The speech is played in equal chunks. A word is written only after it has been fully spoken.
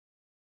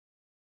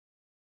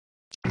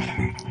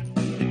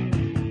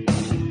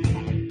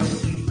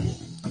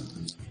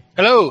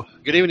Hello,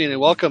 good evening,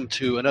 and welcome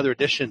to another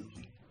edition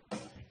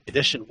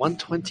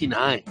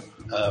 129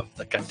 of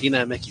the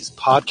CantinaMX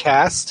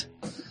Podcast.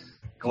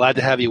 Glad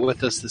to have you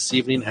with us this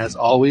evening, as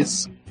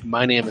always.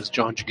 My name is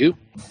John Jagu.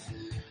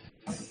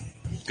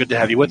 Good to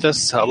have you with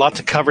us. A lot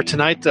to cover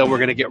tonight. We're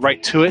going to get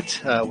right to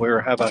it. We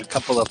have a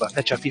couple of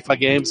Fecha FIFA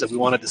games that we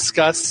want to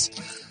discuss.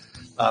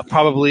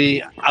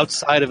 Probably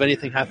outside of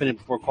anything happening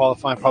before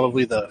qualifying,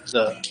 probably the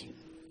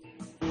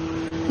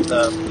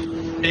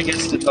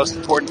biggest and most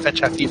important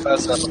Fecha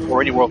FIFAs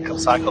before any World Cup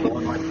cycle, the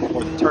one right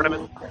before the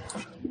tournament.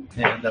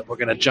 And we're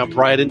going to jump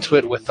right into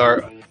it with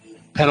our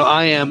panel.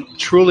 I am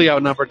truly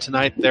outnumbered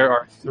tonight. There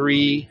are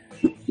three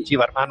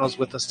Chivarmanos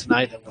with us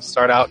tonight, and we'll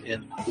start out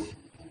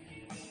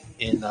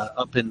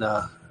up in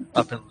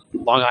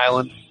Long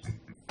Island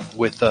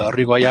with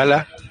Rigo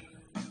Ayala.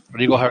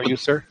 Rigo, how are you,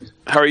 sir?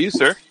 How are you,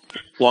 sir?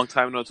 Long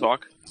time no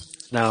talk.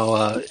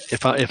 Now,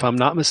 if I'm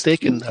not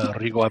mistaken,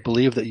 Rigo, I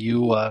believe that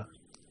you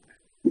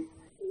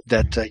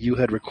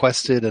had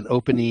requested an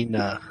opening.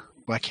 I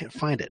can't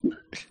find it.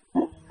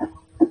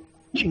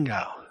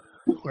 Chingao,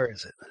 where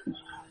is it?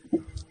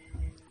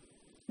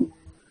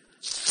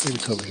 Maybe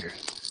it's over here.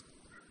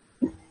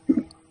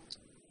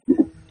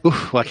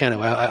 Oof, I can't.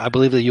 I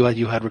believe that you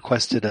had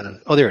requested.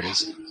 Oh, there it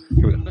is.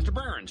 Here we go. Mr.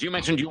 Burns, you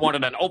mentioned you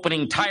wanted an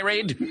opening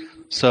tirade.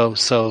 So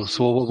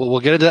we'll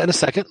get into that in a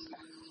second.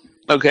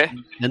 Okay.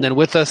 And then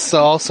with us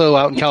also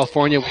out in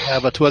California, we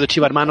have two other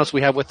Chivarmanos.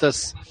 We have with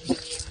us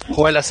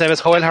Joel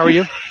Aceves. Joel, how are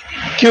you?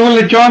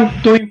 Joel,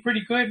 John, doing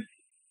pretty good.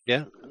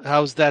 Yeah.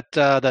 How's that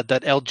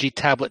LG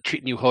tablet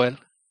treating you, Joel?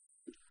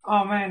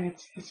 Oh man,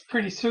 it's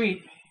pretty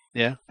sweet.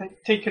 Yeah. I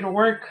take it to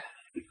work.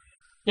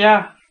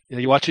 Yeah. Are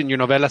you watching your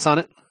novelas on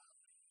it?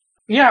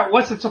 Yeah.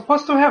 Was it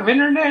supposed to have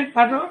internet?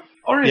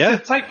 Or is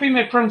it typing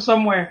it from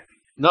somewhere?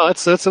 No,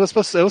 it was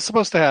supposed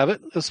to have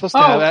it. It was supposed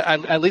to have it,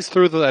 at least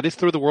through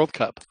the World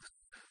Cup.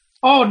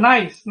 Oh,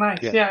 nice.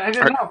 Yeah, I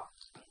didn't know.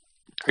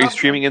 Are you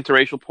streaming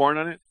interracial porn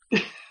on it?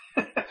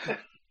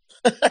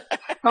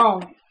 Oh,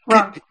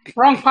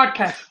 wrong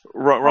podcast.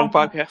 Wrong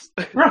podcast.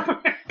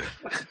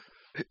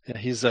 Yeah,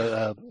 he's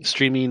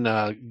streaming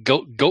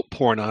goat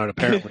porn on it.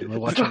 Apparently, we're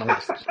watching all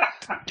this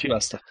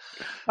Chivas.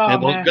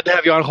 And good to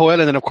have you on,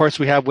 Joel. And then, of course,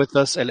 we have with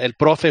us El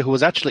Profe, who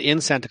was actually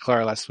in Santa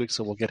Clara last week,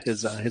 so we'll get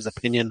his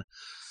opinion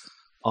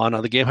on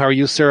the game. How are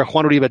you, sir?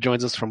 Juan Uribe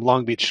joins us from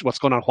Long Beach. What's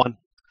going on, Juan?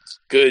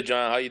 Good,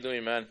 John. How you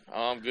doing, man?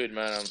 I'm good,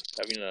 man. I'm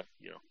having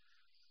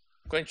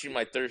quenching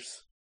my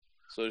thirst,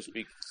 so to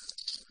speak.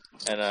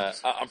 And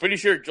I'm pretty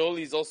sure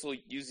Jolie's also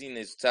using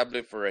his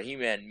tablet for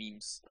He-Man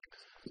memes.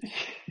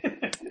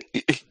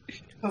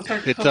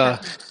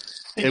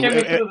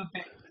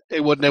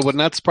 It would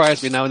not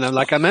surprise me now. And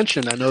like I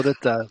mentioned, I know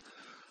that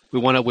we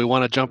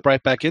want to jump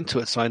right back into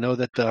it. So I know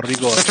that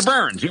Rigo. Mr.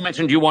 Burns, you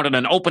mentioned you wanted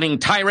an opening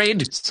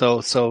tirade.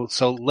 So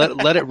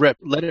let it rip,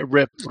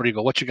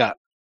 Rigo. What you got?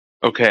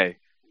 Okay.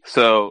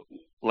 So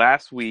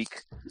last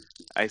week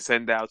I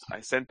sent out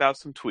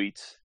some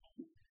tweets,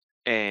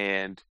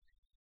 and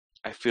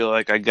I feel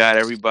like I got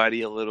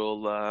everybody a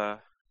little,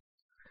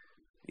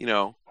 in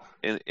a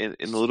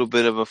little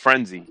bit of a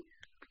frenzy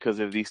because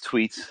of these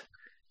tweets.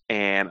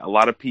 And a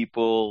lot of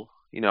people,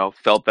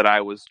 felt that I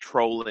was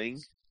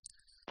trolling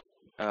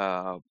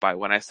by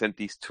when I sent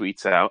these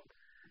tweets out.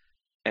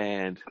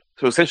 And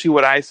so essentially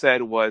what I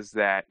said was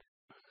that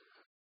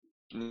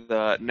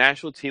the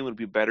national team would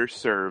be better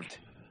served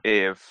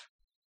if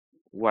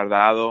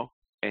Guardado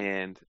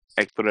and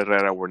Héctor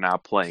Herrera were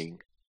not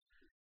playing.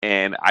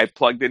 And I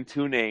plugged in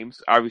two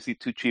names, obviously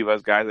two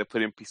Chivas guys. I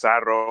put in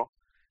Pizarro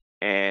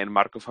and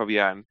Marco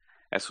Fabian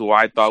as who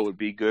I thought would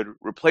be good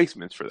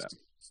replacements for them.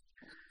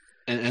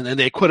 And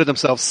they acquitted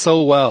themselves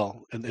so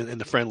well in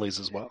the friendlies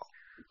as well.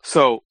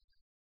 So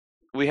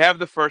we have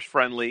the first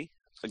friendly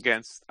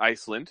against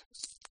Iceland,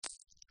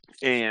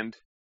 and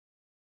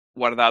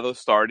Guardado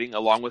starting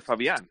along with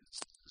Fabian.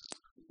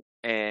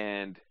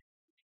 And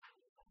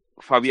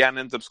Fabian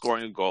ends up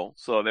scoring a goal.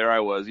 So there I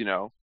was,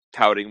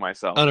 touting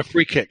myself. On a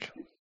free kick.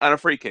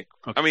 Okay.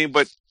 I mean,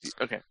 but,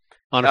 okay.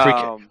 On a free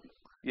kick.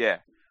 Yeah.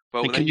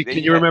 But can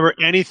you remember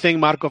anything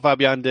Marco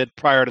Fabian did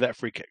prior to that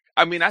free kick?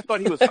 I mean, I thought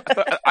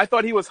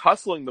he was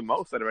hustling the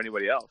most out of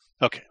anybody else.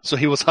 Okay, so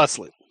he was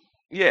hustling.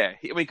 Yeah,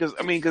 because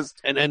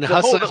and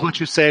hustling is what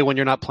you say when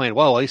you're not playing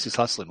well. At least he's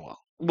hustling well.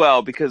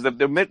 Well, because the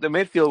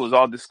midfield was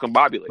all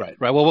discombobulated. Right.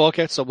 Well,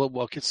 okay. So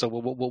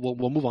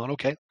we'll move on.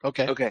 Okay.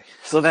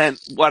 So then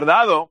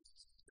Guardado,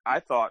 I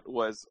thought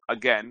was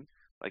again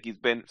like he's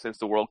been since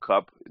the World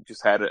Cup,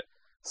 just had a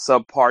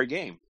subpar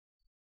game.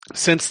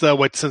 Since the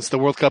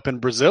World Cup in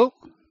Brazil?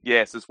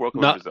 Yes, since World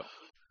Cup in Brazil.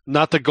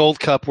 Not the Gold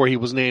Cup where he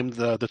was named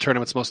the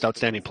tournament's most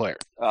outstanding player.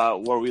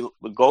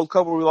 The Gold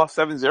Cup where we lost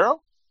 7-0?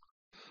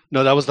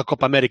 No, that was the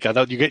Copa America.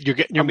 You're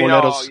getting your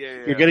Moleros.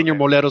 You're getting your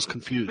Moleros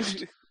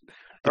confused.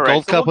 The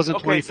Gold Cup was in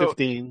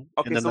 2015,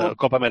 and then the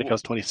Copa America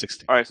was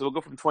 2016. All right, so we'll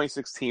go from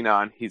 2016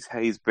 on. He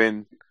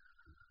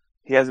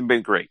hasn't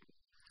been great.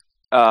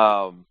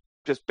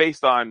 Just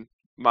based on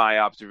my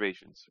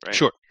observations, right?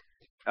 Sure.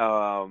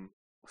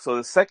 So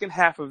the second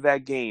half of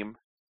that game,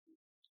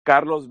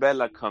 Carlos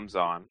Vela comes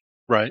on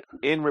right,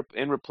 in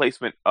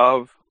replacement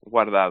of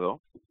Guardado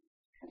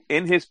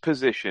in his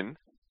position,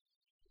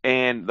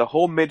 and the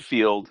whole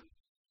midfield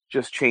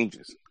just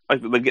changes.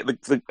 Like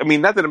I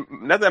mean, not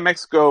that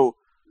Mexico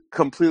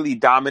completely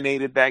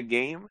dominated that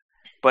game,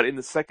 but in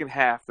the second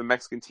half, the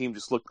Mexican team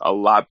just looked a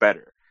lot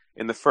better.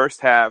 In the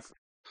first half,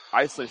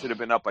 Iceland should have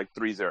been up like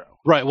 3-0.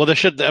 right. Well, they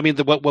should. I mean,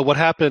 what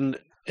happened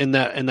in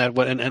that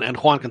and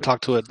Juan can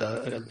talk to it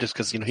just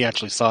because he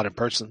actually saw it in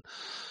person.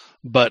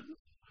 But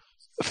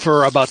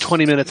for about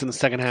 20 minutes in the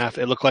second half,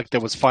 it looked like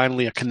there was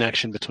finally a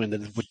connection between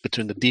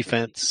the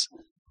defense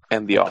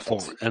and the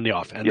offense and the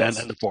offense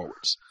and the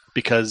forwards,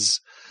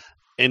 because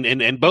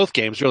in both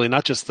games, really,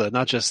 not just the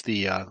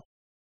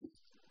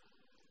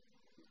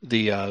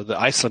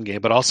Iceland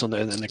game, but also in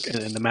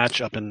the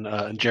matchup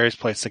in Jerry's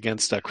place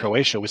against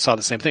Croatia, we saw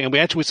the same thing,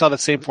 and we saw the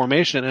same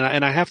formation.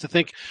 And I have to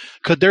think,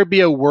 could there be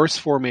a worse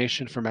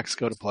formation for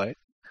Mexico to play?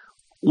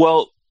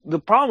 Well, the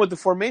problem with the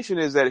formation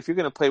is that if you're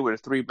going to play with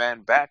a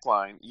 3-man back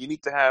line, you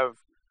need to have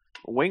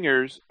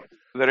wingers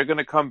that are going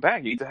to come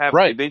back. You need to have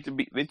they need to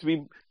be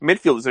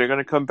midfielders that are going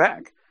to come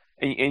back.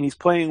 And he's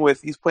playing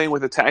with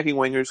attacking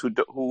wingers who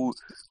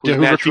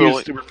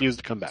refuse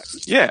to come back.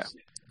 Yeah.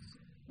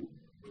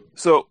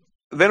 So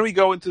then we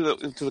go into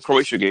the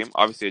Croatia game,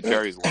 obviously at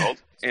Jerry's World,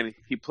 and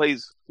he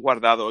plays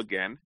Guardado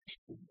again,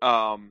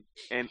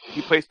 and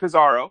he plays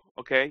Pizarro.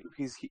 Okay,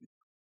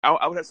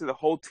 I would have to say the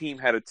whole team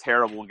had a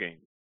terrible game.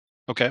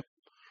 Okay,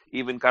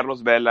 even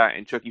Carlos Vela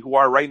and Chucky, who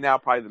are right now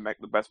probably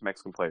the best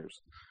Mexican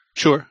players.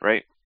 Sure,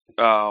 right.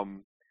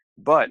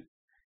 But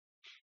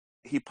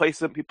he placed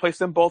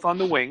them both on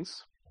the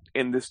wings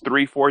in this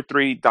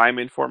 3-4-3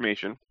 diamond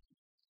formation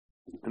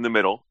in the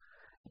middle,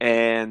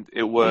 and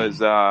it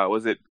was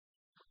it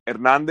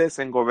Hernandez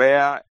and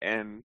Gobea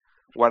and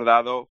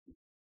Guardado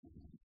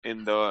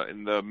in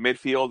the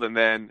midfield, and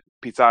then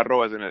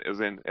Pizarro as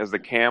the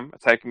cam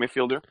attacking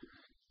midfielder.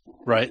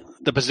 Right,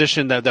 the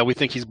position that we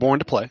think he's born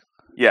to play.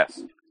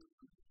 Yes,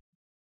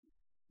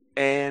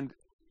 and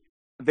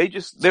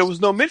there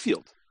was no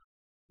midfield.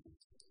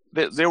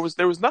 There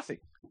was nothing.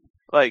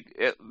 Like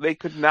they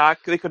could not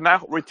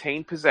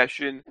retain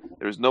possession.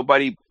 There was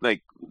nobody,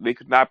 like they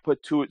could not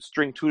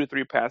string 2 to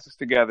 3 passes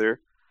together.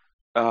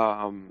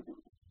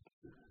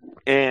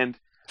 And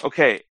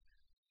okay,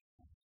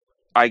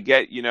 I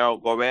get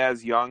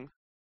Gobea's young.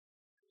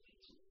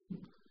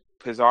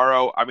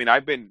 Pizarro, I mean,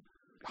 I've been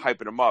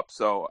hyping him up,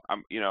 so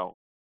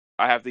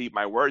I have to eat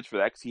my words for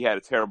that because he had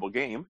a terrible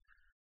game.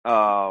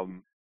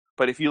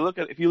 But if you look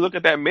at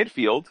that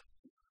midfield,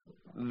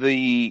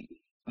 the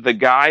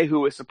guy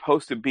who is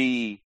supposed to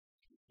be,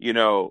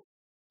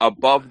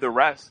 above the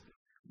rest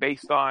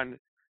based on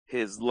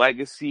his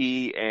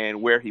legacy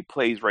and where he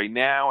plays right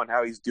now and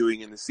how he's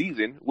doing in the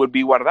season would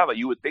be Guardado.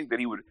 You would think that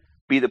he would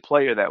be the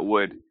player that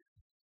would,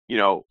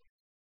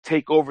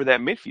 take over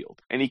that midfield.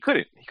 And he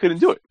couldn't. He couldn't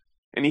do it.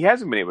 And he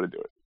hasn't been able to do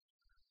it.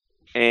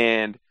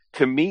 And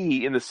to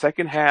me, in the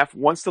second half,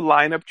 once the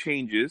lineup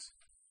changes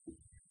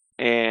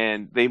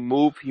and he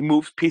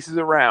moves pieces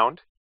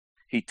around,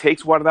 he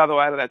takes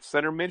Guardado out of that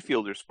center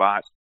midfielder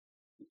spot,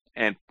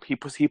 and he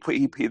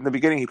in the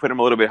beginning he put him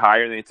a little bit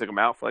higher, and then he took him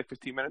out for like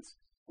 15 minutes.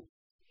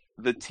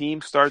 The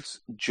team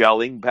starts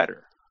gelling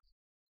better.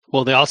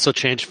 Well, they also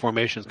changed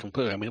formations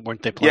completely. I mean,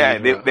 weren't they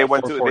playing? Yeah, they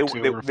went to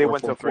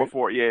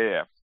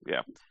 4-4-3.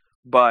 Yeah.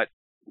 But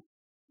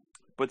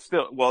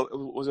still, well,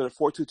 was it a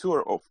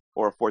 4-2-2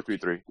 or a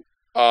 4-3-3?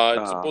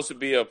 It's supposed to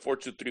be a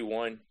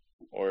 4-2-3-1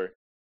 or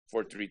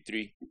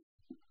 4-3-3.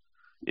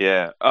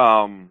 Yeah.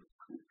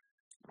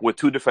 With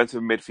 2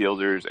 defensive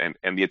midfielders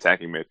and the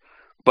attacking mid.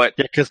 But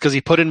yeah, because he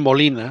put in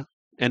Molina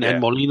and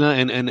Molina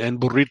and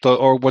Burrito,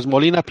 or was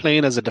Molina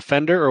playing as a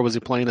defender or was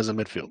he playing as a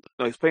midfielder?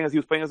 No, he was playing as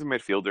a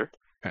midfielder,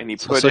 and he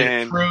put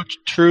in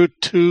true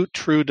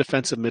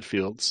defensive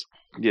midfields.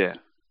 Yeah,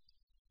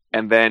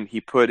 and then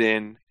he put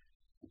in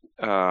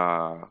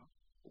Guardado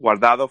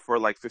for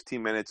like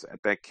 15 minutes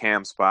at that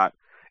cam spot,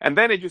 and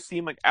then it just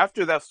seemed like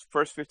after that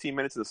first 15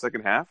 minutes of the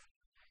second half,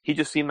 he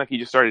just seemed like he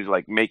just started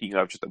like making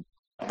up just a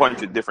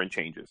bunch of different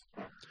changes.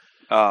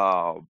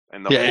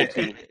 And the whole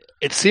team.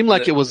 It seemed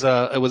like it was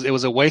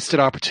a wasted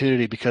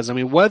opportunity because I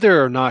mean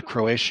whether or not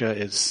Croatia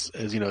is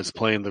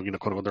playing the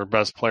quote unquote their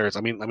best players.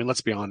 I mean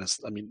let's be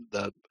honest. I mean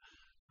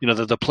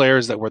the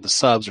players that were the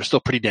subs are still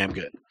pretty damn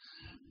good,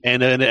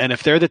 and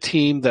if they're the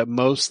team that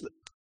most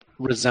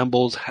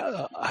resembles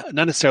not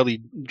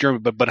necessarily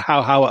German but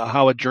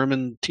how a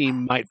German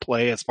team might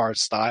play as far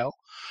as style,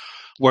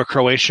 where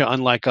Croatia,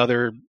 unlike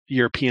other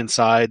European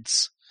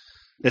sides,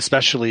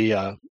 especially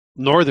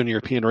Northern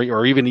European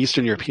or even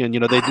Eastern European,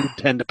 they do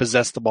tend to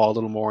possess the ball a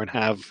little more and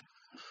have,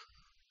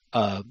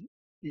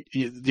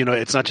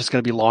 it's not just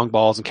going to be long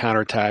balls and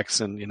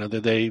counterattacks, and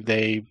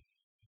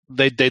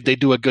they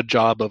do a good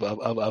job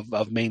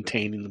of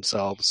maintaining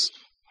themselves.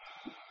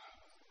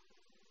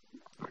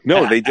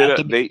 No, they did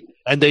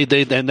and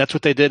that's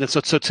what they did. And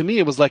so to me,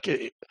 it was like,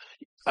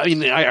 I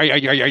mean, are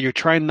you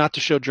trying not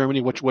to show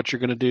Germany what you're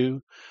going to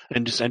do,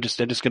 and just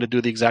going to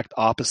do the exact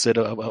opposite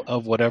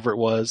of whatever it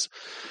was?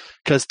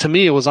 Because to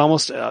me, it was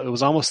almost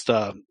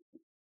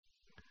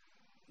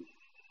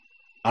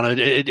I don't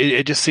know,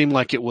 it just seemed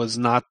like it was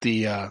not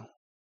the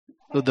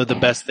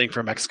best thing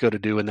for Mexico to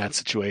do in that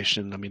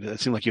situation. I mean, it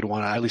seemed like you'd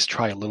want to at least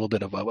try a little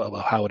bit of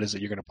how it is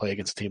that you're going to play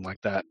against a team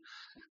like that.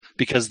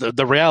 Because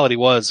the reality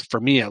was, for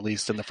me at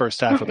least, in the first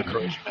half of the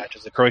Croatia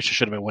matches, the Croatia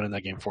should have been winning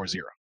that game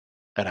 4-0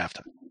 at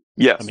halftime.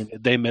 Yes. I mean,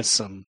 they missed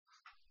some.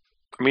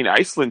 I mean,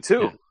 Iceland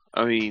too. Yeah.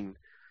 I mean,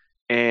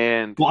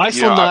 and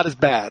Iceland not as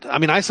bad. I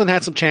mean, Iceland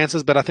had some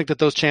chances, but I think that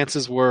those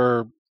chances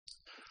were.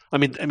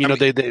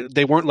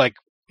 They weren't like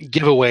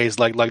giveaways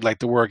like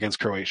they were against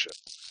Croatia.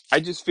 I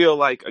just feel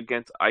like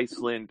against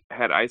Iceland,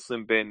 had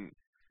Iceland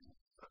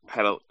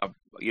had a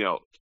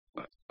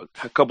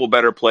couple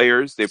better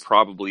players, they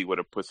probably would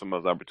have put some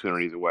of those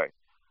opportunities away.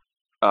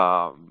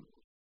 I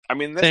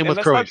mean, same with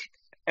Croatia.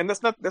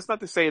 That's not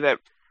to say that,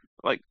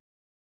 like,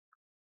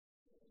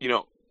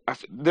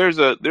 there's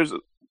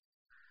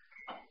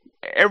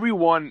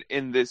everyone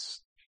in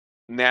this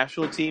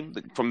national team,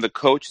 from the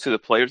coach to the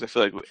players, I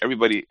feel like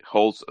everybody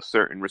holds a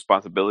certain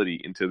responsibility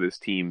into this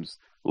team's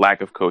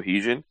lack of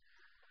cohesion.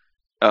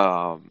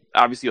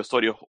 Obviously,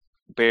 Osorio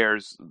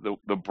bears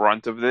the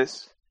brunt of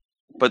this,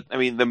 but I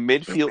mean,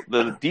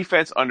 the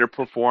defense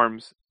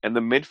underperforms and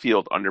the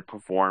midfield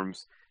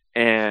underperforms,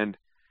 and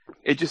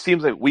it just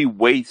seems like we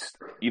waste,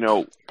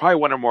 probably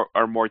one of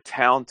our more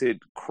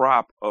talented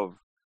crop of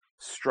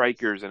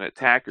strikers and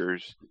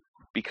attackers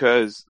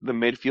because the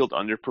midfield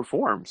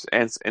underperforms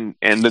and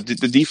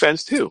the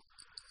defense too.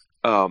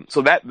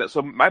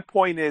 So my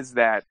point is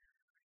that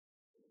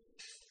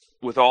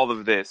with all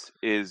of this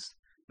is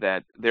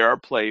that there are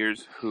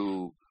players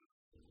who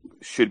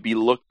should be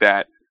looked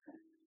at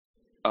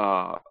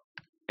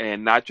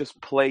and not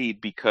just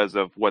played because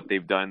of what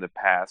they've done in the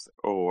past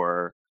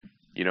or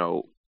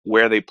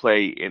where they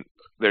play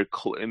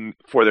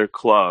for their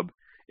club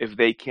if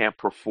they can't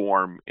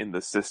perform in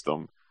the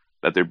system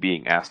that they're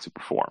being asked to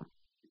perform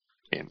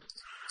in,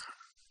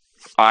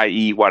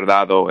 i.e.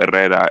 Guardado,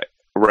 Herrera,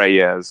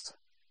 Reyes.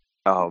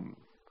 And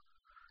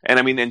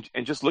I mean,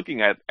 and just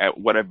looking at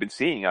what I've been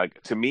seeing,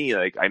 like, to me,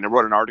 like, I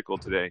wrote an article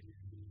today.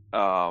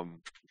 The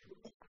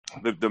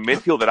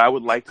midfield that I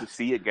would like to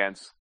see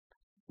against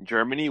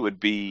Germany would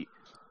be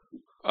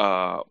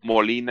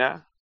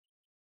Molina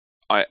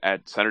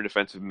at center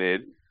defensive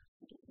mid,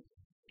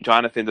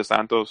 Jonathan Dos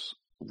Santos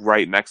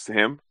right next to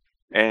him,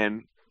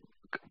 and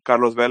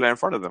Carlos Vela in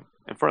front of them.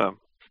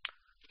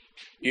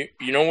 You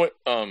know what?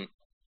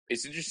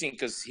 It's interesting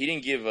because he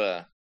didn't give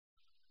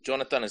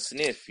Jonathan a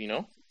sniff.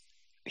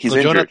 He's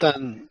injured.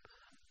 Jonathan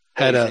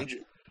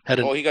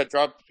he got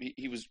dropped.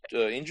 He was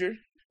injured.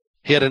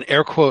 He had an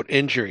air quote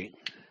injury.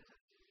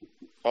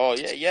 Oh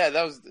yeah.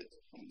 That was,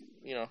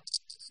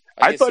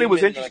 I thought it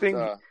was interesting.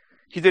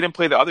 He didn't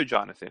play the other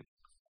Jonathan.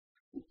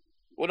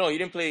 Well, no, he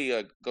didn't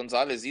play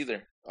Gonzalez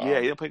either. He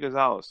didn't play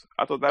Gonzalez.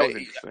 I thought that was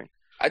interesting.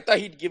 I thought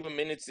he'd give him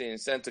minutes in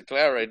Santa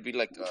Clara. It'd be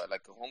like a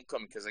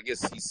homecoming because I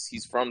guess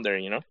he's from there,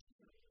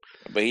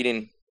 But he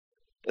didn't.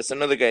 That's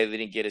another guy that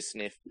didn't get a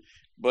sniff.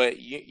 But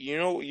you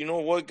know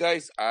what,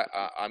 guys?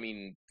 I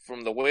mean,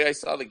 from the way I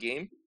saw the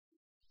game,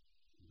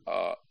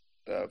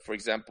 for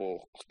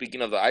example,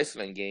 speaking of the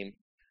Iceland game,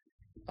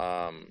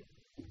 I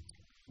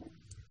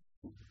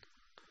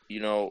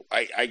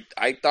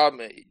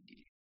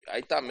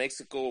thought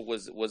Mexico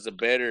was a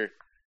better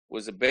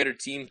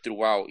team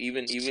throughout,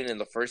 even in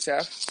the first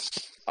half.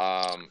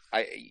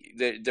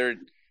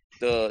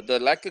 The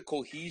lack of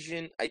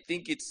cohesion, I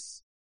think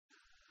it's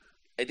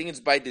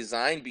by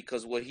design,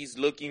 because what he's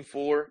looking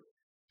for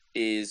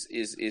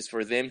is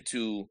for them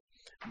to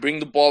bring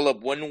the ball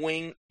up one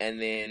wing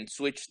and then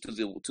switch to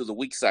the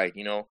weak side,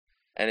 And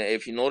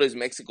if you notice,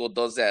 Mexico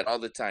does that all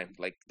the time.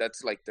 Like,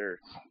 that's like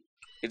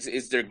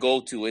it's their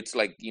go-to. It's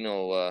like,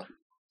 the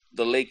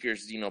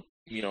Lakers,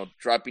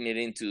 dropping it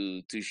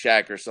into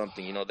Shaq or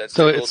something. That's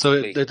it's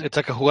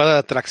like a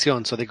jugada de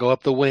tracción. So they go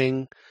up the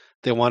wing,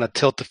 they want to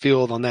tilt the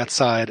field on that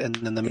side, and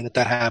then the minute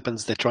that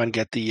happens, they try and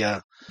get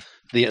the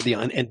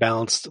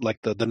imbalanced,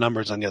 like the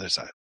numbers on the other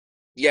side.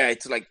 Yeah,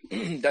 it's like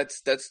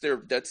that's their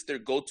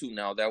go-to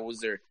now. That was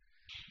their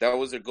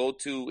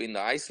go-to in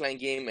the Iceland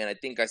game, and I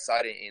think I saw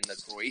it in the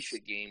Croatia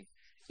game.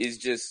 Is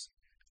just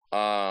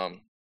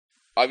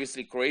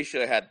obviously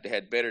Croatia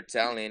had better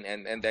talent,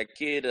 and that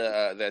kid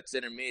that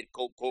center mid,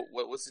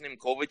 what's his name,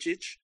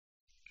 Kovacic?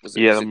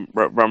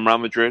 From Real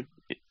Madrid.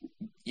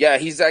 Yeah,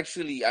 he's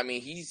actually. I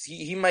mean,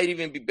 he might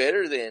even be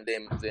better than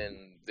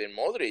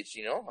Modric.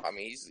 I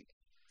mean,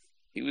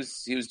 he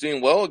was doing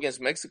well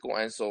against Mexico,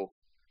 and so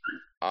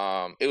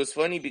it was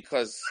funny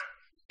because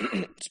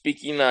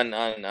speaking on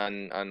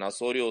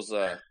Osorio's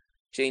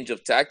change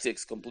of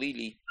tactics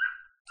completely,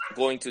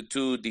 going to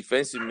two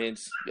defensive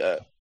mids,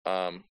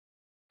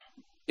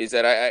 is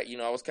that I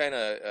was kind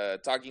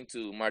of talking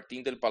to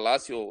Martín del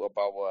Palacio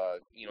about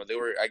they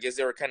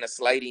were kind of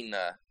sliding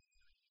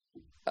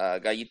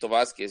Gallito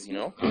Vázquez,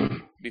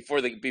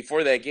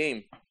 before that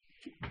game,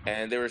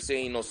 and they were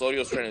saying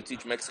Osorio's trying to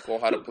teach Mexico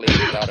how to play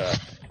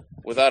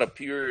without a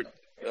pure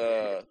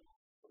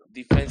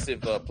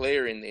defensive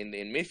player in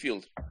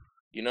midfield,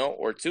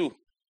 or two,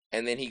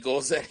 and then he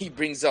goes and he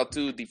brings out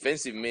two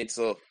defensive mids.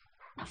 So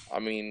I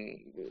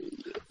mean,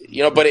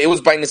 but it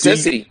was by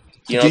necessity.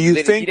 Do you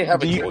think he didn't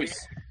have a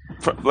choice?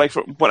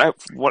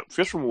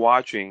 Just from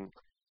watching,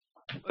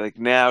 like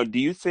now, do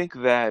you think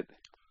that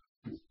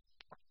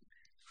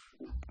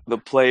the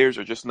players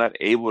are just not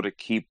able to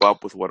keep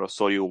up with what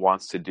Osorio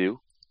wants to do?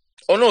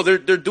 Oh no, they're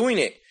doing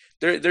it.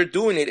 They're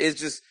doing it. It's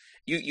just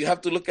you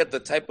have to look at the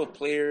type of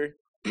player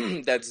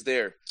that's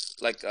there.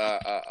 Like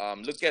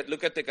look at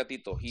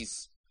Tecatito.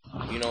 He's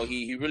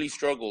he really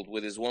struggled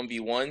with his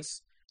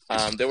 1v1s.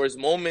 There was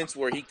moments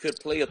where he could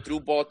play a through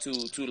ball to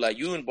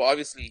Layun, but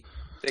obviously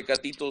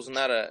Tecatito's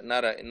not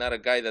a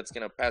guy that's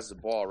gonna pass the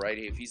ball, right?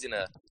 If he's in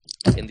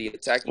the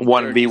attacking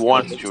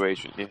 1v1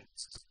 situation,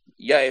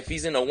 if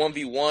he's in a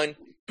 1v1,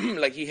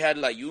 like he had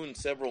Layun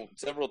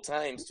several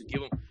times to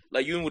give him.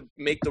 Layun would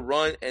make the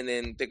run, and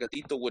then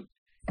Tecatito would,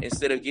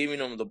 instead of giving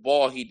him the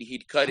ball,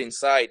 he'd cut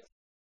inside,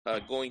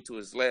 going to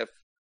his left.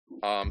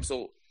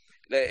 So,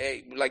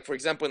 like for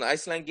example, in the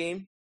Iceland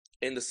game,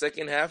 in the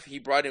second half, he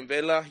brought in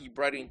Vela, he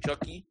brought in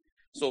Chucky.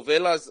 So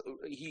Vela's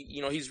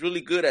he's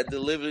really good at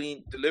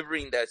delivering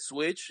that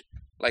switch,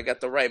 like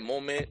at the right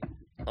moment.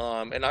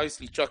 And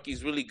obviously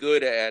Chucky's really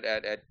good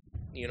at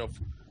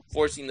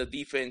forcing the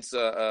defense,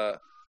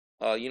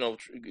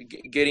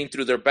 getting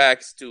through their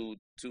backs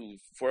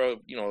for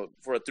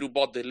a through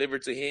ball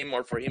delivered to him,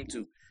 or for him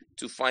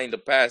to find the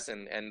pass.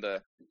 And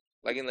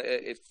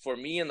for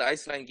me in the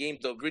Iceland game,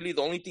 the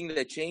only thing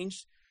that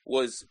changed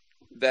was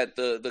that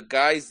the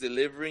guys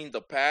delivering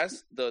the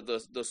pass,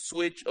 the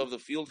switch of the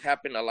field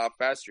happened a lot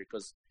faster,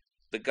 because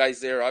the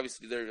guys there,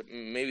 obviously they're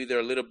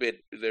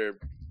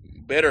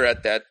better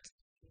at that,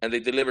 and they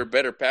deliver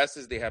better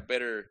passes. They have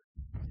better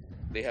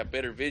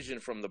vision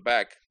from the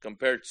back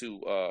compared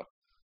to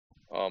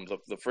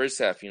the first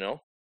half,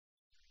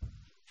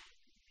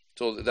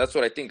 So that's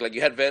what I think. Like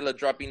you had Vela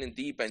dropping in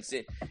deep and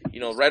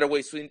right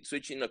away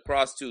switching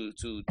across to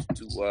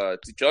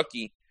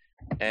Chucky,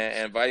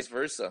 and vice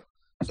versa.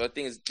 So I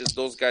think it's just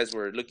those guys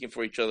were looking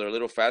for each other a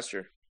little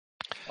faster.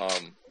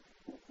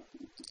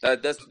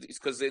 That's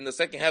because in the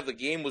second half the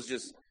game was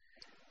just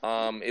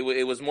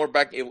it was more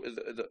back.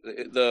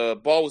 The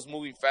ball was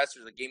moving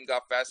faster. The game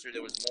got faster.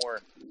 There was more,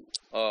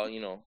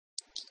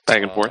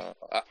 back and forth.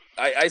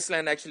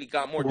 Iceland actually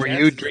got more. Were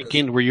you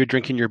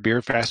drinking your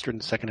beer faster in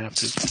the second half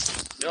too?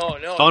 No.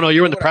 Oh no,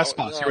 you were in the press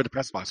box. You were in the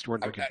press box. You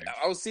weren't drinking beer.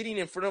 I was sitting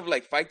in front of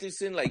like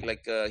Faitelson,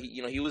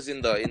 he was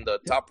in the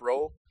top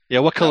row. Yeah,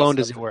 what cologne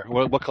does he wear?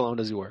 What cologne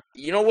does he wear?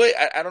 You know what?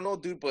 I don't know,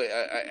 dude, but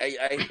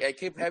I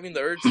kept having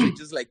the urge to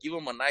just like give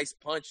him a nice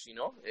punch,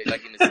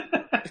 like in his,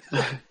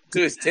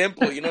 to his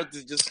temple,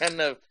 to just kind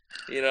of,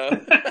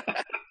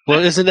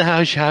 Well, isn't that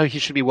how he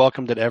should be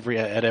welcomed at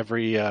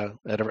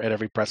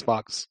every press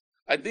box?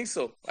 I think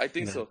so. Like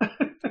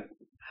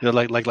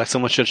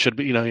someone should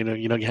be,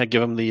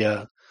 give him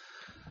the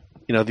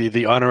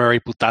the honorary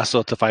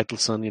putazo to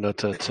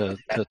Faitelson,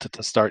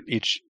 to start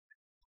each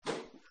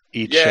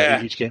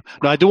game.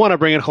 Now, I do want to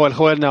bring in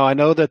Joel. Now, I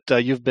know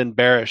that you've been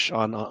bearish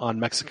on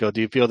Mexico.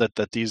 Do you feel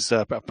that these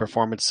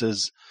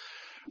performances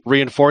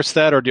reinforce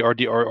that, or do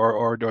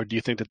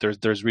you think that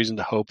there's reason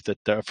to hope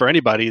that for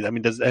anybody? I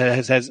mean,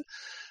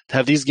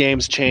 have these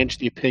games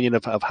changed the opinion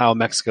of how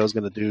Mexico is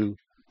going to do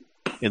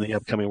in the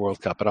upcoming World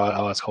Cup? But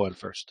I'll ask Joel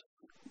first.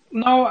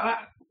 No, it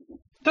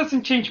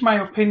doesn't change my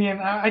opinion.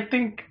 I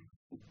think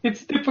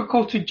it's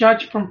difficult to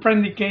judge from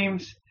friendly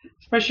games,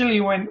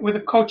 especially with a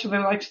coach that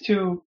likes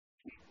to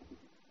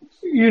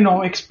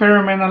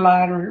experiment a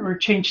lot or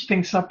change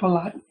things up a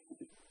lot.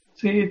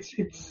 So it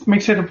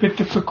makes it a bit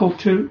difficult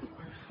to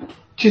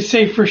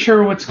say for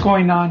sure what's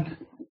going on.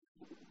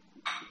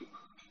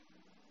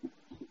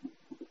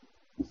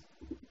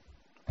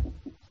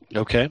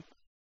 Okay.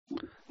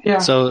 Yeah.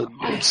 So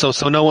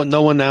no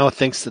one now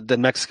thinks that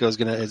Mexico is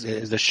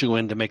the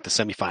shoe-in to make the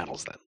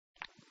semifinals then.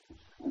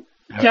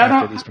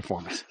 After these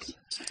performances.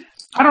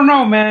 I don't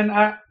know, man.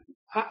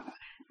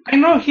 I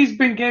know he's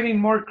been getting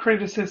more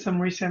criticism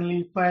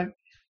recently, but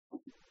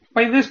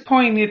by this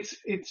point,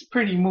 it's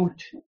pretty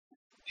moot.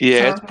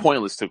 Yeah, it's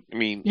pointless to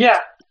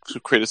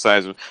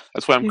criticize him.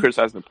 That's why I'm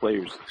criticizing the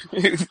players.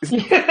 He's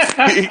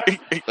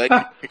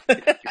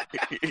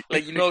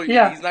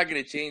not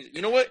gonna change.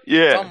 You know what?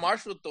 Yeah. Tom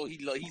Marshall though,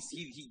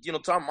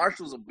 Tom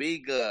Marshall's a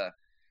big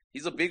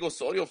he's a big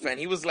Osorio fan.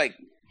 He was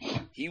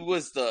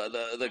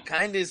the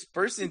kindest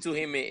person to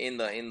him in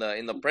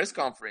the press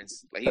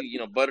conference. Like he,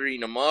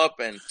 buttering him up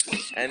and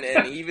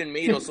he even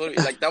made Osorio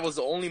like that was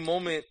the only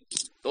moment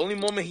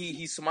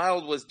he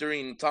smiled was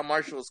during Tom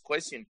Marshall's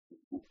question.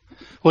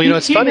 Well,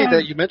 it's funny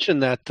that you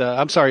mentioned that.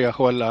 I'm sorry,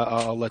 Joel.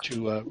 I'll let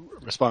you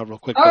respond real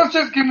quick. I was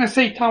just gonna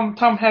say Tom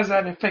has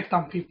that effect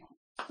on people.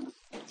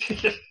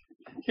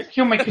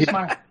 He'll make you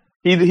smile.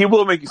 He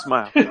will make you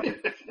smile.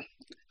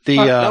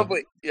 No, but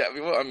yeah,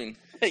 I mean,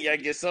 yeah, I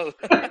guess so.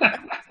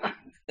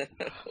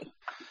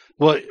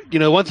 Well,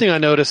 one thing I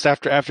noticed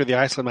after the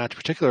Iceland match,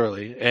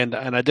 particularly, and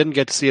I didn't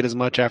get to see it as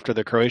much after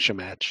the Croatia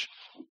match,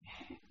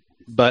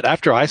 but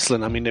after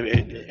Iceland, I mean,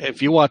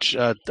 if you watch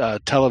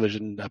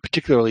television,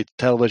 particularly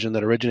television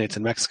that originates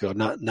in Mexico,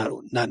 not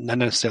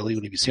necessarily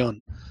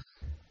Univision,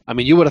 I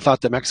mean, you would have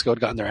thought that Mexico had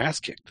gotten their ass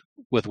kicked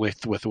with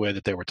the way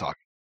that they were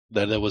talking.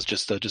 That it was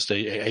just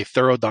a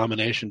thorough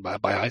domination by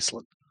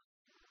Iceland.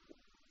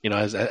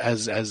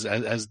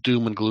 As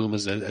doom and gloom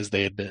as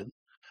they had been.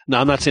 Now,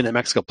 I'm not saying that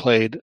Mexico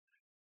played,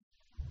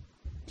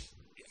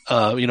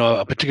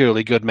 a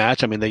particularly good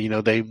match. I mean,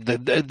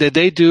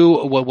 they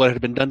do what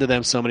had been done to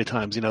them so many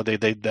times.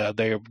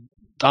 They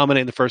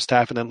dominate in the first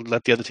half and then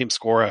let the other team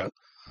score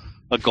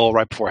a goal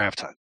right before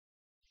halftime.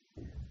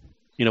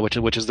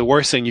 Which is the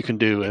worst thing you can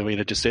do. I mean,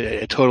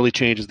 it totally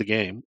changes the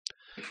game.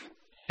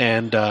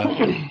 And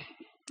and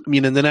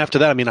then after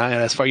that, I mean,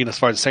 as far as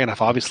the second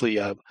half, obviously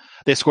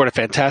they scored a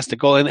fantastic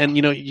goal. And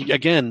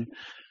again,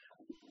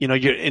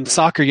 you're in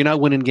soccer, you're not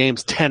winning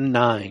games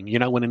 10-9. You're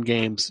not winning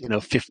games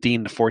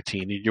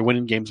 15-14. You're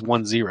winning games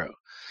 1-0.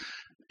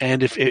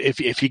 And if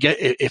you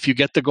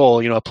get the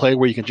goal, a play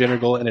where you can generate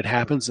a goal and it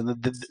happens,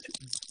 and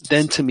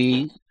then to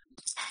me,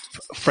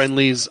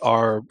 friendlies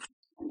are.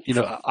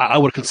 I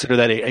would consider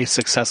that a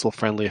successful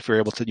friendly if you're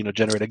able to,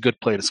 generate a good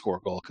play to score a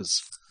goal,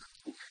 because,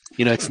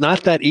 it's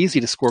not that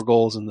easy to score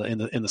goals in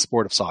the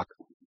sport of soccer.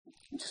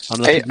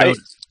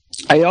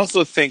 I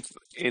also think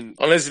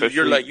unless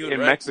you're like you in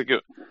right? Mexico.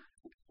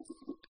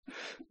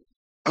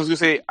 I was gonna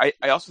say I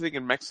also think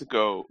in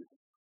Mexico,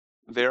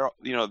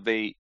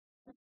 they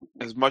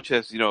as much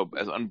as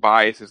as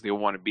unbiased as they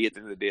want to be, at the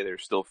end of the day, they're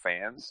still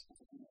fans,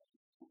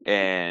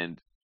 and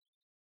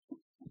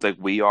like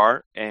we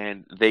are,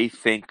 and they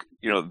think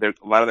a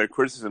lot of their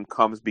criticism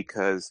comes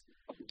because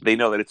they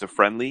know that it's a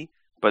friendly,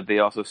 but they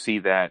also see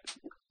that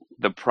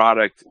the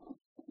product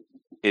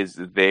is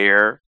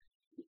there,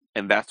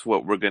 and that's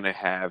what we're going to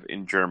have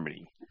in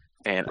Germany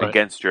and right.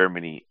 against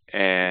Germany.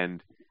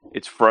 And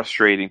it's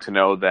frustrating to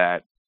know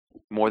that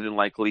more than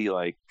likely,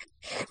 like,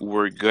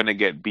 we're going to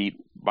get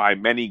beat by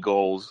many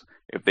goals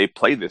if they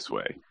play this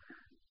way.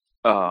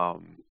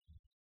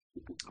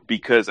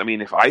 Because, I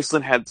mean, if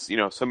Iceland had,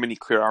 so many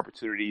clear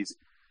opportunities,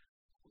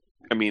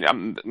 I mean,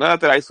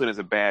 not that Iceland is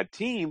a bad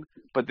team,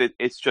 but that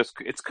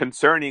it's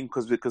concerning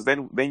because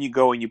then you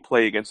go and you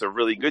play against a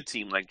really good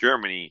team like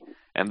Germany,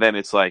 and then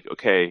it's like,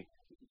 okay,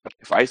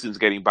 if Iceland's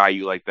getting by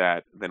you like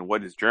that, then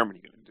what is Germany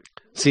going to do?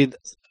 See,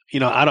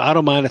 I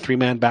don't mind a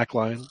 3-man back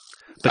line,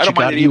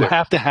 but you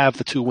have to have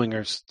the two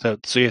wingers.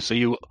 So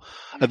you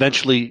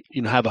eventually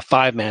have a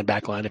 5-man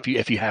back line if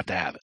you have to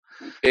have it.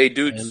 Hey,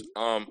 dudes,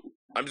 I'm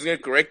just gonna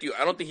correct you.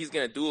 I don't think he's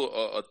gonna do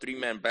a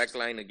 3-man back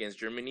line against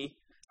Germany.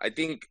 I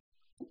think.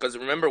 Because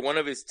remember, one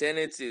of his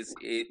tenets is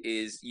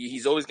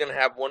he's always going to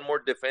have one more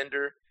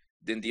defender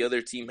than the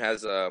other team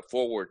has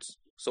forwards.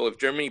 So if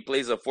Germany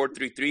plays a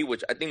 4-3-3,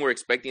 which I think we're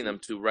expecting them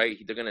to, right?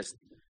 They're gonna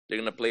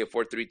play a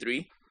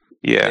 4-3-3.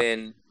 Yeah.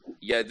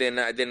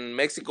 Then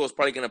Mexico is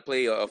probably going to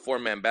play a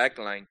 4-man back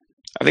line.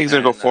 I think he's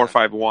going to go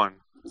 4-5-1.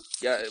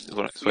 Yeah.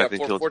 I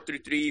think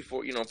 4-3-3,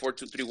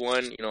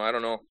 4-2-3-1. I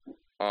don't know.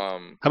 How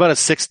about a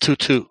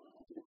 6-2-2?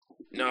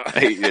 No,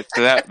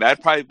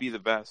 that'd probably be the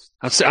best.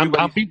 I'm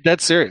being dead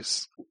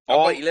serious.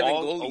 All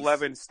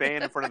 11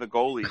 stand in front of the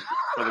goalie,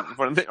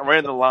 right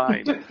in the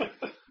line,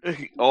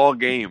 all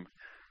game.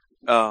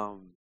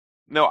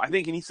 No, I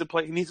think he needs to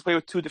play. He needs to play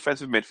with 2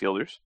 defensive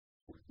midfielders.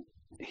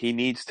 He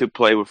needs to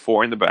play with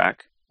 4 in the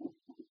back,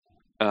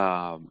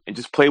 and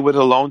just play with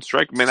a lone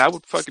striker. Man, I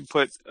would fucking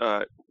put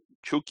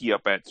Chucky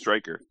up at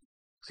striker.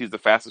 He's the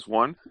fastest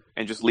one,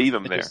 and just leave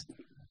him there,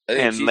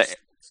 and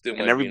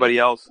everybody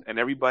else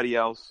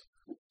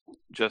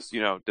just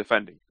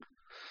defending.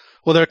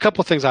 Well, there are a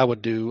couple of things I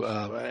would do,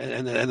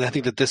 and I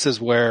think that this is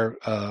where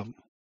I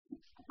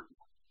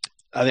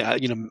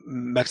think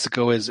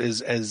Mexico is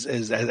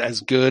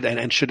as good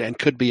and should and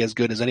could be as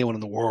good as anyone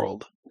in the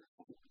world,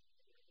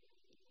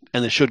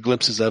 and they showed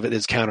glimpses of it,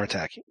 is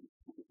counterattacking.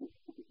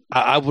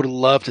 I would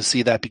love to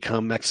see that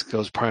become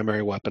Mexico's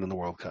primary weapon in the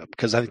World Cup,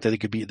 because I think that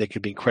they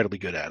could be incredibly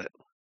good at it.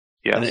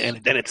 Yes.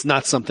 And it's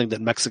not something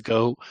that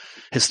Mexico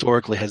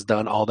historically has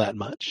done all that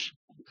much.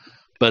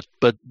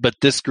 But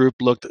this group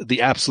looked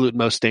the absolute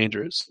most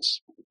dangerous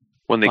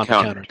when they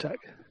counterattack.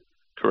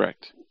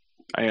 Correct.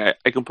 I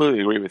completely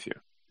agree with you.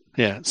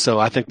 Yeah. So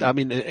I think, I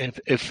mean,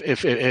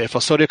 if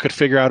Osorio could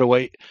figure out a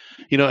way,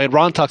 and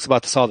Ron talks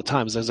about this all the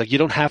time, is like, you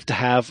don't have to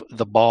have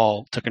the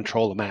ball to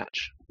control a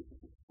match.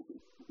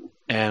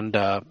 And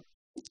the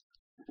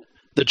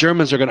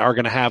Germans are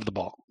going to have the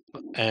ball,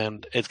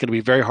 and it's going to be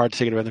very hard to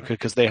take it away from them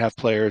because they have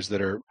players that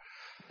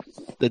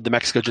the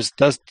Mexico just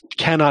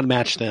cannot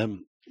match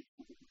them.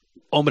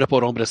 Hombre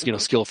por hombre,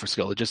 skill for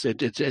skill.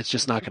 It's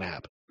just not going to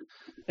happen.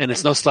 And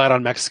it's no slight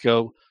on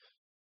Mexico.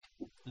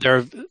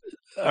 There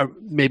are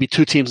maybe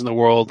 2 teams in the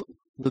world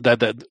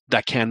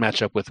that can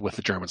match up with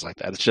the Germans like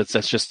that.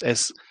 That's just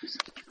as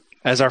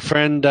our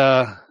friend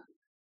Raúl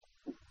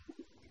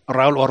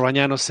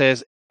Orbañano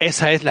says,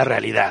 esa es la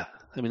realidad.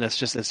 I mean, that's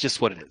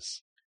just what it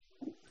is.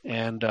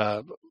 And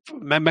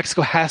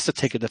Mexico has to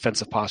take a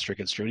defensive posture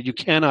against Germany. You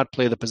cannot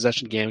play the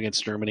possession game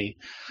against Germany,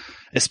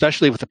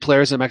 especially with the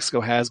players that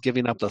Mexico has,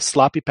 giving up the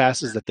sloppy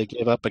passes that they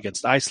gave up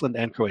against Iceland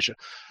and Croatia.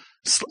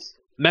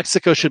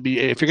 Mexico should be,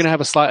 if you're going to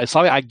have a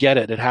sloppy, I get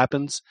it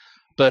happens,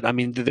 but I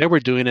mean, they were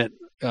doing it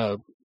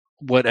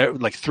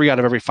like 3 out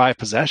of every 5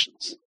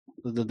 possessions.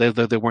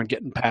 They weren't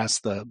getting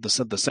past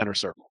the center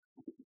circle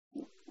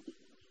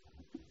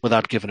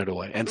without giving it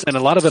away, and a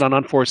lot of it on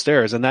unforced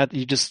errors. And that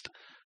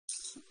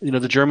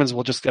the Germans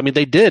will just. I mean,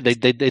 they did.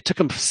 They took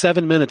them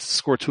 7 minutes to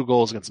score 2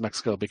 goals against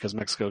Mexico because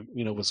Mexico,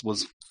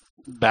 was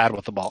bad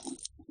with the ball.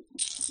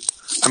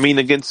 I mean,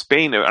 against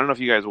Spain, I don't know if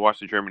you guys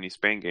watched the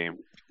Germany-Spain game.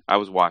 I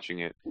was watching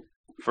it.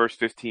 First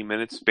 15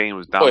 minutes, Spain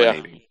was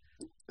dominating. Oh,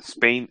 yeah.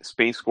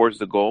 Spain scores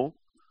the goal,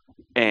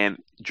 and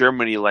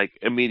Germany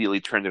immediately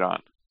turned it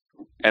on,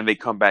 and they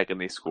come back and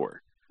they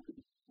score.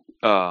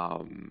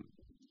 Now,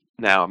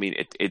 I mean,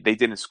 they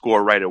didn't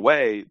score right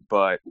away,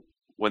 but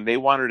when they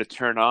wanted to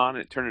turn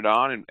it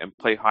on and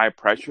play high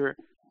pressure,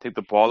 take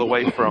the ball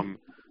away from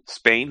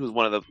Spain, who's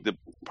one of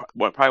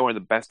probably one of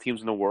the best teams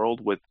in the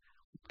world with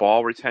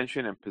ball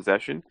retention and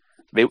possession,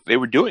 they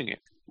were doing it.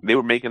 They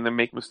were making them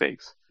make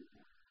mistakes.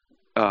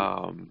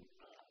 So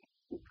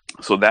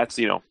that's,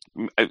 I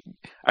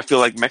feel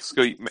like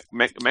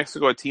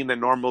Mexico, a team that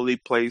normally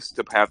plays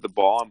to have the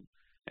ball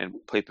and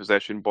play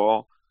possession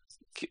ball,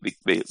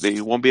 they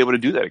won't be able to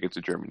do that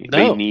against Germany.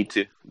 No. They need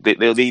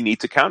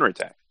to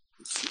counterattack.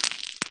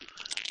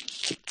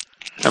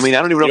 I mean,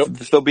 I don't even know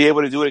if they'll be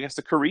able to do it against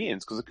the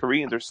Koreans, because the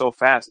Koreans are so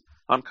fast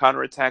on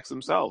counterattacks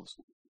themselves.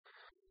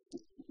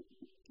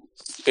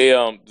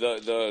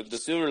 The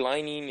silver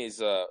lining is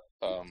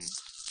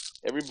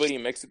everybody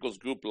in Mexico's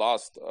group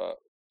lost,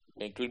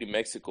 including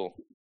Mexico.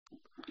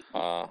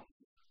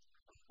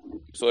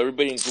 So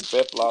everybody in Group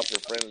F lost their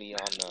friendly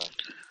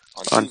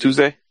on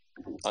Tuesday.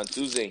 On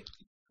Tuesday,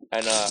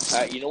 and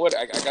you know what?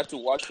 I got to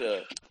watch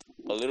a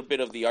little bit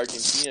of the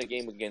Argentina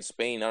game against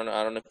Spain. I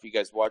don't know if you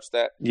guys watched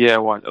that. Yeah, I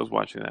was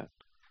watching that.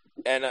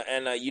 And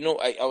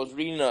I was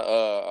reading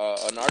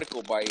an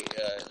article by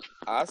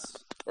AS.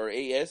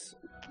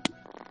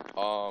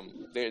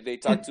 They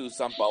talked to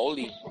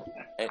Sampaoli,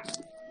 and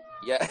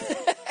yeah,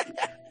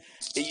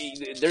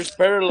 there's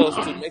parallels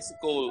to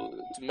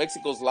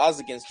Mexico's loss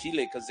against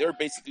Chile, because they're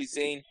basically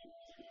saying,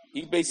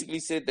 he basically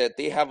said that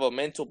they have a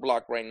mental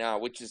block right now,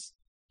 which is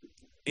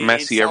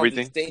messy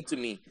everything. Insane to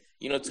me,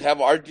 to have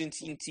an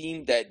Argentine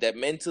team that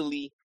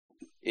mentally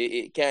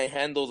it can't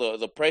handle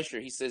the pressure.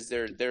 He says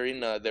they're in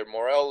their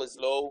morale is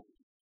low,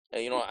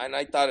 and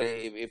I thought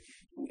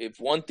if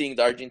one thing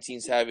the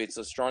Argentines have, it's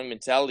a strong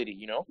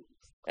mentality,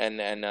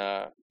 and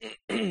I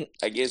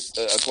guess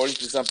according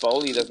to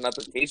Sampaoli, that's not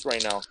the case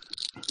right now.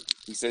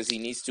 He says he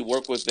needs to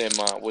work with them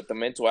with the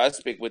mental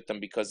aspect with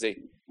them, because they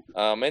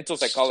mental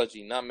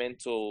psychology, not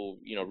mental,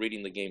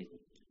 reading the game.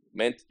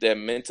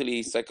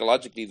 Mentally,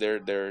 psychologically, they're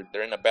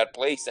in a bad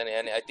place, and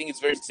I think it's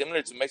very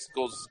similar to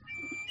Mexico's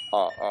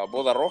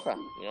Boda Roja,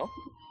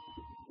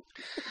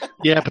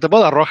 Yeah, but the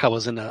Boda Roja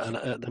was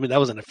that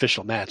was an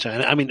official match.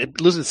 I mean,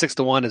 losing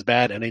 6-1 is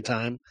bad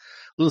anytime.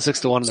 Losing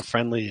 6-1 in the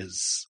friendly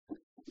is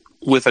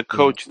with a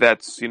coach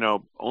that's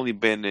only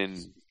been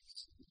in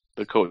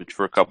the coach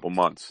for a couple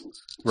months,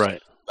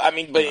 right? I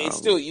mean, but it's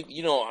still,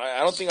 I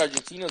don't think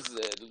Argentina's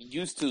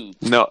used to.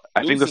 No,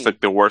 I think that's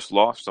the worst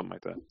loss, something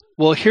like that.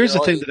 Well, here's the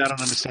thing that I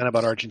don't understand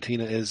about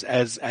Argentina is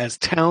as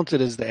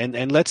talented as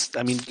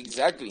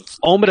exactly.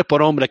 Hombre por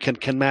hombre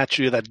can match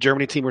you. That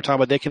Germany team we're talking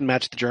about, they can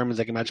match the Germans,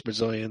 they can match the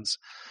Brazilians,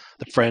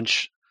 the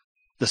French,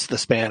 the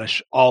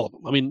Spanish, all of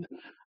them. I mean,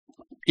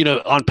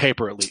 on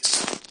paper at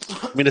least.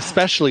 I mean,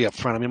 especially up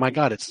front. I mean, my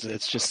God, it's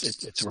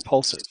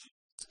repulsive.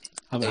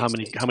 How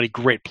many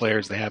great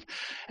players they have,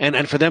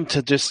 and for them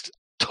to just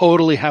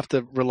totally have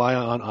to rely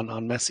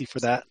on Messi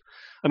for that.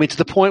 I mean, to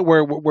the point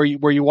where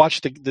you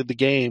watch the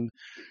game,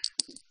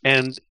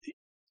 and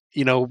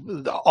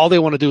all they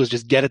want to do is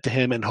just get it to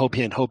him and hope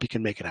he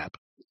can make it happen.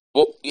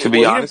 Well, to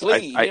be honest,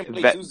 he didn't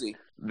play Tuesday,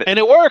 and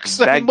it works.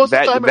 Most of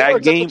the time, it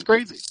works. That's what's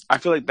crazy. I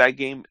feel like that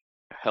game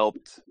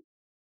helped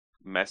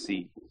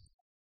Messi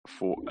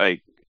for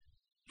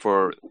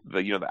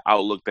the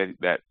outlook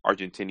that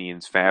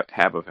Argentinians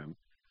have of him,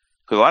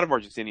 because a lot of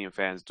Argentinian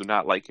fans do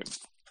not like him.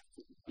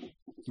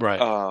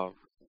 Right.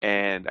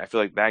 And I feel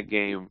like that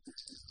game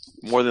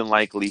more than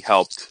likely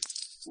helped,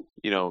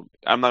 I'm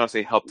not going to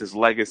say helped his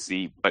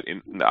legacy, but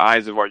in the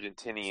eyes of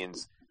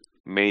Argentinians,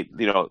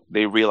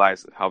 they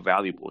realized how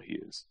valuable he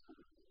is.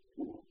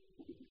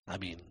 I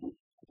mean,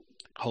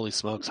 holy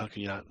smokes, how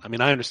can you not? I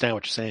mean, I understand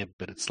what you're saying,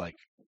 but it's like,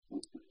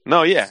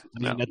 no, yeah. I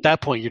mean, at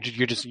that point,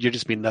 you're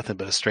just being nothing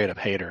but a straight up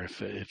hater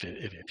if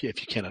you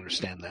can't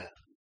understand that.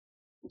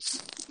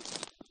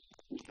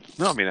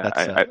 No, I mean,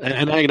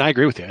 I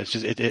agree with you. It's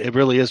just it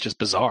really is just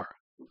bizarre.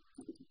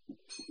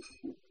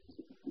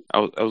 I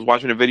was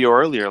watching a video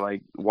earlier,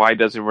 like, why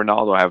doesn't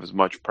Ronaldo have as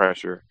much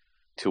pressure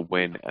to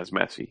win as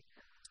Messi?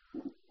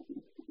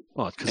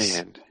 Well,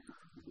 because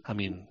I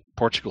mean,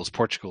 Portugal's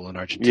Portugal and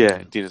Argentina. Yeah,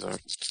 Argentina's are.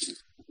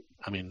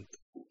 I mean,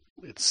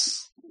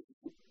 it's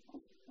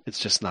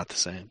just not the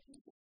same.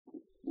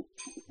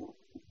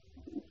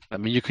 I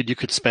mean, you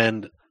could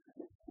spend.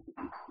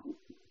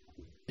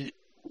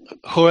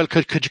 Joel,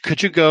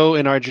 could you go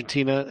in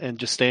Argentina and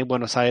just stay in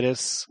Buenos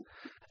Aires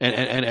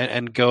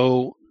and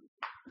go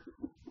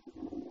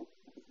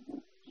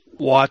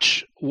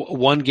watch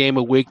one game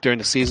a week during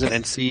the season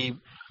and see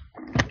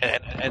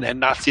and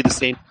not see the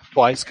same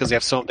twice because they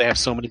have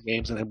so many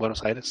games in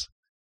Buenos Aires?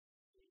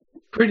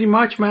 Pretty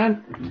much,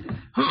 man.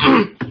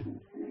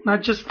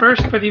 Not just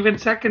first, but even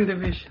second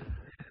division.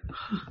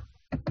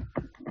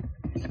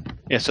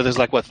 Yeah, so there's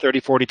like, what, 30,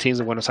 40 teams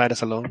in Buenos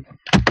Aires alone?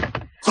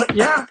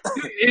 Yeah,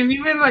 and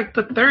even like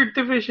the third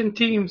division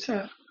teams.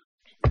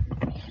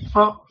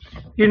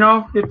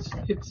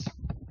 It's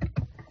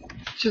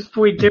just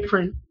way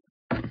different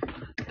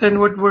than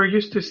what we're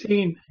used to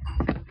seeing.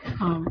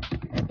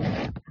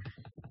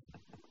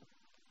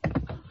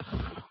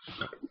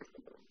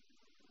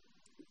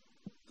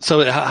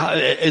 So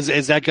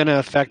is that going to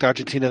affect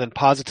Argentina then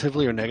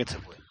positively or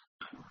negatively?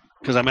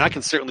 Because, I mean, I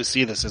can certainly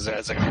see this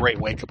as a great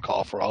wake-up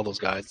call for all those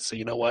guys to say,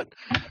 you know what,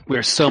 we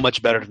are so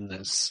much better than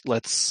this.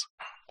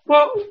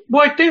 Well,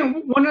 I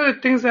think one of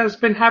the things that's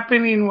been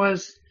happening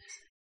was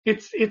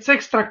it's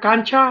extra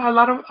cancha a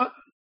lot of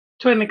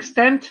to an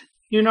extent,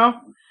 you know.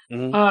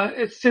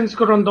 Mm-hmm. Since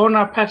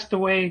Grondona passed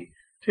away,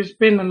 there's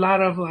been a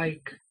lot of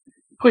like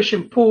push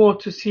and pull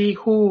to see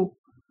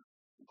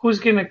who's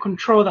gonna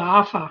control the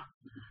AFA.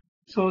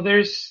 So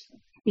there's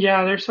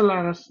a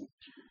lot of,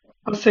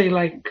 I'll say,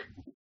 like,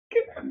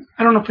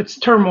 I don't know if it's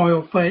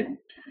turmoil, but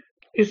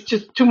it's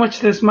just too much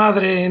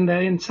desmadre in the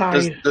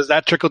inside. Does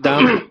that trickle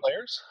down to the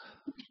players?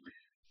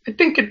 I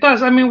think it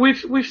does. I mean,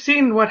 we've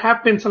seen what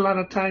happens a lot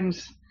of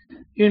times,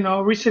 you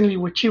know, recently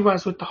with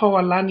Chivas with the whole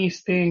Alanis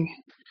thing,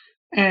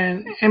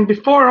 and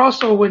before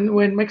also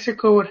when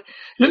Mexico would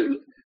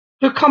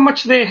look how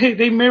much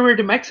they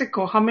mirrored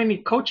Mexico, how many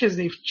coaches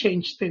they've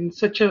changed in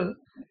such a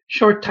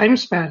short time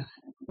span.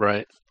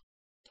 Right.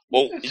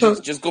 Well,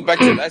 just go back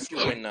to last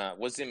year when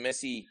wasn't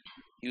Messi?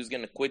 He was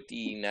going to quit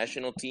the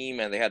national team,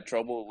 and they had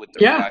trouble with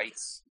their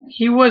fights.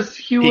 He quit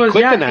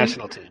the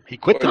national team. He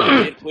quit the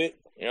national team. Quit,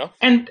 you know?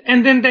 And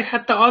then they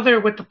had the other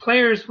with the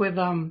players with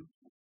I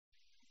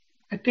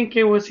think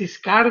it was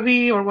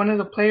Iscardi or one of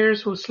the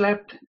players who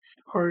slept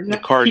or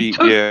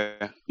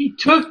Icardi, He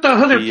took the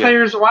other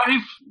player's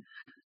wife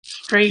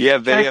straight. Yeah,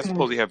 they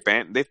supposedly have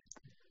banned. They've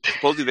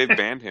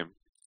banned him.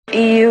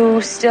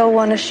 You still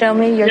want to show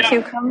me your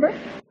cucumber?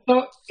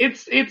 So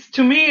it's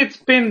to me it's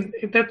been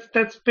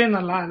that's been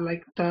a lot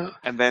like the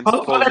and then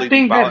supposedly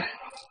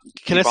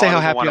Can I say how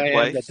happy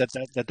I am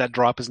that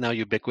drop is now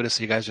ubiquitous?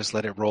 So you guys just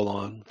let it roll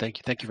on. Thank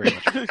you very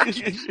much.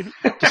 Just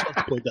want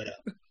to point that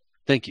out.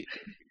 Thank you.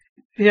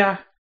 Yeah.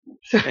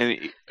 And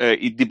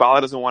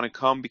Dybala doesn't want to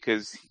come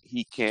because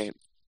he can't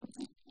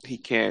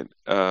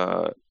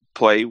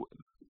play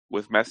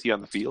with Messi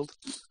on the field.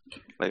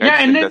 Like,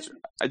 I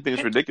think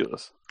it's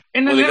ridiculous.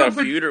 And they got a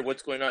feud or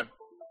what's going on?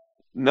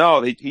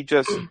 No, they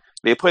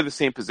play the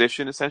same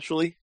position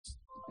essentially.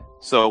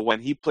 So when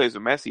he plays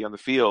with Messi on the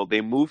field,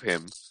 they move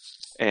him,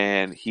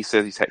 and he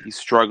says he's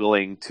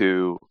struggling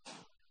to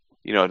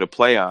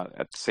play on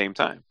at the same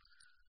time.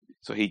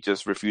 So he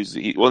just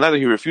refuses. Not that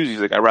he refuses.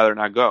 He's like, I'd rather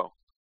not go.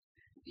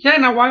 Yeah,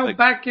 and a while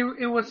back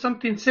it was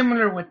something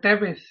similar with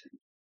Tevez,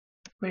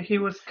 where he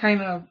was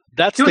kind of.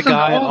 That's the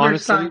guy,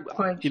 honestly.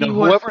 Side,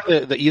 whoever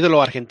the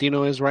ídolo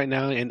argentino is right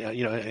now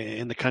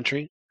in the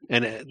country.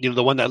 And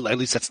the one that at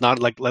least that's not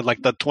like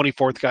the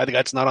 24th guy, the guy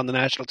that's not on the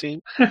national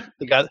team,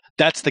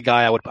 that's the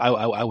guy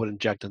I would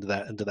inject into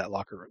that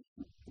locker room.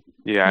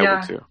 Yeah, I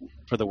would too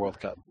for the World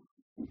Cup.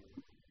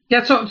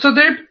 Yeah, so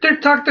they're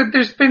talk that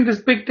there's been this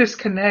big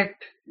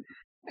disconnect,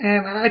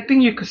 and I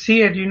think you could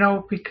see it,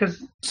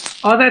 because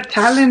all that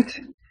talent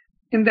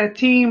in that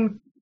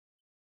team,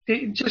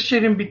 it just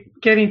shouldn't be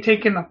getting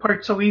taken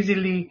apart so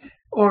easily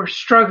or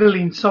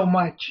struggling so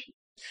much.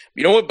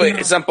 You know what? But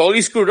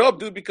Sampaoli screwed up,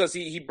 dude, because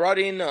he brought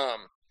in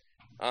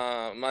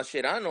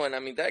Mascherano, and I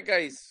mean that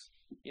guy's,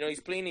 he's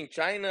playing in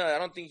China. I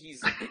don't think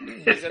he's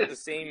at the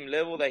same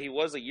level that he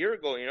was a year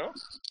ago.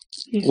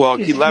 Well,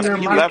 he left.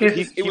 He went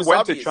obvious.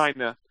 to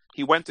China.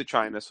 He went to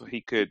China so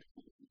he could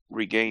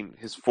regain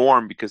his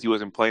form because he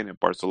wasn't playing at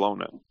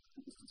Barcelona.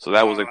 So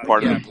that was like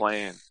part of the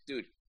plan,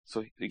 dude.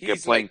 So he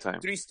get playing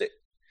time.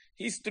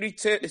 He's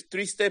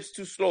three steps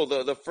too slow.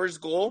 The first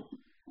goal.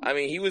 I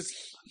mean, he was.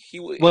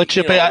 Well,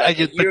 Chip,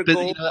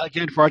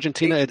 again, for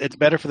Argentina, it's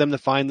better for them to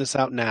find this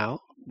out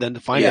now than to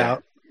find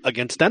out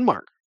against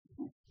Denmark.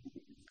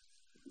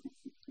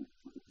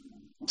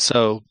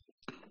 So,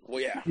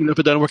 if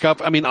it doesn't work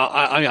out, I mean,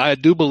 I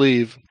do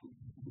believe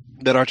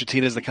that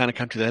Argentina is the kind of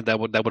country that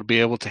would be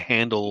able to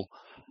handle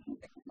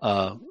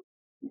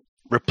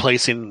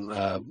replacing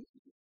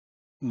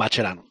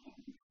Mascherano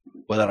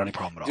without any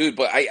problem at all. Dude,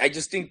 but I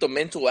just think the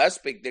mental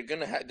aspect, they're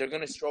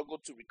gonna struggle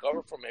to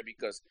recover from it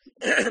because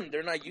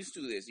they're not used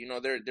to this.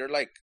 They're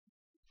like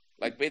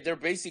they're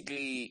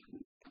basically.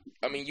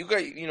 I mean, you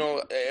guys,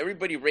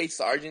 everybody rates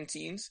the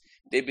Argentines.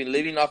 They've been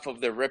living off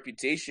of their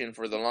reputation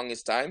for the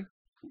longest time.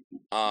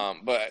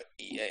 But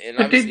they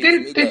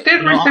did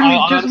recently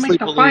just make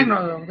the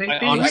final. Though.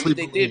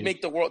 They did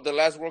make the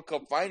last World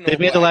Cup final. They've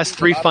made the last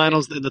three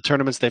finals in the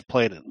tournaments they've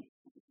played in.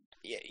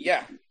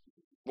 Yeah.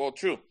 Well,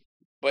 true.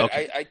 But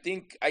okay. I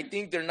think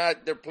they're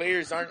not. Their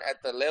players aren't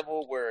at the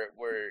level where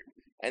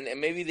and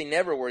maybe they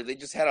never were. They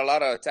just had a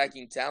lot of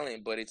attacking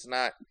talent, but it's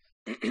not.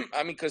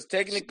 I mean, because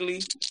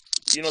technically,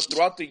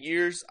 throughout the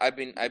years, I've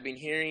been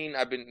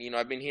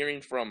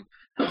hearing from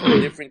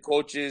different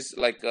coaches,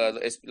 like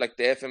the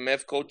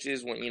FMF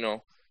coaches,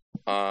 when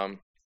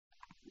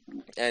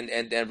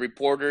and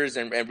reporters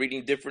and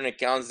reading different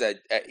accounts that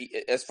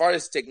as far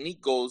as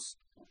technique goes,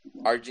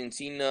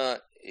 Argentina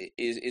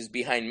is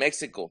behind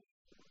Mexico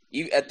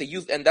at the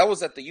youth, and that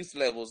was at the youth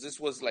levels. This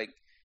was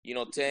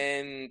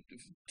 10,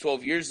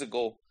 12 years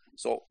ago.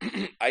 So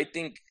I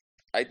think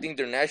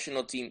their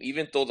national team,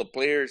 even though the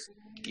players,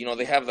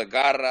 they have the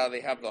garra,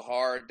 they have the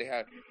heart, they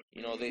have,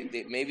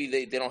 they maybe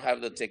they don't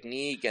have the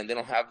technique and they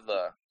don't have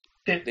the.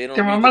 They don't.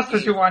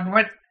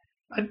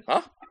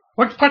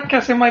 What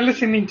podcast am I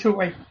listening to?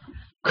 Wait.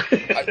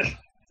 I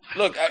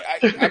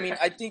mean,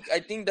 I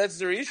think that's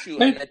their issue,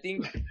 and I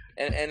think,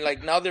 and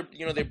like now they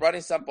brought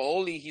in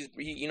Sampaoli. He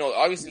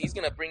obviously he's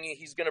gonna bring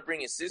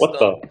his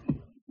system,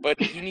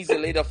 but he needs to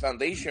lay the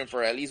foundation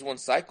for at least one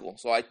cycle.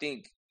 So I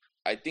think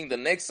the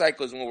next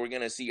cycle is when we're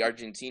gonna see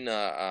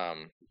Argentina,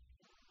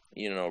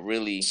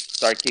 really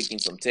start kicking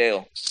some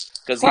tail.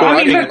 Because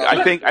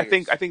I think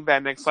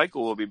that next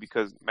cycle will be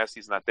because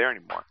Messi's not there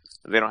anymore.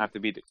 They don't have to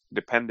be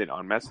dependent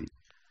on Messi.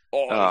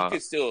 Oh, he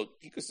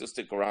could still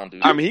stick around,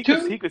 dude. I mean,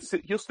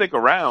 he'll stick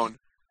around,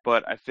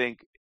 but I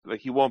think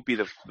he won't be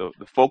the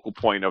focal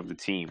point of the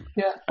team.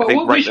 Yeah, but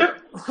we should.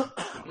 Go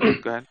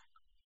ahead.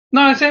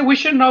 No, I'm saying we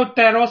should note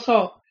that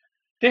also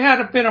they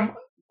were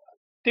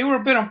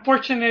a bit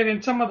unfortunate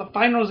in some of the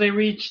finals they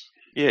reached.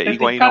 Yeah,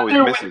 Higuain always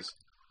misses.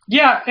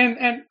 Yeah,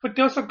 but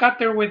they also got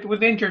there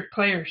with injured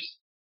players.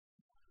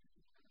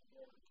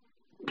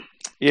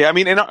 Yeah, I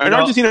mean, and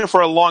Argentina for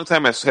a long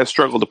time has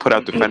struggled to put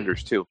out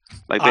defenders too.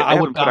 Like they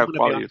haven't put out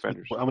quality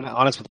defenders. I'm going to be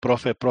honest with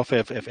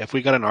Profe. If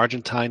we got an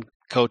Argentine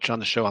coach on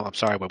the show, I'm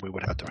sorry, but we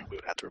would have to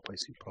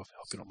replace you, Profe. I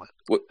hope you don't mind.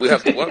 We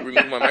have to what?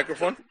 Remove my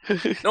microphone?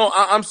 No,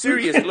 I'm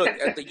serious. Look,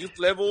 at the youth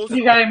levels,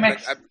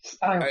 I've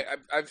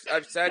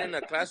sat in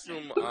a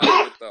classroom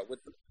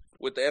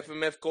with the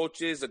FMF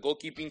coaches, the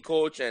goalkeeping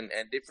coach, and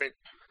different,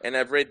 and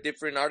I've read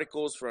different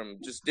articles from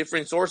just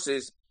different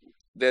sources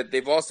that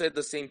they've all said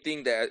the same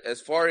thing, that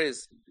as far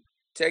as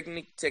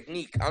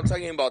technique, I'm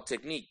talking about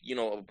technique,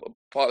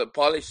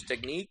 polished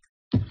technique,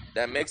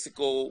 that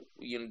Mexico,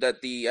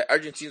 that the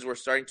Argentines were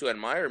starting to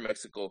admire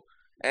Mexico.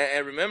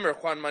 And remember,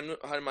 Juan Manuel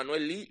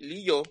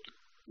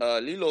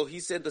Lillo,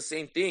 he said the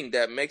same thing,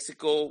 that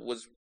Mexico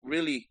was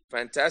really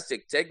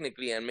fantastic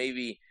technically, and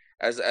maybe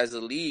as a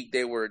league,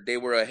 they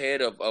were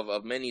ahead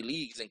of many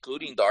leagues,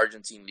 including the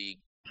Argentine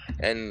league.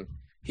 And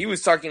he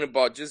was talking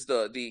about just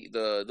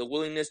the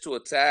willingness to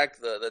attack,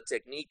 the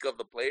technique of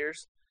the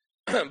players.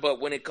 But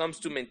when it comes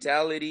to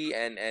mentality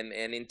and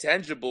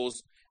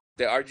intangibles,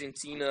 the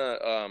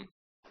Argentina,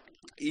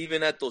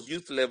 even at those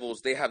youth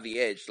levels, they have the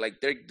edge. Like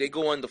they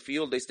go on the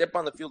field, they step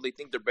on the field, they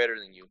think they're better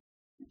than you,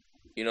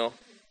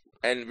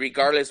 And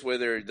regardless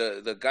whether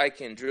the guy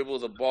can dribble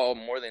the ball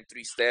more than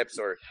 3 steps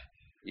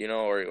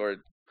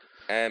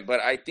but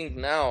I think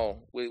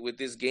now with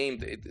this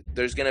game,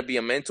 there's going to be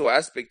a mental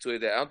aspect to it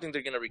that I don't think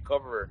they're going to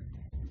recover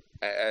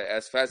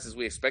as fast as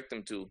we expect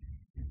them to.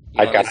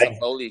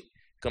 Sampaoli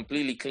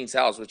completely cleans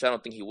house, which I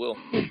don't think he will.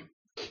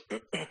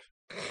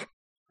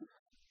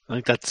 I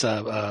think that's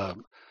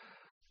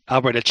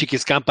Alberto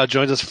Chiquis Campa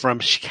joins us from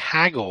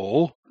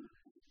Chicago.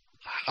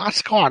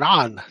 What's going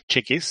on,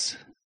 Chiquis?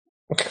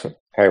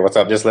 Hey, what's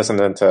up? Just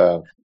listening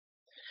to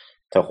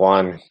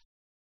Juan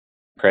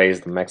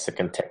praise the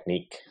Mexican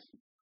technique.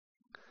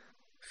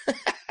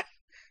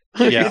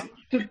 Yeah.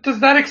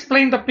 Does that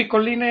explain the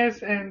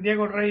Picolines and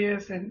Diego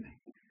Reyes and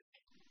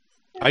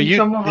are you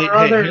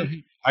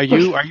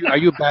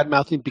bad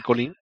mouthing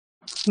Picolín?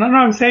 No,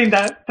 I'm saying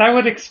that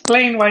would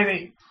explain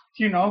why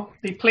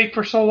they played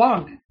for so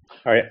long.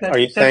 Are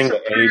you saying the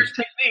age?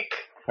 Technique.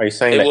 Are you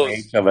saying the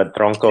age of a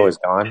tronco is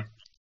gone?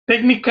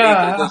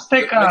 Técnica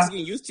Azteca. The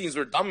Mexican youth teams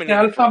were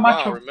dominating for a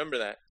while. Remember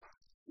that.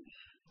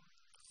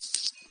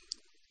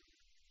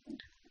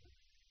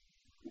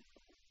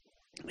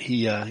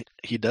 He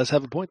does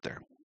have a point there.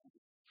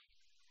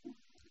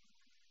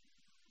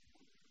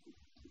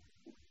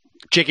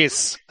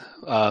 Chiquis,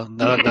 now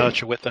that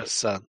you're with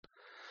us,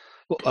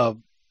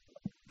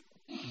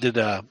 did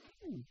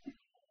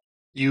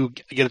you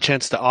get a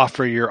chance to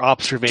offer your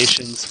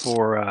observations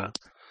for in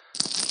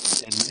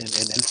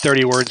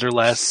 30 words or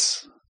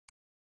less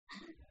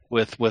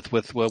with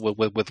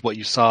what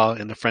you saw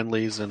in the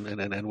friendlies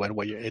and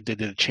what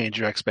did it change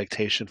your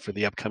expectation for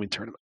the upcoming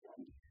tournament?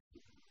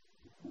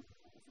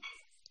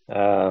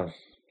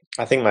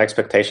 I think my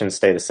expectations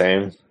stay the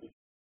same.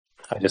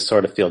 I just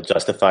sort of feel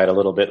justified a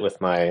little bit with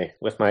my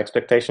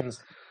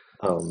expectations.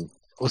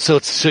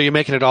 So you're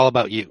making it all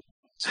about you.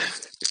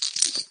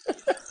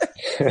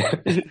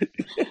 I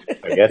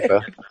guess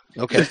so.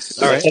 Okay,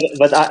 all right.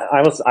 But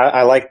I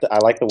like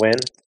the win,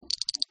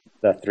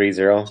 the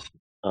 3-0.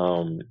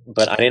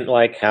 But I didn't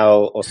like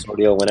how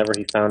Osorio, whenever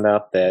he found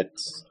out that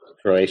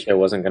Croatia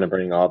wasn't going to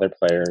bring all their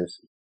players,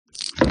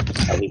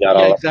 He got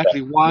Yeah, all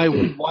exactly.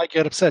 upset. Why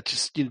get upset?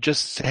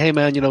 Just say, hey,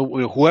 man,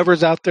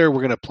 whoever's out there,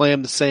 we're going to play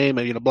them the same,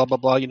 and blah blah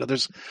blah.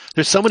 There's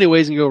so many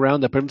ways you can go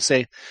around that. But I'm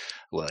say,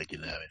 well,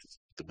 it's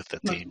with the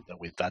team that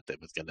we thought that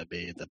was going to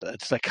be.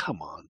 It's like,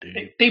 come on,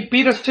 dude. They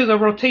beat us to the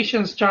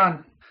rotations,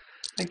 John.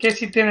 I guess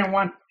he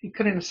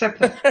couldn't accept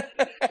that.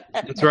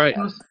 That's right.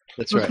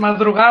 That's right.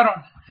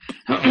 Madrugaron.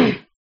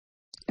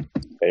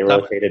 They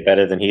rotated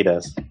better than he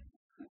does.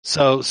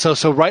 So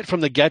right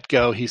from the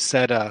get-go, he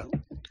said,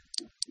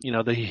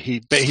 he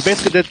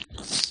basically did.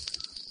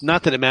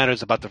 Not that it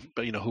matters about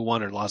who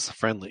won or lost the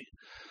friendly,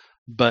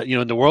 but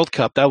in the World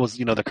Cup, that was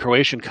the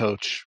Croatian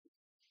coach.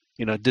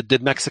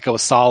 Did Mexico a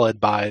solid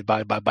by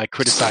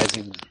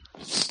criticizing.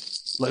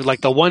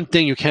 Like the one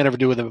thing you can't ever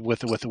do with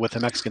a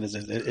Mexican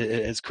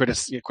is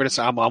criticize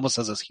almost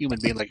as a human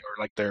being,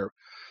 or their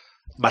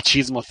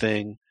machismo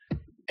thing,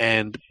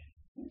 and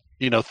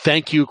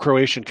thank you,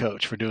 Croatian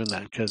coach, for doing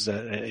that, because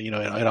it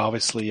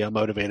obviously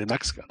motivated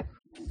Mexico.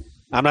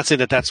 I'm not saying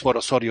that that's what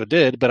Osorio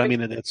did, but I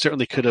mean it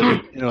certainly could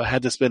have.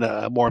 Had this been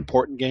a more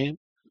important game.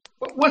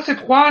 Was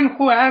it Juan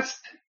who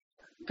asked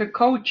the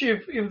coach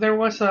if there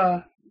was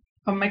a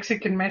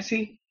Mexican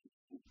Messi?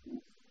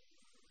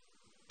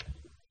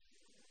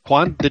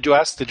 Juan, did you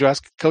ask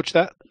Coach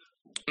that?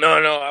 No,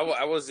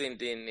 I was in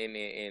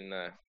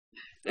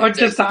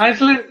just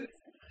Iceland?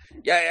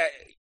 Yeah.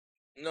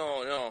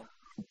 No.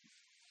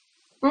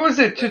 What was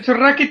it? To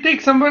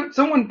Rakitic?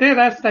 Someone did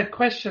ask that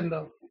question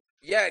though.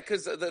 Yeah,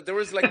 because there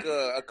was like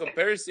a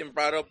comparison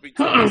brought up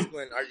between Mexico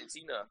and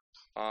Argentina.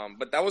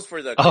 But that was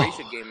for the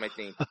Croatia game, I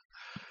think.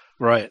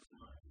 Right.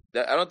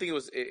 I don't think it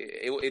was.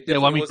 It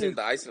definitely wasn't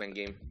the Iceland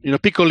game.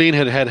 Picolín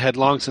had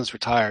long since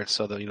retired,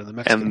 so the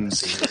Mexican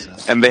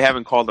and they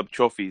haven't called up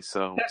trophies,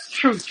 so that's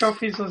true.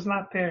 Trophies was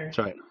not there. That's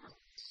right.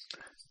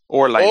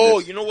 Or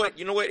like, you know what?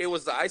 It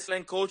was the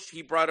Iceland coach.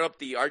 He brought up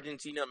the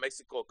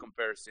Argentina-Mexico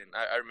comparison.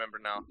 I remember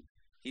now.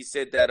 He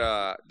said that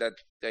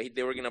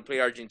they were gonna play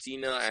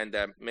Argentina, and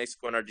that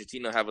Mexico and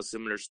Argentina have a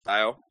similar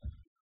style.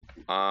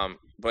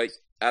 But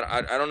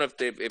I don't know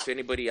if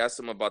anybody asked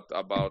him about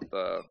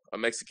a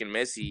Mexican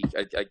Messi.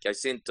 I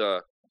sent.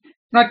 No,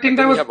 I think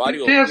that was. We have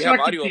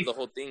audio of the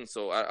whole thing,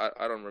 so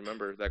I don't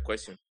remember that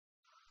question.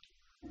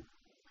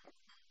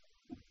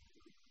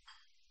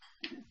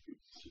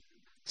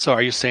 So,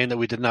 are you saying that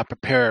we did not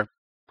prepare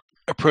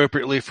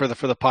appropriately for the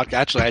podcast?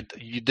 Actually,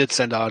 you did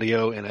send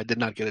audio, and I did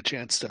not get a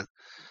chance to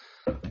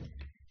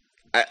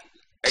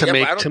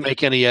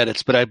make any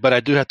edits. But I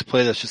do have to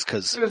play this just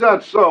because. Is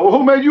that so?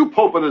 Who made you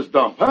pope in this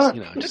dump, huh?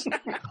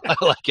 I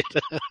like it.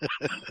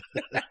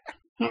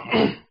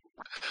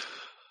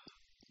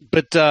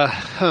 But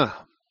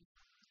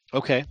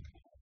okay.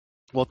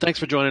 Well, thanks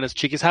for joining us,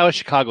 Chiquis. How is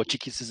Chicago,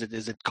 Chiquis?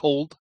 Is it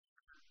cold?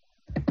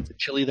 Is it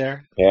chilly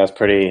there? Yeah, it's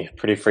pretty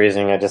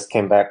freezing. I just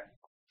came back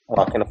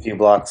walking a few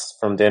blocks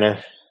from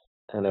dinner.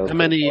 And it was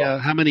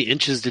how many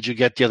inches did you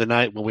get the other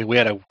night when we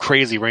had a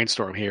crazy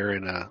rainstorm here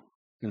in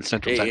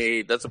Central Texas?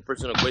 Hey, that's a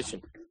personal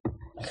question.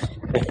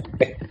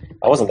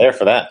 I wasn't there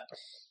for that.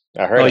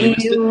 I heard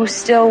it. You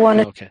still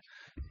want to? Okay,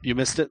 you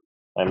missed it.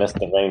 I missed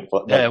the rain.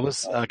 Yeah, it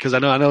was because I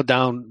know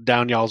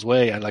down y'all's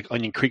way, like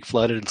Onion Creek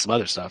flooded and some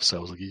other stuff. So I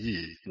was like,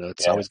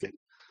 it's always good.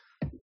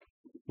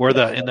 We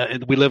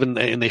live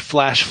in the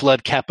flash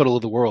flood capital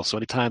of the world. So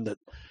anytime that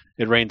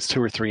it rains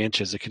 2 or 3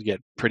 inches, it could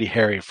get pretty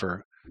hairy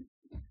for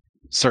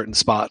certain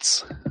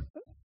spots.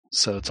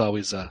 So it's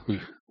always a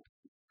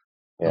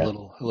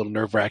little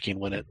nerve wracking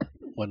when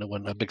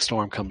a big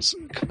storm comes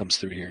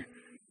through here.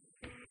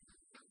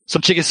 So,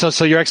 Chiquis,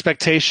 so your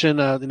expectation,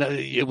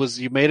 it was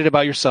you made it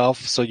about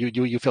yourself. So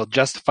you felt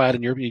justified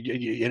in your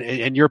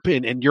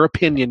opinion. Your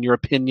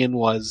opinion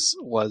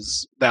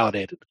was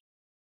validated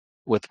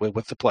with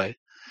the play.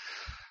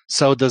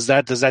 So does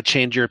that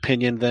change your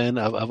opinion then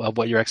of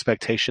what your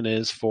expectation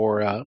is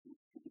for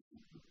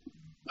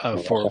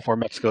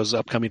Mexico's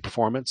upcoming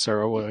performance,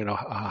 or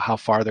how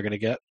far they're going to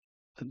get?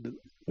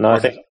 No, I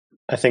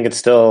think it's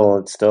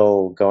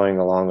still going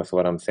along with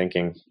what I'm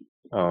thinking.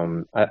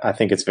 I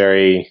think it's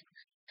very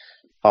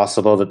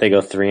possible that they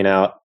go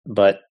 3-0,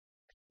 but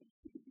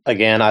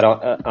again, I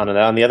don't.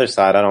 On the other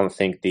side, I don't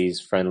think these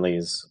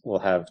friendlies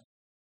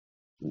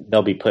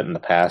they'll be put in the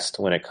past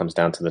when it comes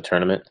down to the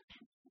tournament,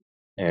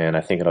 and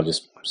I think it'll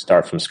just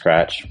start from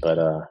scratch. But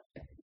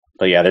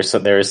yeah,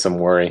 there is some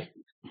worry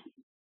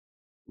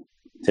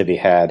to be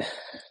had.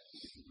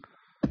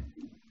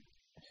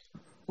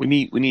 We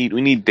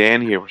need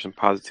Dan here for some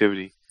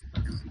positivity.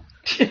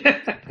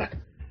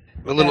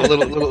 a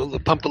little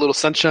pump a little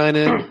sunshine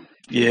in.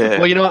 Yeah.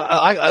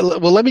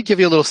 Well, let me give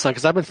you a little sun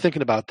because I've been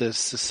thinking about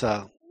this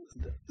for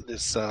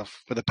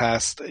the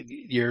past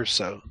year or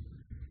so.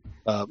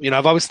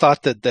 I've always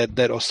thought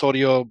that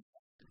Osorio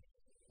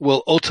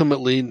will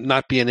ultimately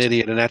not be an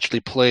idiot and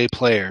actually play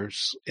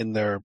players in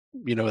their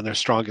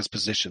strongest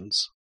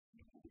positions.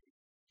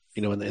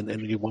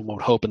 And you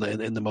won't hope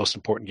in the most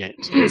important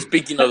games.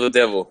 Speaking of the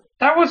devil,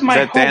 that was my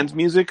hope. Is that Dan's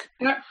music?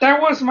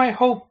 That was my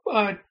hope,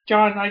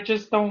 John. I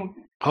just don't.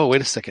 Oh,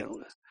 wait a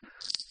second.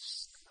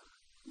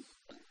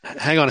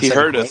 Hang on a He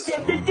second. heard us.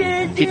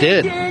 He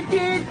did.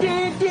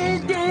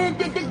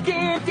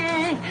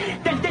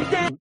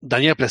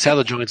 Daniel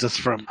Preciado joins us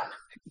from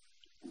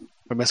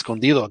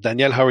Escondido.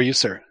 Daniel, how are you,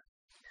 sir?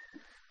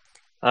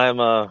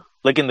 I'm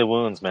licking the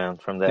wounds, man,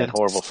 from that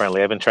horrible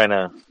friendly. I've been trying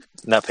to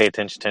not pay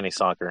attention to any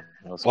soccer.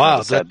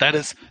 Wow, that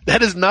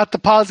is not the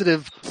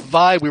positive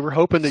vibe we were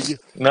hoping that you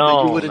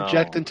would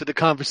inject into the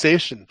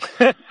conversation.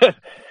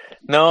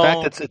 No,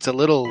 in fact, it's a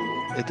little.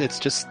 It's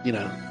just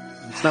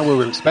it's not what we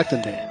were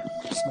expecting, Dan.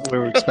 It's not what we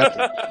were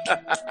expecting.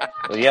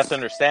 Well, you have to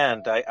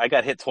understand. I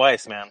got hit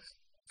twice, man.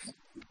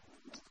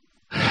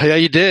 Yeah,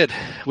 you did.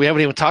 We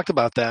haven't even talked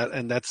about that,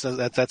 and that's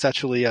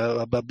actually.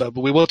 But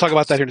we will talk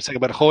about that here in a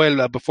second. But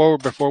Joel,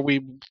 before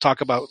we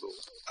talk about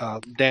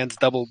Dan's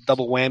double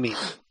whammy,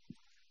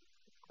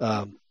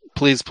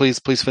 please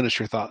finish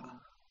your thought.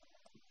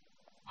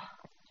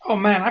 Oh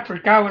man, I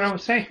forgot what I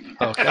was saying.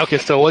 Okay.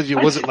 So was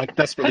it like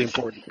desperately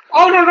important?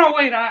 Oh no,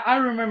 wait, I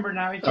remember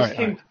now. It just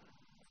came right.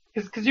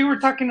 Because you were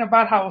talking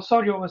about how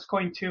Osorio was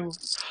going to.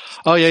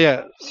 Oh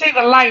yeah. See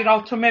the light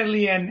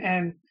ultimately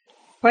and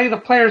play the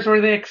players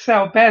where they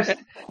excel best.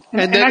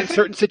 And then in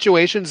certain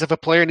situations, if a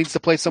player needs to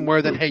play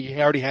somewhere, then hey,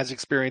 he already has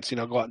experience.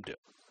 Go out and do it.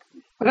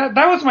 But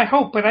that was my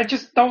hope, but I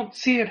just don't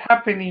see it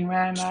happening,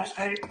 man.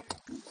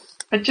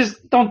 I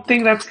just don't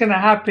think that's gonna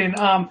happen.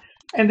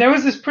 And there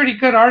was this pretty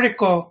good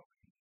article.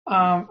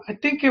 I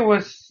think it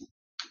was.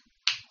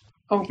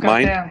 Oh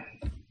goddamn!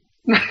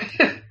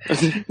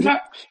 No,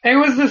 it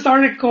was this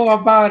article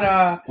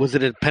about. Was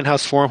it in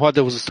Penthouse Forum? What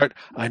there was a start?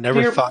 I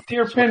never thought.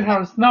 Dear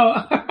Penthouse,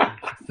 no.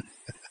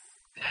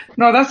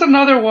 No, that's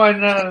another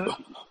one.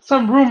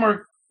 Some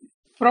rumor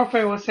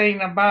Profe was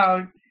saying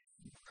about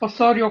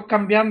Osorio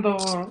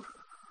cambiando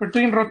or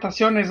doing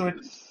rotaciones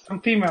with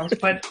some females,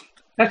 but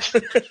that's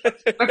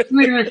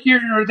neither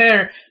here nor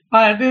there.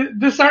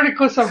 This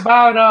article is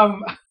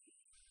about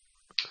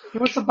they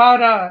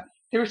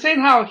were saying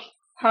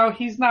how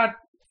he's not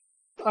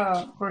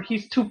or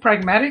he's too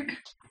pragmatic.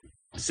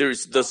 The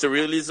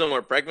surrealism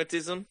or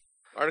pragmatism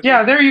article?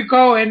 Yeah, there you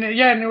go. And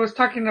it was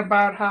talking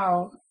about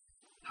how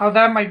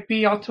that might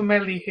be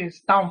ultimately his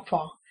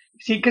downfall.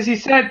 See, because he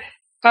said,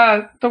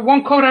 the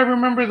one quote I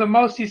remember the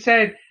most, he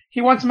said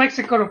he wants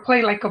Mexico to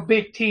play like a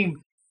big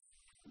team.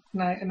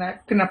 And I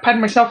pat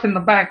myself in the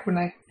back when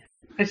I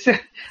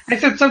said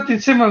something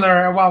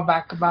similar a while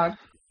back about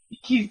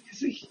he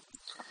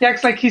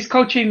acts like he's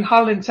coaching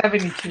Holland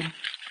 70 team.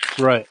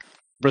 Right.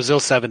 Brazil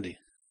 70.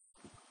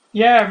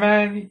 Yeah,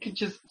 man, you could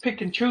just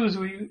pick and choose.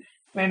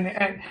 And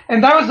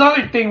that was the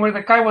other thing where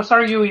the guy was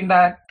arguing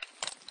that,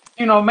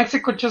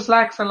 Mexico just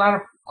lacks a lot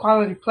of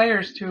quality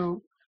players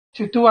to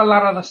do a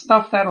lot of the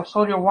stuff that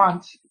Osorio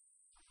wants,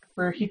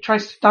 where he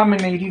tries to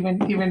dominate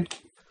even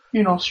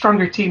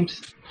stronger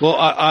teams. Well,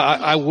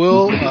 I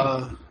will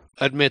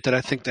admit that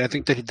I think that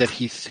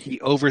he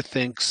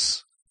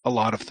overthinks a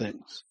lot of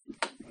things.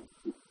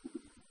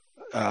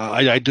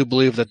 I do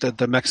believe that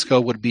the Mexico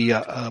would be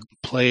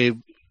play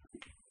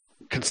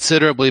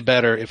considerably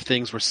better if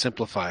things were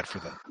simplified for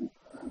them.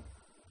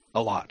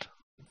 A lot.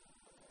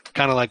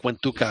 Kind of like when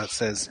Tuca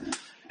says,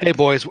 "Hey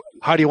boys,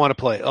 how do you want to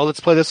play? Oh, let's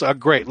play this.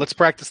 Great, let's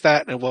practice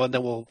that, and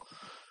then we'll,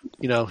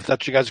 if that's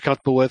what you guys are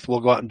comfortable with, we'll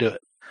go out and do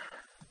it."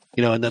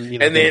 And then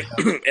and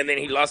then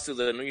he lost to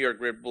the New York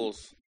Red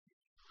Bulls.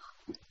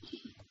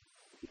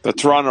 The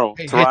Toronto.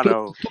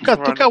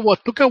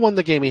 Tuca won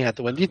the game he had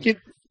to win.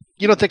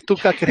 You don't think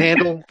Tuca could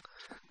handle?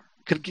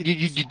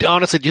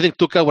 Honestly, do you think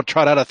Tuca would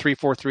trot out a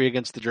 3-4-3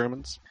 against the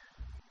Germans?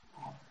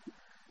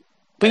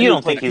 But you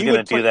don't think he's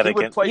going to do that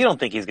against? You don't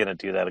think he's going to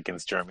do that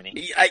against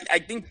Germany? I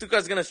think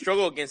Tuca's going to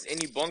struggle against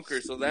any bunker.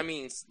 So that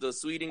means the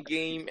Sweden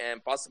game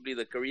and possibly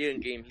the Korean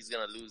game he's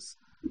going to lose.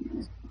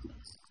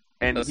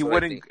 And he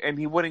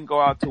wouldn't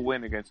go out to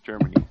win against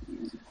Germany.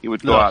 He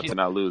would go out to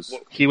not lose.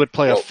 He would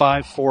play a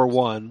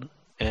 5-4-1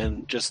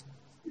 and just.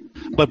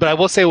 But I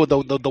will say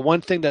the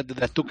one thing that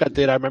Tuca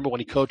did, I remember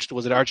when he coached,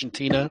 was it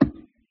Argentina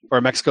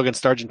or Mexico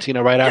against Argentina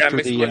after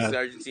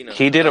Argentina.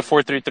 He did a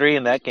 4-3-3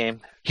 in that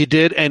game. He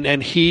did,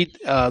 and he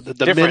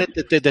the minute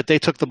that they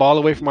took the ball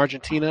away from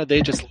Argentina,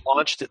 they just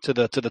launched it to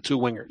the two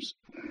wingers,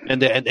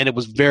 and it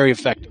was very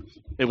effective.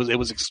 It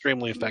was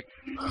extremely effective.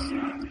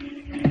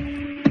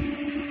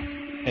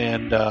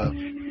 And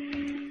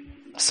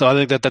so I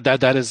think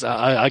that is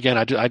again.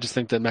 I just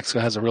think that Mexico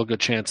has a real good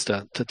chance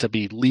to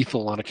be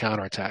lethal on a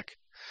counterattack.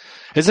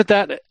 Isn't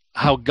that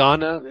how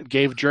Ghana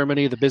gave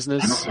Germany the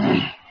business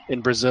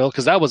in Brazil?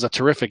 Because that was a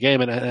terrific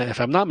game, and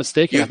if I'm not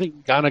mistaken, I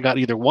think Ghana got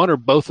either one or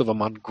both of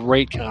them on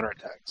great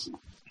counterattacks.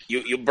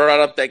 You brought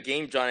up that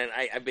game, John, and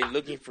I've been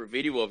looking for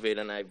video of it,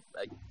 and I've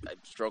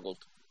struggled.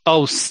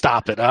 Oh,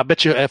 stop it! I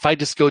bet you if I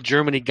just go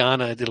Germany,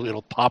 Ghana,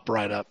 it'll pop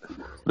right up.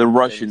 The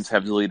Russians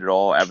have deleted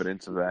all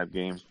evidence of that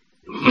game.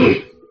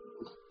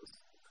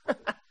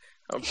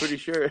 I'm pretty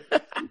sure.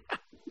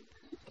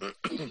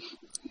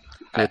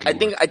 I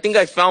think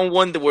I found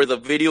one where the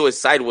video is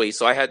sideways,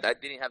 so I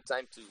didn't have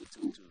time to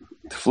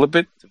flip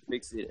it, to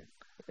fix it,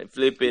 and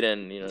flip it,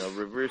 and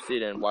reverse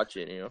it and watch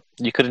it.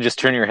 You couldn't just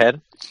turn your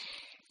head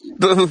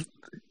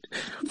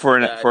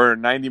for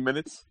 90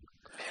 minutes.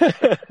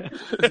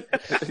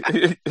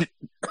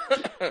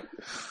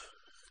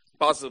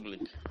 Possibly.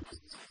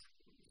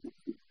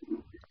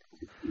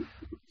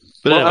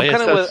 But Well, anyway,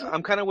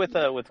 I'm kind of with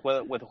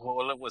what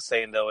Hola was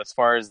saying though, as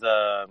far as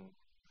the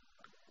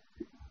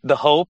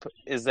hope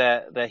is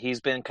that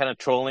he's been kind of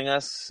trolling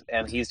us,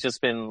 and he's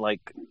just been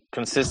like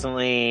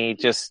consistently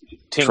just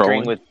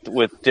tinkering with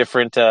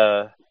different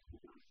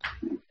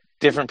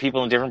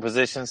people in different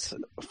positions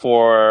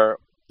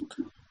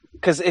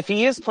because if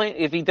he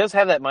does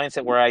have that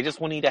mindset where I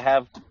just need to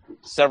have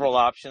several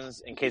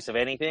options in case of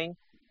anything,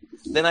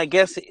 then I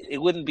guess it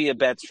wouldn't be a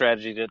bad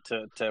strategy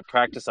to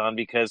practice on,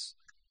 because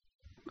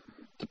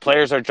the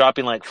players are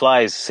dropping like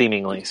flies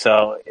seemingly.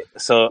 So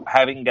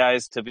having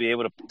guys to be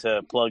able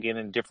to plug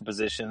in different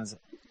positions,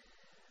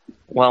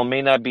 while it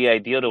may not be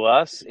ideal to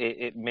us,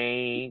 it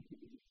may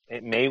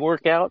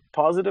work out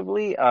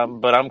positively.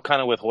 But I'm kind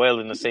of with Hoyle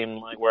in the same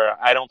line, where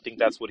I don't think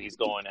that's what he's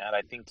going at.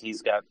 I think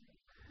he's got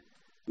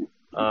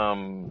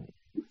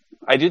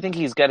I do think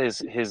he's got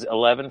his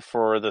 11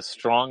 for the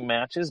strong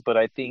matches, but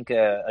I think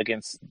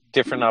against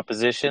different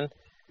opposition,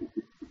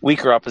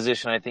 weaker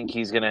opposition, I think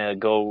he's going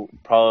to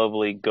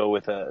probably go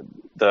with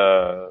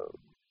the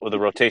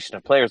rotation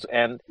of players.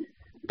 And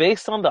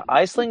based on the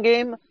Iceland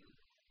game,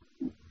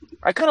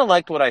 I kind of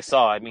liked what I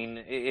saw. I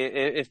mean,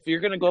 if you're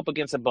going to go up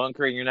against a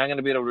bunker and you're not going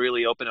to be able to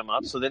really open them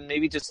up, so then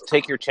maybe just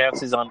take your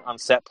chances on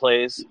set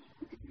plays,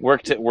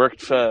 work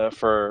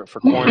for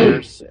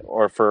corners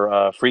or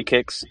for free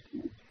kicks,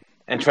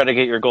 and try to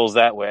get your goals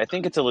that way. I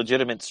think it's a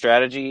legitimate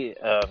strategy.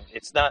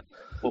 It's not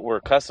what we're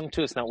accustomed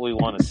to. It's not what we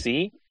want to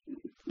see.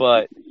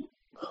 But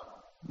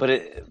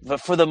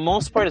for the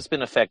most part, it's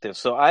been effective.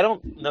 So I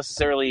don't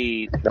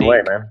necessarily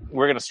think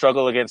we're going to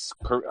struggle against.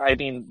 I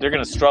mean, they're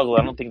going to struggle.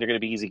 I don't think they're going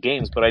to be easy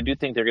games, but I do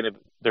think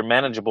they're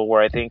manageable.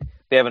 Where I think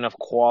they have enough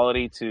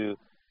quality to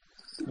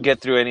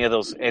get through any of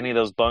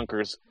those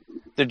bunkers.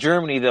 The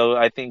Germany, though,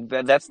 I think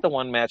that's the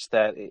one match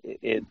that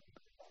it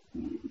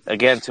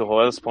again, to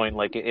Hoyle's point,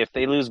 like if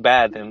they lose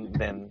bad,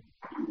 then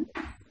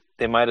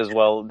they might as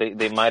well.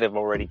 They might have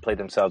already played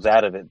themselves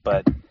out of it,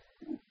 but.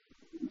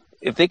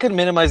 If they could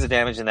minimize the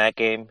damage in that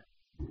game,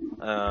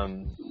 I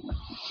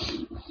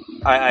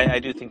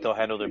do think they'll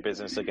handle their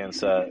business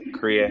against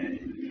Korea.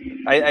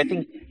 I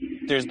think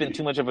there's been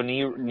too much of a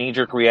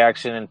knee-jerk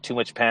reaction and too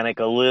much panic,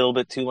 a little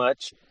bit too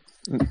much.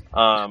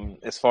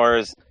 As far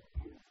as,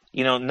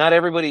 not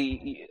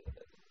everybody,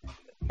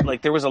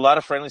 like there was a lot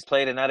of friendlies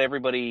played and not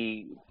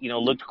everybody,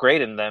 looked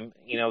great in them.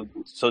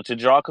 So to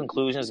draw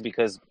conclusions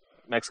because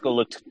Mexico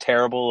looked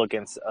terrible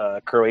against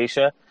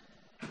Croatia,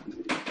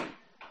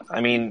 I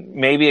mean,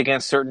 maybe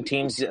against certain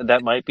teams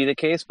that might be the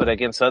case, but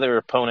against other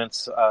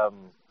opponents, I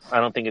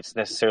don't think it's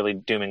necessarily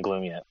doom and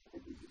gloom yet.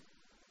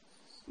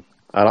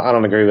 I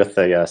don't agree with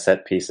the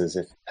set pieces.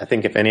 I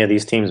think if any of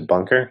these teams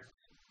bunker,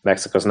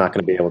 Mexico's not going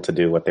to be able to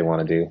do what they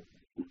want to do,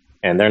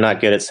 and they're not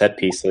good at set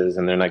pieces,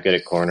 and they're not good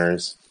at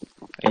corners.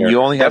 And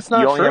you only have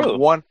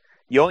one.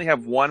 You only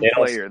have one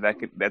player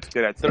that's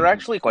good at. They're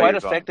actually quite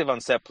effective on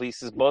set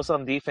pieces, both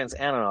on defense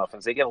and on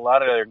offense. They get a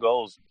lot of their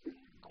goals.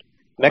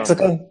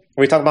 Mexico? Are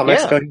we talking about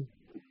Mexico? Yeah.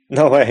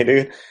 No way,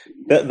 dude.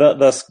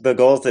 The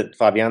goals that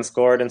Fabian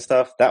scored and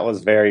stuff, that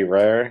was very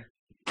rare.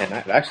 And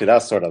actually, that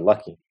was sort of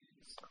lucky.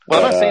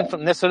 Well, I'm not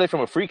saying necessarily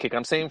from a free kick.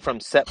 I'm saying from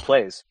set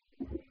plays.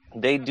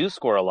 They do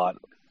score a lot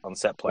on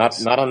set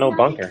plays. Not on no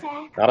bunker.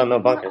 Not on no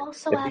bunker.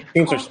 If these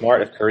teams are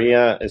smart, if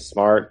Korea is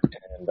smart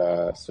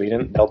and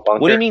Sweden, they'll bunker.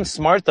 What do you mean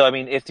smart, though? I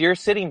mean, if you're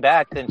sitting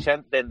back, then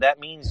that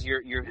means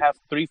you have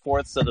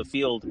 3/4 of the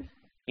field.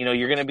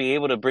 You're going to be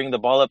able to bring the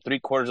ball up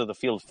 3/4 of the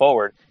field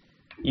forward.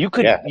 You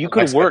could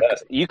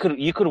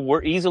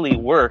easily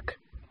work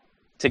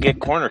to get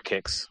corner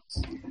kicks.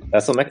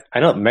 That's what I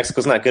know.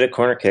 Mexico's not good at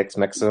corner kicks.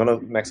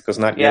 Mexico's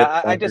not good.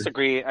 Yeah, I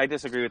disagree. I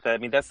disagree with that. I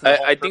mean, that's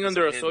the I think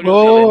under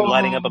Osorio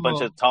lining up a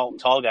bunch of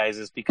tall guys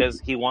is because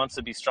he wants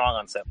to be strong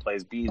on set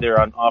plays, be either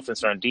on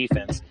offense or on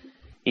defense.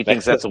 He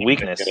thinks that's a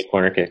weakness. Good at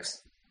corner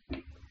kicks.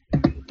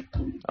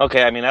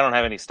 Okay, I mean, I don't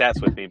have any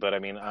stats with me, but I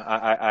mean,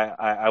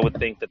 I would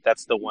think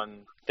that's the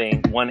one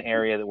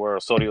area where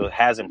Osorio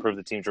has improved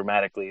the team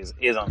dramatically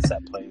is on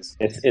set plays.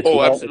 It's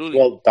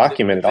well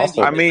documented.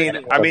 Also, I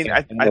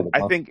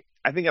think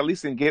at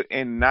least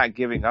in not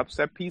giving up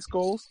set piece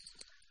goals,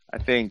 I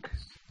think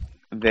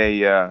they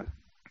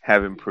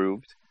have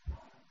improved.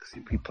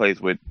 He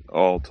plays with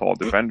all tall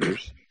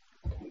defenders.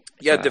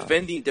 Yeah,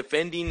 defending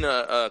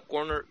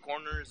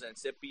corners and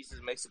set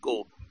pieces,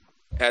 Mexico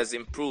has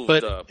improved.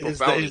 But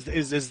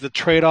is the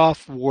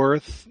trade-off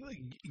worth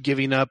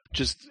giving up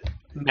just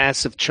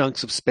massive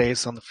chunks of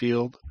space on the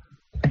field?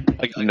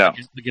 No.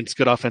 Against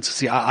good offenses.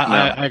 See,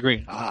 I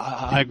agree.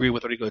 I agree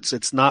with Rodrigo.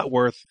 It's not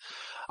worth.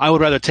 I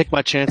would rather take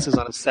my chances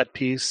on a set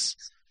piece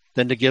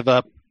than to give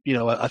up,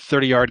 a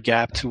 30-yard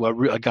gap to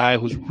a guy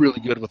who's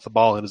really good with the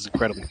ball and is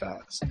incredibly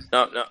fast.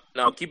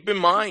 Now, keep in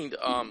mind,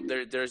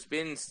 there's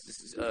been,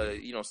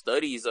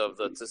 studies of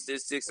the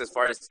statistics as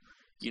far as,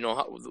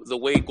 the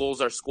way goals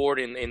are scored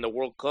in the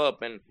World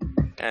Cup, and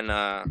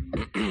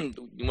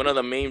one of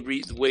the main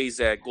ways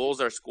that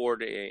goals are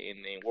scored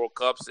in World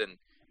Cups and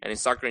and in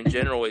soccer in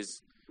general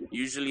is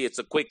usually it's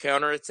a quick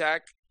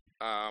counterattack,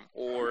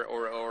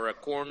 or a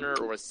corner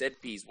or a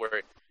set piece.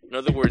 Where, in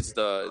other words,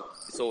 the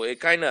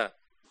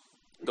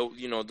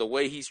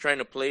way he's trying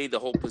to play the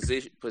whole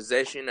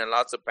possession and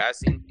lots of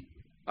passing,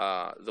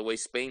 the way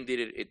Spain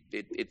did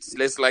it's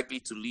less likely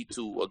to lead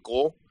to a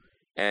goal.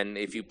 And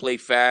if you play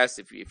fast,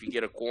 if you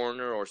get a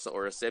corner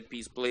or a set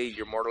piece play,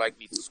 you're more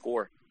likely to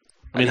score.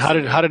 I mean,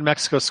 how did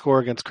Mexico score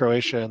against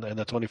Croatia in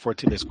the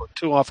 2014? They scored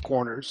 2 off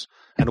corners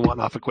and 1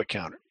 off a quick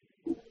counter.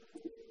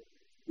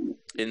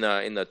 Under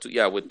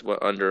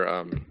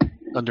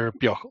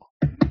Piojo.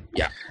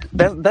 Yeah,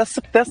 that's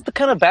the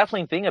kind of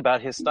baffling thing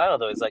about his style,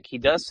 though. Is like he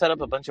does set up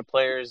a bunch of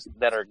players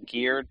that are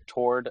geared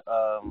toward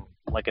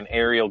like an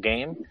aerial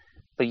game,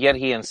 but yet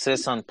he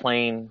insists on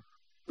playing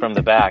from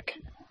the back.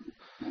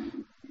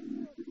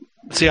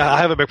 See, I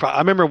have a big problem. I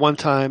remember one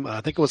time,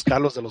 I think it was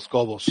Carlos de los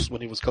Cobos, when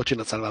he was coaching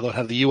El Salvador,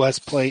 had the U.S.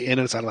 play in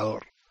El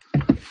Salvador.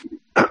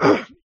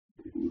 And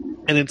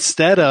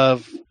instead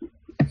of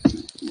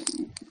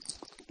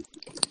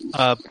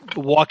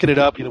walking it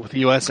up, with the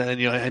U.S.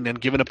 and then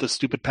giving up the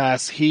stupid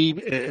pass, he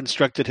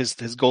instructed his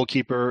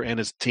goalkeeper and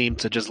his team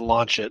to just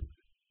launch it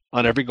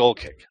on every goal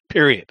kick,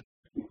 period.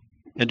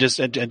 And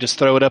just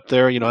throw it up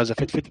there, as a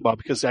 50-50 ball,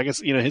 because I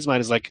guess, his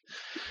mind is like,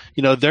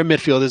 their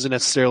midfield isn't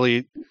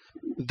necessarily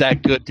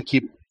that good to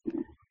keep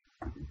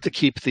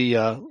the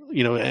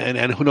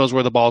and who knows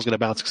where the ball is going to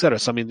bounce, etc.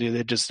 So I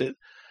mean,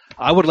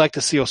 I would like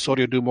to see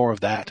Osorio do more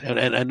of that.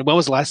 And when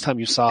was the last time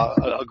you saw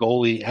a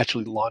goalie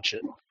actually launch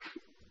it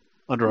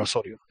under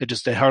Osorio? It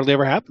hardly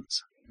ever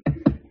happens.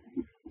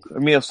 I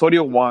mean,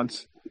 Osorio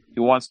wants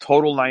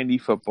total 90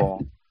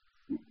 football,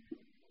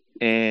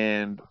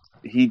 and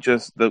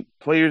the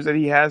players that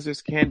he has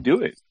just can't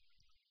do it.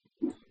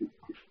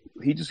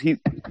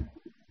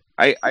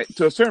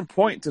 To a certain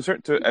point, at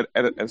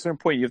a certain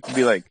point, you have to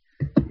be like,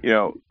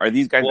 are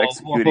these guys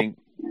executing?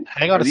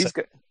 Hang on a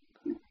second.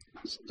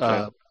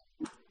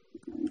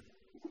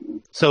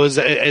 So is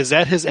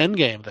that his end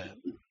game then?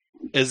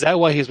 Is that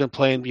why he's been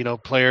playing,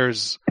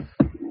 players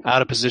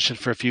out of position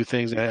for a few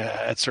things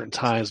at certain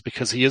times,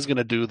 because he is going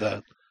to do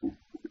is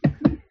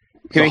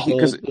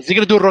he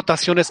going to do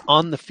rotaciones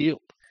on the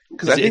field?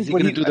 Because is he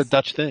going to do the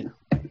Dutch thing?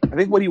 I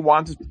think what he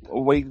wants is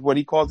what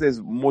he calls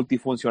is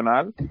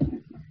multifuncional.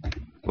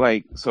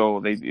 Like, so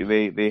they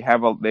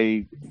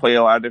play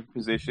a lot of different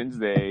positions.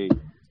 They,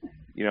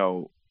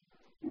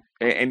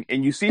 and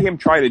you see him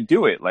try to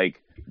do it.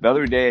 Like the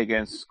other day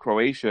against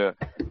Croatia,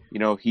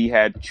 he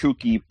had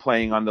Chucky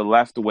playing on the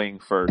left wing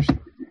first.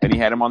 Then he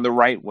had him on the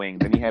right wing.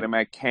 Then he had him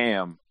at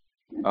cam.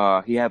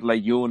 He had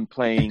Layun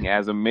playing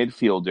as a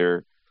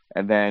midfielder,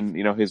 and then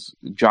his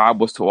job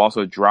was to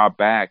also drop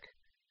back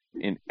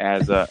in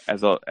as a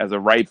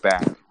right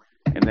back,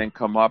 and then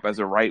come up as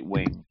a right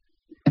wing.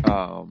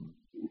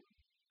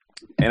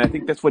 And I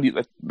think that's what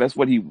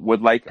he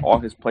would like all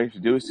his players to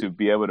do, is to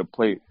be able to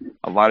play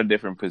a lot of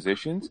different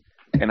positions.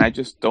 And I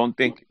just don't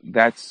think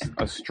that's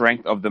a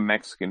strength of the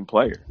Mexican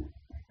player.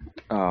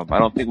 I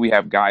don't think we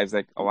have a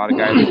lot of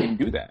guys that can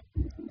do that.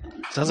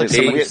 Sounds like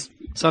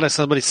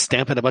somebody's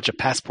stamping a bunch of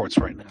passports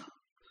right now.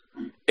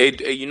 In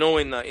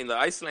the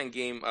Iceland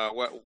game,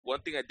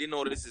 one thing I did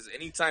notice is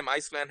anytime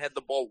Iceland had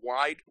the ball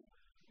wide,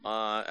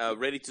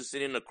 ready to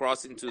send in a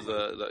cross into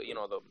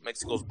the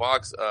Mexico's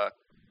box,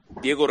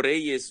 Diego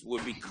Reyes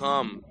would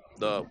become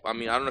I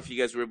don't know if you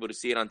guys were able to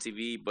see it on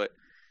TV, but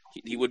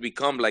he would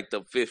become like the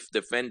 5th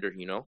defender.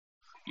 You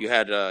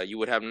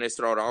would have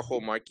Nestor Araujo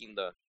marking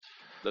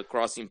the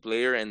crossing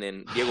player, and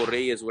then Diego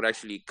Reyes would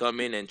actually come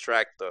in and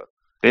track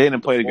They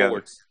didn't play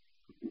forwards.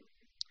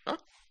 Together.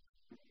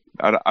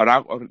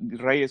 Huh?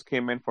 Reyes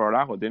came in for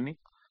Araujo, didn't he?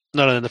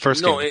 No, in the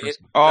first game. In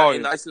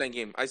the Iceland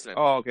game. Iceland.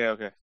 Oh,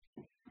 okay.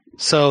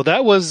 So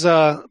that was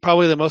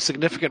probably the most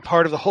significant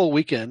part of the whole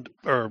weekend,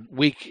 or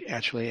week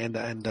actually, and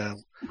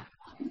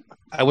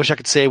I wish I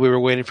could say we were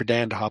waiting for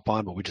Dan to hop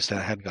on, but we just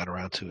hadn't got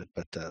around to it.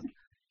 But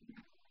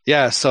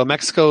so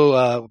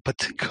Mexico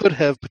could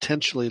have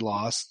potentially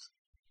lost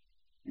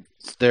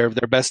their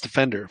best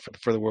defender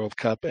for the World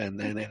Cup, and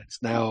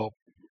it's now,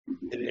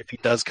 if he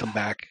does come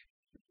back,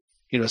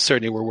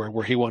 certainly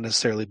where he won't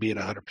necessarily be at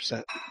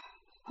 100%.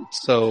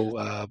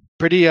 So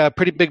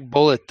pretty big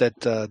bullet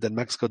that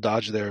Mexico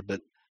dodged there,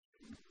 but.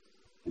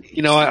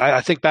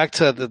 I think back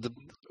to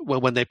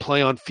when they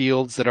play on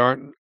fields that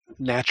aren't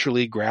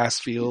naturally grass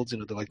fields,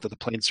 the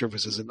playing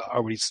surface isn't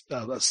already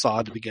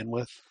sod to begin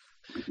with.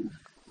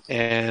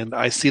 And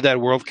I see that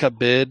World Cup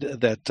bid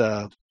that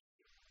the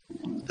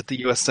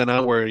U.S. sent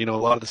out, where a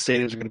lot of the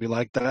stadiums are going to be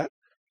like that.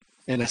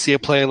 And I see a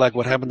play like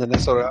what happened to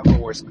Nestor,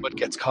 where his foot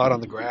gets caught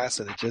on the grass,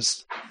 and it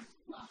just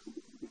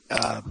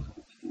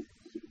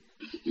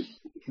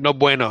no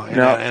bueno.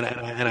 And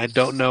I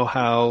don't know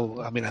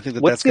how. I mean, I think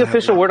what's the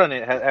official word on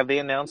it? Have they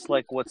announced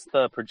what's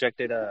the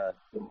projected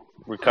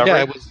recovery?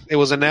 Yeah, it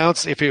was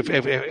announced. If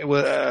it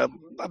was,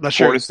 I'm not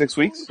sure. 4 to 6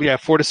 weeks. Yeah,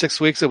 4 to 6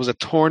 weeks. It was a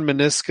torn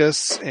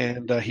meniscus,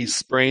 and he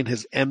sprained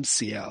his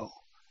MCL.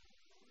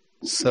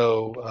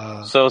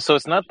 So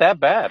it's not that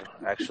bad,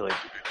 actually.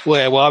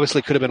 Well, obviously,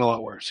 it could have been a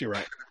lot worse. You're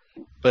right.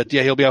 But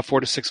yeah, he'll be out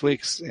 4 to 6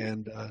 weeks,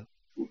 and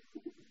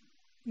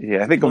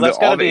Yeah, I think Well, that's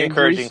got to be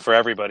encouraging injuries, for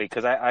everybody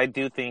because I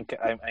do think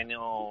I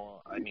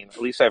know. I mean,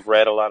 at least I've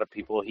read a lot of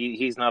people.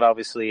 He's not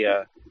obviously.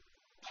 I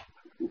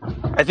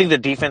think the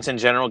defense in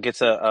general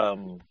gets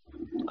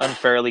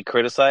unfairly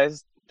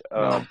criticized.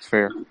 no, it's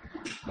fair. You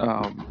but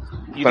I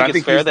think it's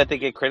think fair he's- that they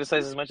get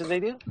criticized as much as they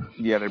do?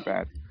 Yeah, they're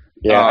bad.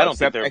 Yeah, I don't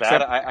think they're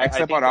bad. I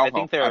except think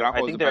Araujo. they're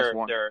Araujo is the best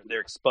one.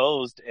 they're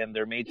exposed and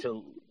they're made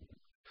to.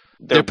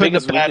 They're Their put in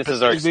biggest a bad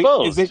weaknesses are position.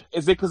 exposed.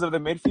 Is it because of the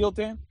midfield,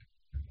 Dan?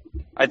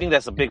 I think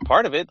that's a big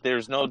part of it.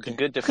 There's no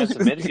good defensive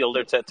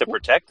midfielder to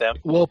protect them.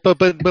 well, but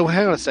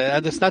hang on a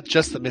second. It's not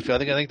just the midfield.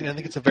 I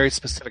think it's a very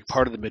specific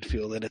part of the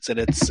midfield, and it's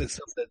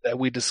something that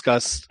we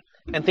discussed.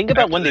 And think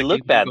about After when they that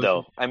look game, bad, goes-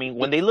 though. I mean,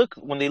 when they look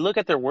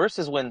at their worst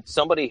is when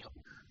somebody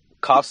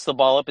coughs the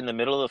ball up in the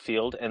middle of the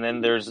field, and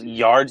then there's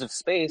yards of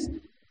space.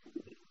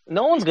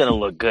 No one's going to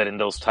look good in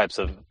those types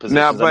of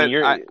positions. No, I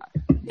mean,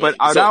 but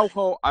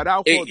Araujo But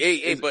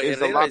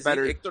is a lot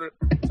better. Hector,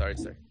 sorry.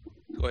 Go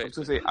I ahead.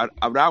 was gonna say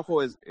Araujo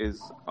is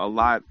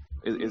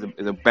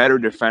a better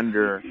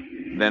defender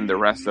than the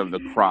rest of the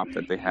crop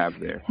that they have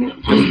there.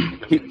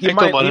 Hector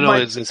Moreno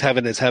is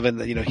heaven.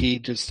 You know, he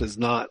just is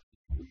not.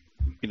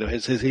 You know,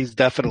 he's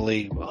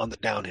definitely on the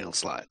downhill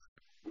slide.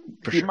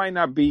 For he sure. might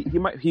not be.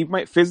 He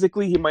might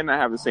physically. He might not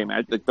have the same.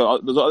 Like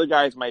those other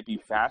guys might be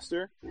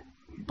faster,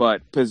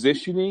 but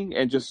positioning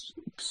and just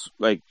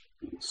like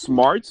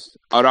smarts,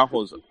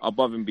 Araujo's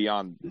above and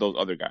beyond those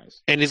other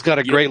guys. And he's got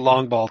a great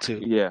long ball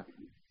too. Yeah.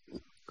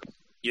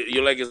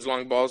 You like his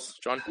long balls,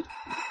 John?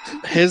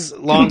 His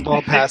long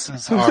ball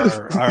passes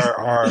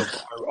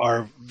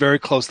are very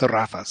close to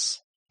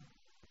Rafa's.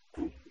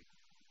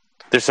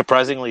 they're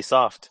surprisingly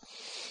soft.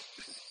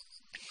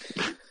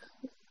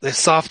 They're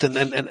soft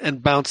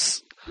and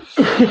bounce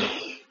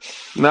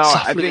No, I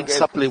softly think and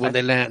supplely when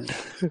they land.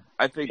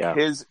 I think Yeah.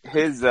 his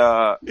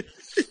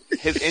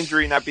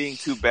injury not being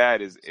too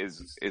bad is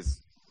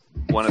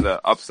one of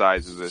the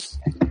upsides of this.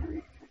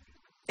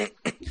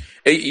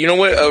 Hey, you know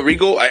what,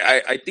 Rigo?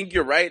 I think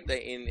you're right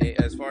in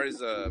as far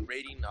as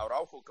rating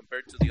Araujo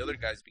compared to the other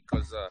guys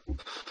because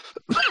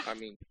I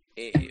mean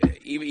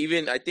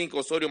even I think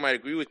Osorio might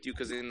agree with you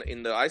because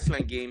in the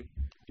Iceland game,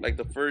 like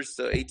the first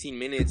 18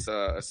 minutes,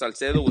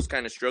 Salcedo was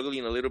kind of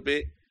struggling a little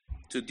bit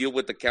to deal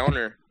with the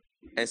counter,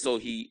 and so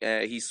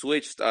he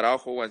switched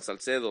Araujo and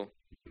Salcedo.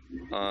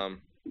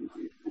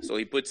 So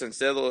he put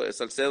Salcedo as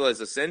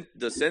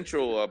the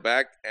central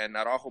back, and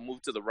Araujo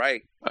moved to the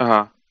right.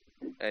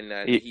 And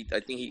I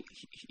think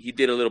he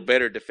did a little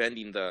better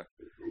defending the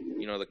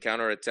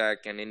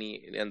counterattack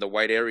and the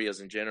wide areas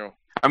in general.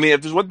 I mean,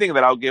 if there's one thing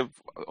that I'll give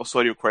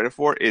Osorio credit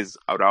for is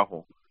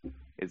Araujo,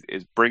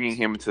 is bringing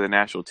him to the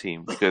national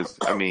team because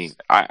I mean,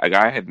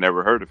 I had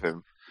never heard of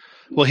him.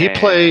 Well, he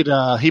played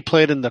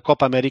in the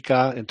Copa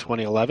America in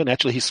 2011.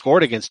 Actually, he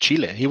scored against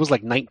Chile. He was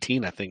like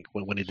 19, I think,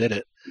 when he did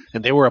it,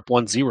 and they were up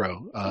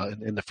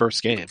 1-0 in the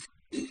first game.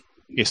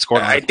 He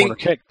scored on a corner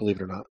kick,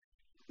 believe it or not.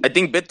 I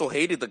think Beto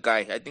hated the guy.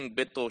 I think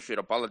Beto should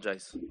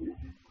apologize.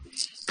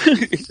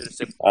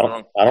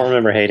 I don't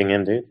remember hating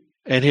him, dude.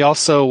 And he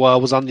also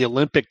was on the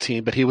Olympic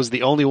team, but he was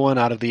the only one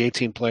out of the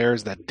 18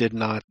 players that did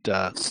not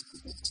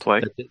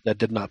play. That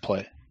did not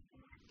play.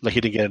 Like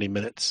he didn't get any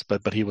minutes,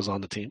 but he was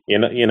on the team. You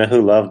know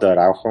who loved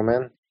Araujo,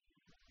 man?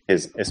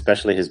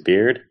 Especially his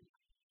beard.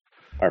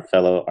 Our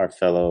fellow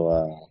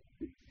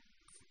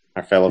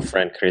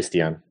friend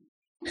Christian.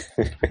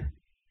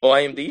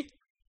 IMD?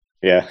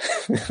 Yeah.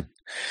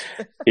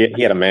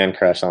 he had a man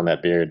crush on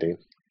that beard, dude.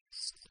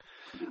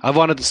 I've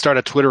wanted to start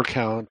a Twitter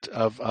account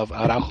of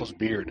Araujo's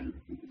beard.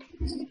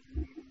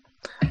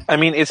 I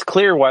mean, it's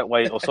clear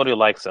why Osorio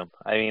likes him.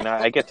 I mean,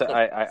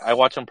 I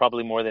watch him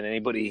probably more than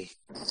anybody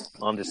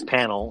on this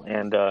panel,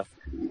 and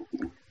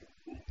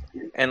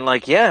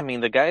like, yeah, I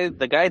mean, the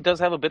guy does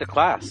have a bit of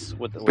class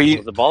with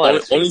the ball at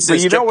his feet. But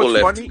you know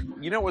what's funny?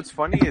 You know what's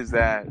funny is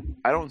that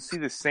I don't see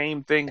the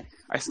same thing.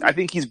 I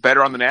think he's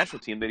better on the national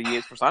team than he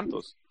is for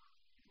Santos.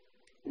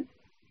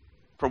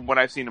 From what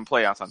I've seen him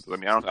play on Santos, I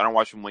mean, I don't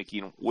watch him week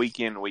in,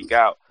 week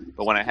out.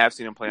 But when I have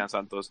seen him play on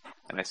Santos,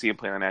 and I see him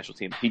play on the national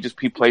team,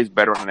 he plays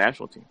better on the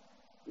national team.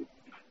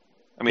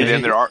 I mean,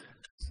 then there are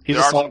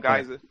some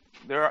guys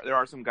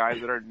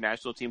that are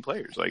national team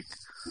players. Like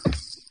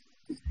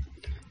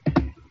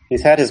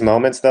he's had his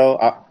moments though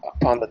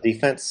on the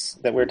defense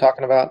that we were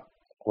talking about.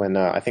 When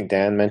I think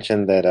Dan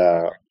mentioned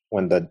that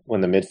when the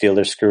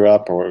midfielders screw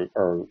up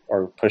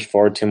or push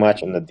forward too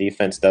much, and the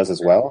defense does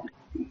as well,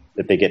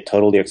 that they get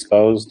totally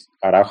exposed.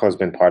 Araujo has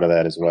been part of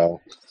that as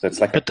well. So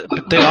it's like, but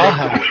they all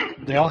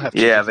have. They all have.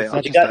 Yeah, they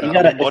all. You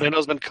gotta.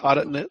 Moreno's been caught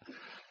in it.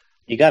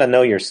 You gotta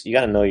know your. You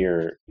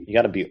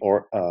gotta be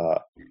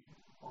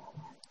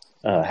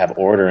have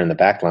order in the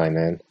back line,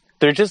 man.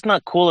 They're just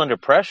not cool under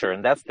pressure,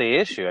 and that's the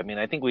issue. I mean,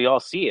 I think we all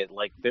see it.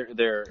 Like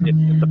they're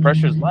if the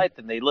pressure's light,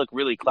 then they look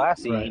really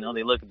classy. Right. You know,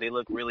 they look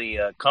really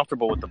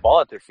comfortable with the ball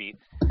at their feet,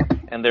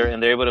 and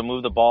they're able to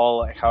move the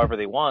ball however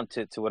they want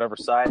to whatever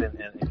side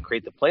and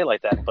create the play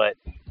like that. But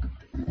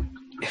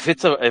if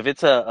it's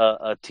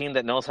a team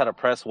that knows how to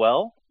press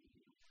well,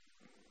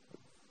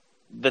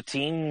 the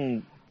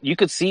team, you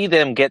could see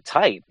them get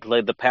tight.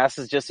 Like the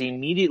passes just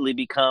immediately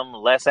become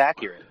less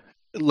accurate.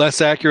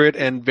 Less accurate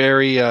and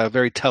very,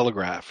 very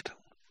telegraphed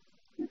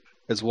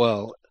as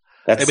well.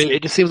 I mean,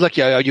 it just seems like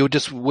you would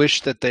just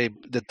wish that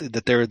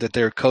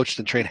they're coached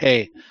and trained.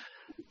 Hey,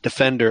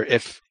 defender,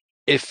 if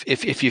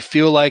you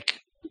feel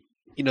like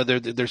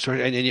they're sort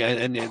of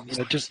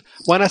and just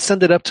why not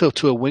send it up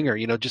to a winger?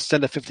 Just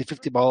send a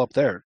 50-50 ball up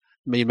there.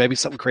 Maybe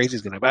something crazy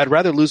is going to happen. I'd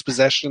rather lose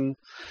possession,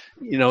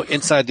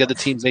 inside the other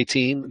team's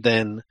 18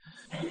 than,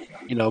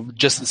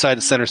 just inside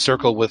the center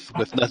circle with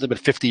nothing but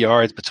 50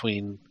 yards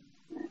between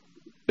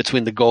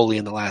the goalie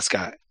and the last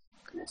guy.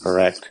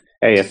 Correct.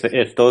 Hey,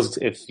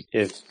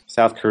 if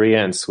South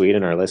Korea and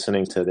Sweden are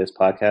listening to this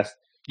podcast,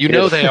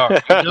 they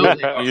are. Yeah.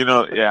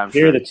 I'm here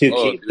sure. are the two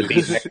keys to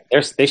beat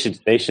Mexico.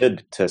 They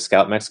should to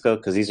scout Mexico,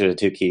 because these are the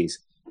two keys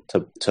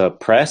to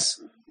press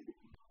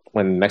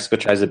when Mexico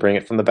tries to bring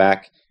it from the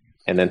back,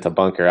 and then to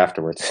bunker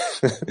afterwards.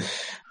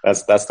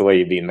 That's the way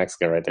you beat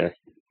Mexico right there.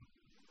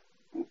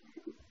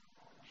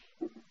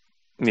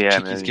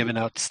 Yeah, He's giving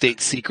out state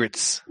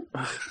secrets.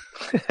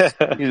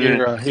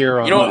 Here I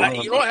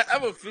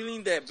have a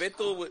feeling that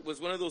Beto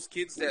was one of those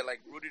kids that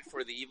like rooted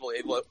for the evil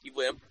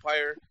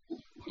empire.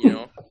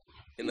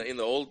 In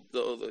the old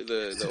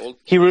the old.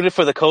 He rooted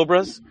for the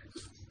Cobras.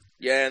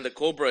 Yeah, and the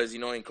Cobras,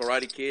 in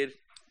Karate Kid.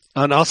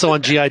 And also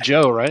on G.I.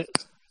 Joe, right?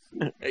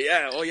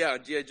 Yeah,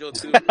 G.I. Joe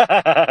too.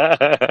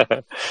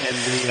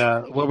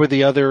 And what were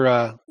the other?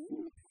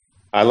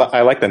 I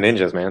like the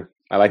ninjas, man.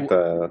 I like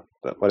the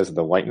what is it,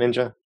 the white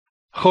ninja?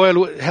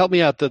 Joel, help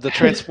me out. The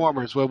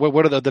Transformers. What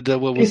are the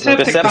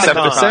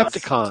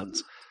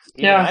Decepticons?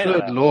 Yeah.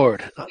 Good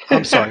Lord.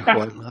 I'm sorry,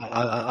 Joel.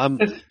 I'm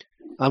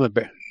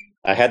embarrassed.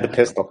 I had the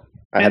pistol.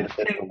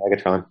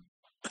 Megatron.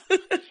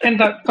 And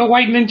the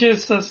white ninja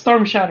is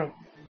Storm Shadow.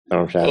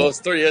 Storm Shadow. Oh,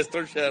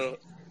 Storm Shadow.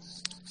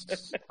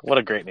 What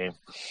a great name.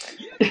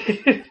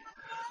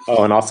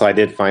 Oh, and also I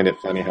did find it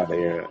funny how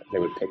they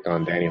would pick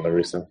on Danny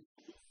LaRusso.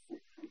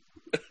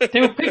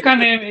 They would pick on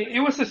him. It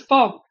was his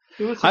fault.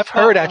 I've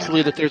heard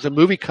actually that there's a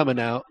movie coming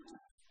out.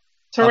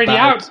 It's already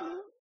out.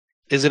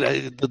 Is it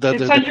it's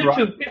on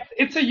YouTube.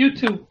 It's a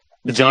YouTube.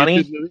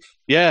 Johnny?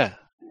 Yeah.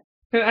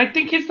 I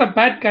think he's the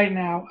bad guy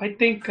now. I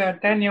think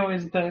Daniel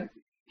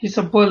he's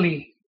a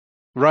bully.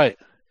 Right.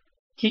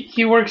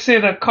 He works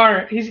at a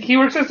car. He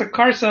works as a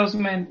car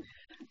salesman.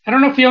 I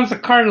don't know if he owns a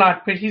car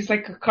lot, but he's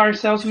like a car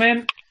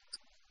salesman.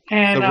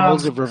 And the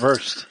roles have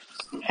reversed.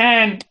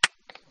 And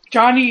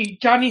Johnny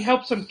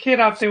helped some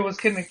kid out there was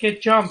gonna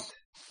get jumped.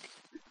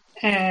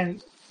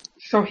 And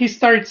so he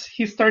starts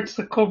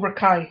the Cobra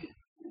Kai.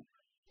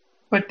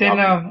 But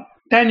then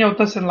Daniel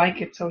doesn't like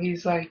it, so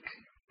he's like,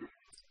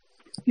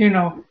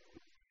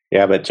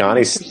 Yeah, but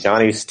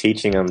Johnny's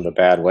teaching him the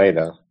bad way,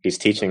 though. He's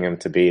teaching him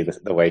to be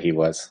the way he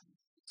was.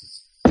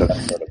 So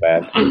that's sort of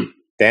bad.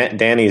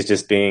 Danny's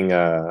just being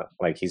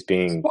he's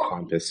being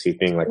pompous. He's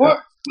being like. Well,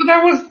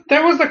 that was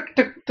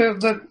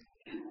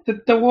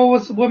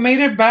what made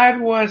it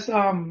bad was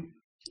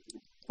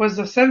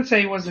the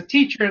sensei, was the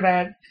teacher,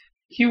 that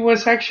he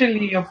was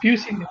actually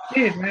abusing the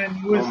kid, man.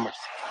 He was.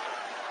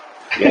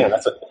 Yeah,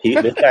 that's what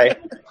this guy,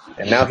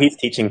 and now he's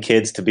teaching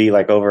kids to be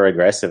like over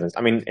aggressive.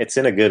 I mean, it's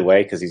in a good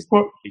way because he's.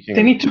 Teaching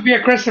they need to be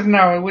aggressive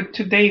now with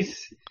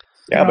today's.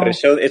 Yeah, but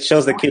it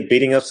shows the kid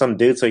beating up some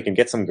dude so he can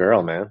get some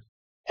girl, man.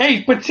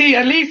 Hey, but see,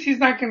 at least he's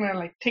not gonna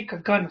like take a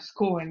gun to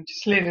school and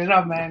just lit it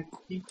up, man.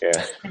 Yeah.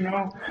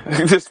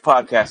 This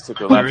podcast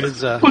took a lot.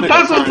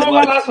 Putazos no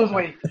balazos,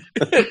 way.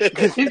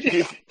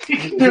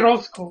 They're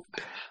old school.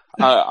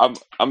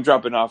 I'm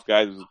dropping off,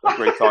 guys. It was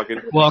great talking.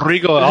 Well,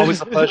 Rigo,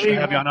 always a pleasure to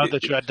have you. I know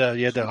that you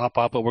had to hop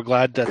off, but we're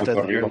glad that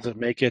you're able to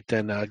make it.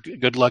 And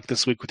good luck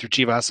this week with your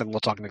Chivas, and we'll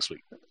talk next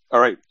week. All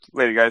right,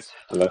 later, guys.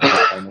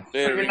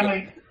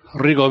 Later,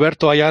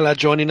 Rigoberto Ayala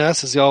joining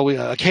us, as he always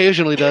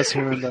occasionally does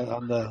here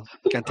on the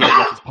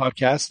CantinaMX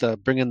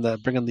podcast, bringing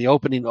the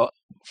opening,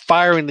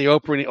 firing the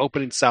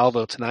opening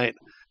salvo tonight,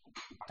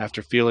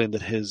 after feeling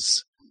that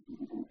his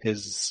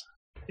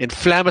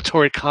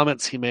inflammatory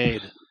comments he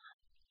made.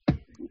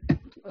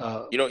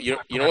 You know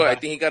what? I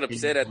think he got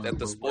upset at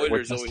the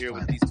spoilers over here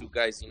with these two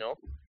guys.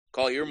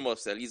 Call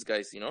earmuffs at these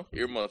guys.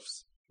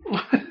 Earmuffs.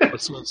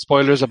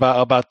 Spoilers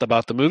about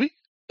the movie.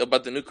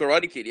 About the new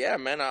Karate Kid. Yeah,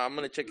 man, I'm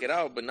gonna check it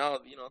out. But now,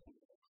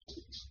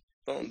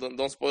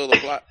 don't spoil the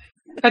plot.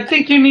 I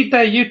think you need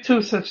that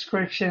YouTube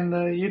subscription, the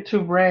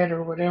YouTube Red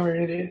or whatever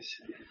it is.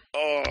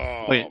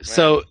 Oh. Wait, man.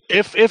 So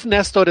if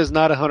Nestor is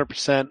not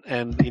 100%,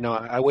 and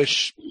I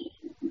wish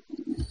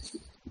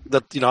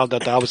that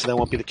that obviously that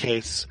won't be the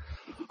case.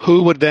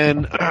 Who would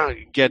then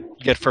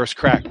get first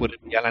crack? Would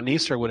it be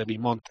Alanis or would it be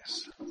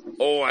Montes?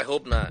 Oh, I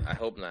hope not.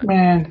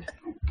 Man,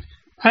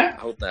 I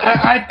hope not.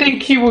 I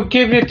think he would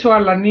give it to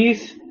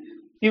Alanis,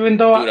 even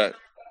though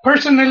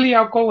personally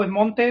I'll go with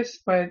Montes,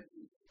 but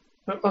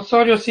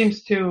Osorio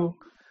seems to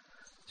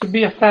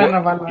be a fan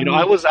of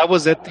Alanis. I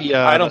was at the.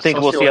 I don't think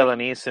we'll see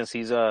Alanis since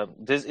he's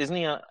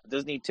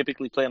doesn't he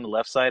typically play on the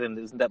left side, and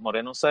isn't that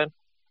Moreno's side?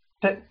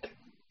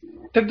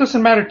 that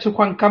doesn't matter to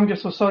Juan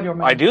Cambios Osorio,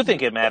 man. I do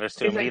think it matters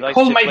to him. He's He like, likes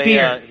hold to my play.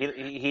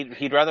 beer.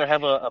 He'd rather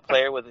have a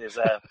player with his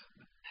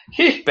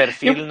He-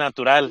 perfil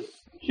natural.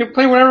 He'll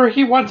play whatever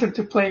he wants him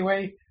to play,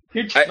 way.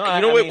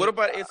 What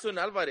about Edson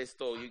Alvarez,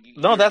 though?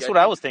 No, that's what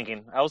I was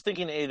thinking. I was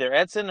thinking either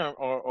Edson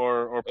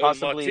or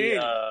possibly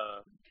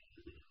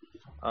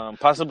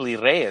possibly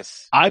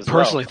Reyes. I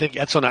personally think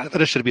Edson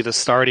Alvarez should be the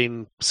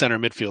starting center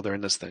midfielder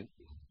in this thing.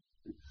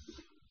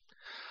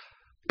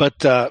 But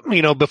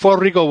before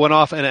Rigo went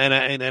off, and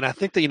I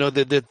think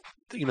that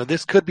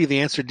this could be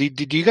the answer. Do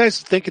you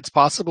guys think it's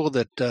possible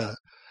that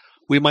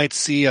we might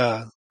see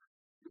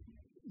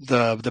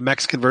the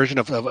Mexican version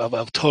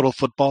of total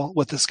football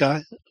with this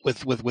guy,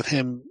 with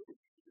him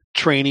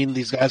training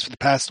these guys for the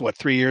past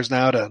 3 years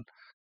now to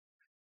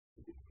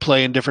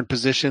play in different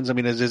positions? I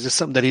mean, is this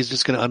something that he's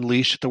just going to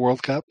unleash at the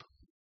World Cup?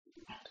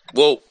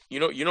 Well, you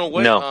know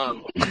what?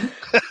 No.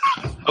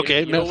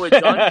 Okay, you know what,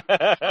 John?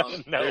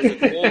 No.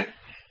 There's a quote.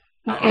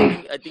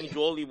 I think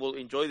Jolie will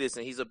enjoy this,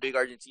 and he's a big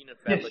Argentina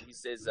fan. But he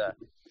says,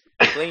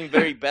 "Playing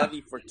very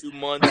badly for 2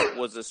 months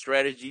was a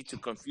strategy to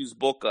confuse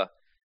Boca."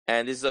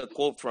 And this is a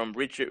quote from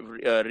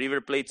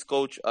River Plate's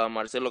coach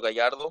Marcelo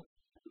Gallardo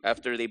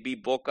after they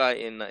beat Boca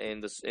in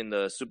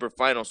the Super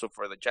Final, so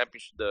for the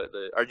championship,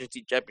 the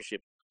Argentine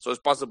championship. So it's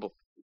possible.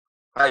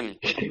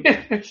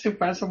 It's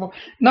impossible.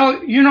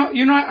 No,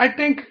 I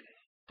think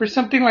for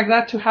something like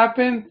that to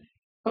happen,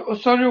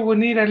 Osorio would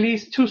need at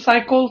least 2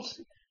 cycles,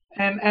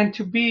 and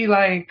to be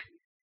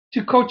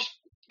to coach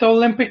the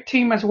Olympic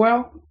team as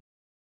well,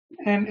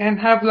 and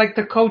have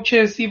the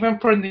coaches, even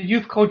for the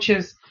youth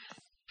coaches,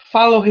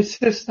 follow his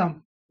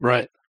system.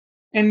 Right.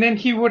 And then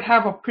he would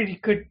have a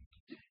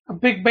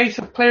big base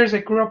of players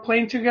that grew up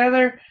playing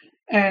together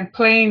and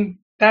playing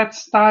that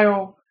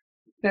style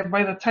that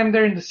by the time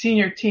they're in the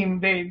senior team,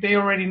 they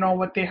already know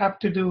what they have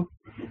to do.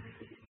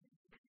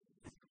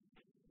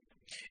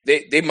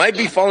 They might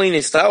be following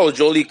his style,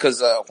 Jolie,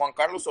 because Juan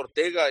Carlos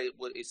Ortega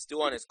is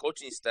still on his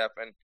coaching staff,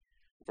 and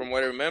from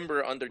what I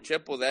remember, under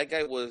Chepo, that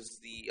guy was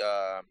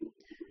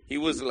he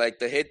was like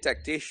the head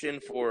tactician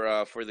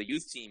for the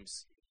youth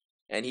teams,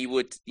 and he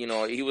was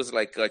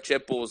like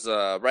Chepo's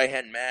right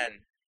hand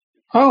man.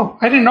 Oh,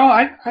 I didn't know.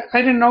 I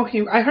didn't know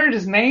I heard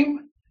his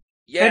name.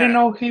 Yeah. I didn't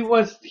know he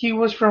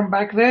was from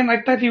back then.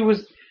 I thought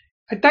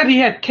he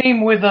had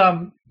came with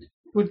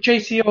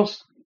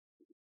JCO's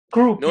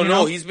group.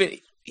 No, he's been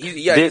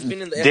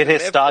in the Did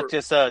his FMF stock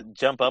just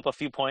jump up a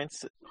few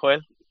points,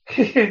 Joel?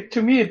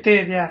 To me, it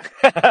did, yeah.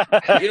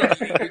 you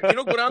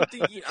know what I'm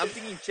thinking? I'm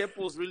thinking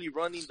Chepo's really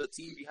running the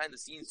team behind the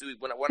scenes. Dude.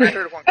 When I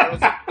heard Juan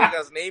Carlos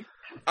Ortega's name,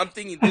 I'm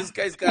thinking this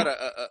guy's got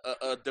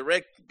a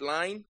direct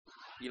line,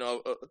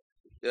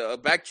 a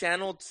back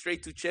channel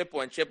straight to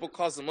Chepo, and Chepo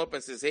calls him up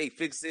and says, "Hey,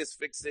 fix this,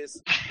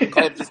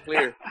 call up this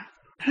player."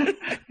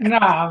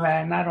 Nah,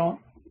 man, I don't.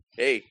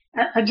 Hey,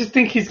 I just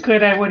think he's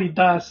good at what he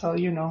does, so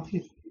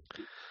he's.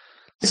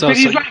 So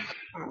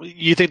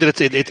you think that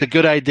it's a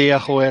good idea,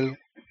 Joel,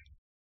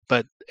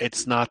 but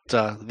it's not.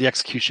 The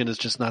execution is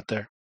just not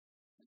there.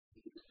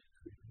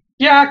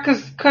 Yeah,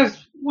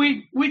 because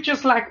we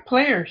just lack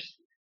players.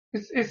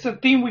 It's a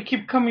theme we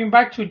keep coming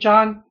back to,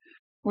 John,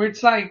 where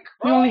it's like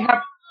we only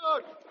have.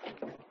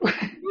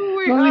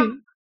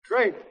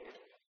 Great.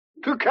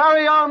 To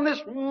carry on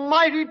this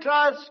mighty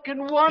task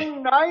in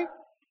one night?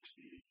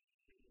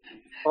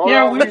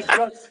 Monty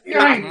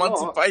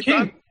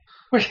Python.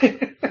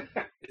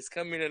 It's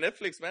coming to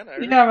Netflix, man.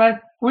 Yeah, man.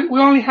 We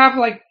only have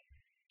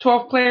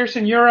 12 players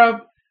in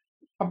Europe.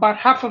 About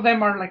half of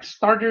them are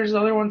starters. The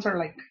other ones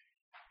are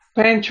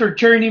bench or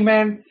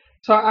journeyman.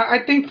 So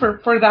I think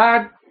for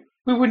that,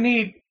 we would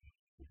need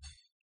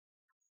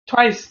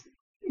twice,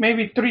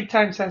 maybe 3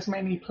 times as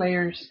many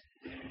players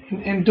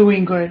and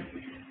doing good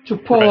to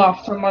pull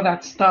off some of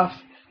that stuff.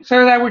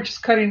 So that we're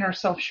just cutting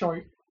ourselves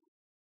short.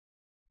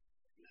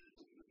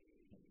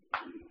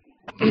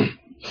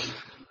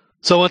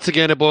 So once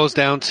again, it boils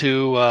down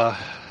to, I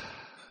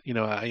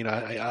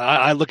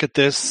look at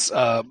this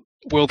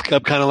World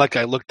Cup kind of like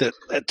I looked at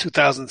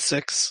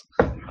 2006,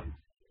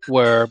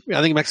 where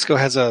I think Mexico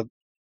has I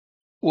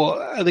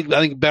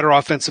think better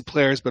offensive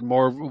players, but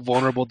more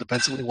vulnerable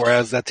defensively.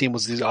 Whereas that team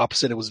was the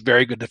opposite; it was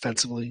very good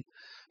defensively,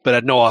 but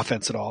had no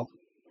offense at all.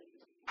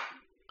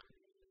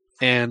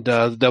 And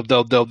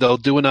they'll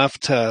do enough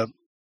to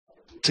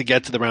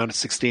get to the round of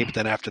 16. But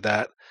then after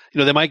that,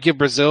 they might give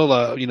Brazil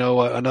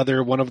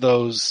another one of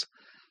those.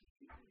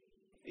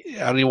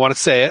 I don't even want to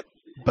say it,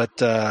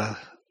 but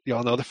you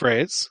all know the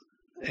phrase.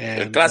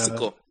 And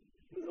Clásico.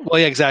 Well,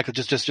 yeah, exactly.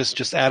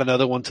 Just add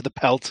another one to the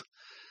pelt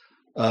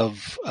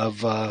of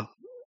the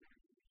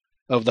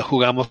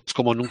Jugamos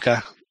Como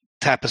Nunca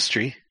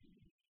tapestry,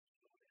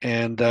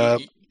 and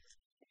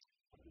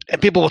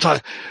people will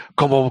talk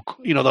como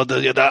I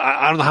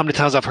don't know how many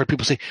times I've heard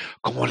people say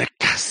como le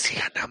casi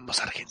ganamos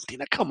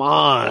Argentina. Come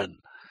on,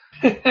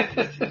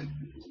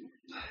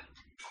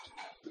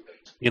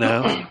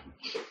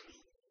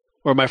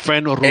 Or my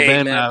friend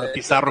Ruben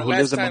Pizarro, who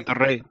lives in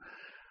Monterrey,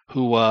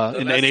 who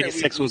in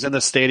 '86 was in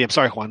the stadium.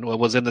 Sorry, Juan,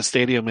 was in the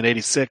stadium in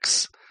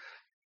 '86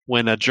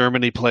 when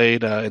Germany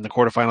played in the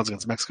quarterfinals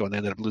against Mexico and they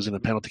ended up losing the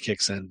penalty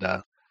kicks. And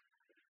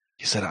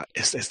he said,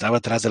 estaba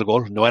atrás del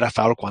gol. No era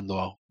foul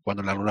cuando le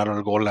anularon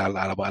el gol al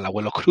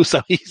Abuelo Cruz.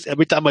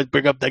 Every time I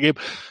bring up that game,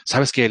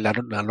 sabes que le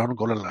anularon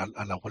gol al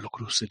Abuelo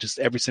Cruz. Just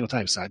every single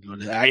time. So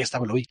ahí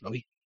estaba, lo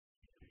vi.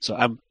 So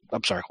I'm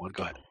sorry, Juan.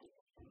 Go ahead.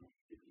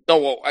 No,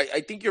 well,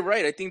 I think you're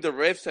right. I think the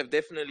refs have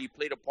definitely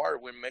played a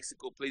part when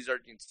Mexico plays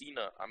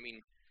Argentina. I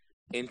mean,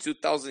 in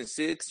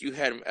 2006, you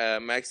had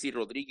Maxi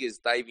Rodriguez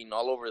diving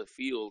all over the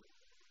field.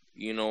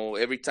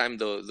 Every time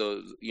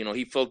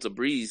he felt a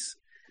breeze,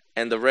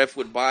 and the ref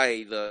would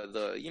buy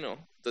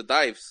the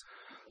dives.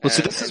 Well,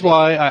 so this is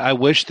why I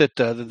wish that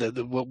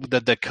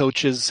the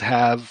coaches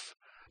have.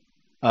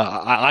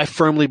 I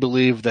firmly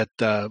believe that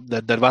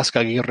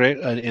Vasco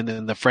Aguirre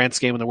in the France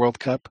game in the World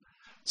Cup,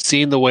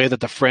 seeing the way that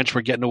the French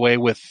were getting away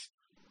with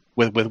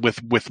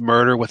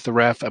murder with the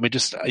ref. I mean,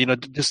 just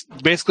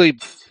basically,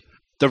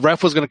 the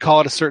ref was going to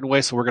call it a certain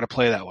way, so we're going to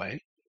play that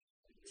way.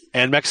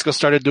 And Mexico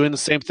started doing the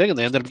same thing, and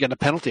they ended up getting a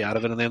penalty out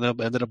of it, and they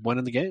ended up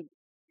winning the game.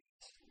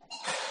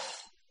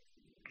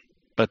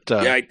 But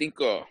yeah, I think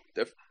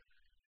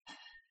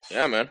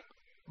yeah, man.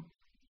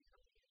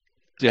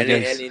 Yeah,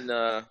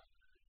 and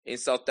in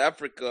South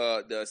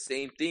Africa, the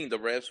same thing. The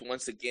refs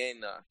once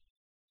again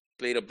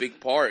played a big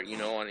part.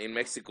 In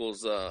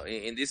Mexico's.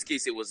 In this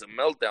case, it was a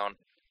meltdown,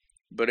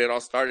 but it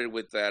all started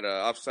with that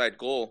offside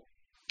goal.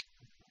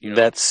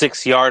 That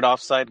 6-yard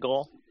offside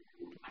goal.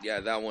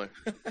 Yeah, that one.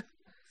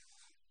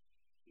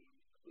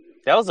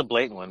 That was a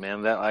blatant one,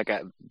 man.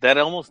 That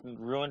almost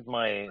ruined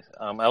my.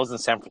 I was in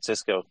San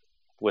Francisco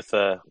with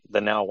the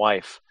now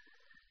wife,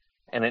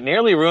 and it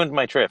nearly ruined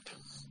my trip.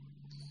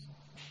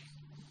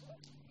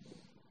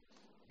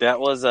 That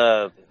was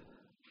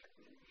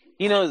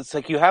it's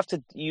like you have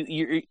to.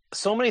 You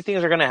so many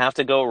things are going to have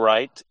to go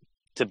right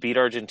to beat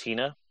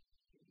Argentina,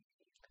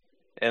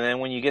 and then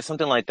when you get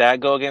something like that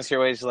go against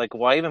your way, it's like,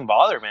 why even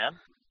bother, man?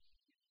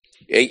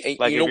 Hey,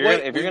 like if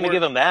you're going to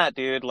give them that,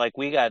 dude, like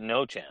we got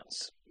no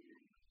chance.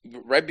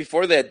 Right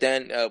before that,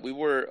 Dan, we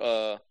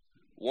were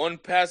one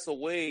pass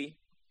away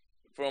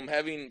from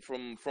having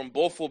from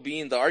Bofo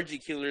being the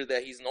RG killer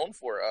that he's known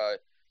for.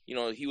 He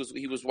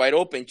was wide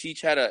open.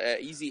 Cheech had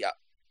a easy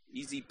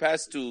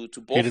pass to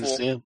Bofo. He didn't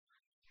see him.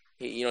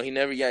 He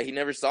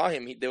never saw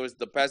him.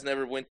 The pass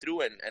never went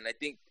through, and I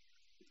think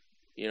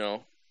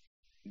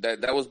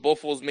that was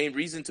Bofo's main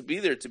reason to be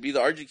there, to be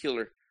the RG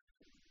killer.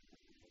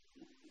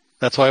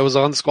 That's why I was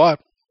on the squad.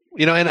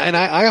 And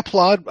I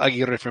applaud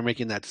Aguirre for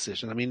making that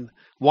decision. I mean,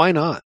 why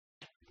not?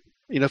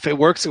 If it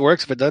works, it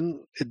works. If it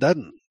doesn't, it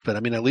doesn't. But I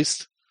mean, at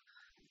least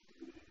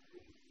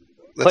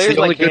that's players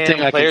the only like good him,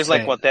 thing I players can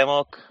say. like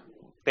Cuauhtemoc,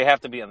 they have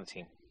to be on the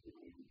team,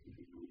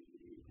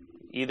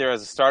 either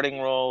as a starting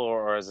role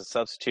or as a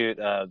substitute.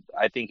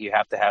 I think you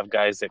have to have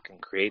guys that can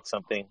create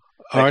something,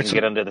 that can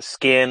get under the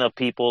skin of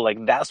people.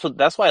 Like that's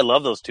why I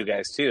love those two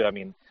guys too. I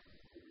mean,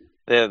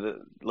 those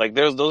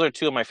are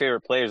two of my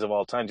favorite players of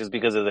all time, just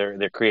because of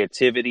their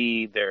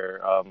creativity, their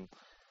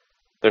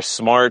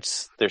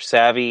smarts, their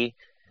savvy,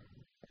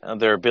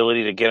 their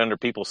ability to get under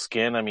people's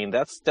skin. I mean,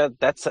 that's a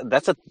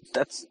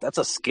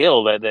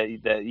skill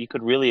that you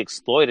could really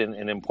exploit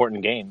in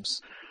important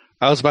games.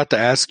 I was about to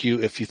ask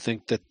you if you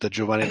think that the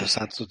Giovanni Dos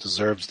Santos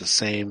deserves the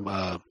same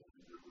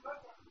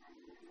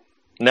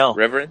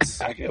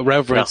reverence. No.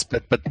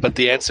 But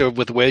the answer,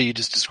 with the way you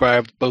just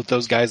described both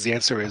those guys, the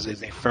answer is a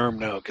firm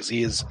no, because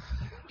he is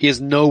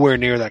nowhere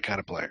near that kind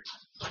of player.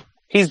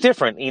 He's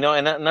different,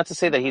 and not to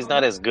say that he's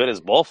not as good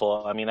as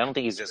Bofo. I mean, I don't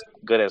think he's as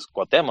good as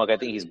Cuauhtemoc. I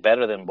think he's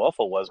better than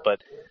Bofo was,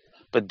 but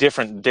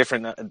different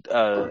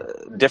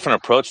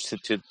approach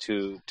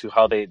to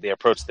how they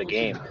approach the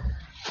game.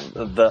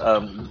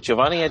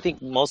 Giovanni, I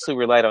think, mostly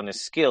relied on his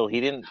skill.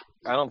 I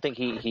don't think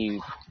he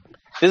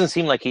doesn't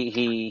seem like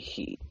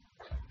he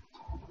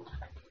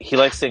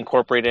likes to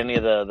incorporate any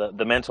of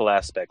the mental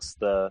aspects,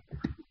 the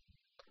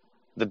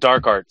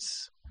dark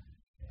arts.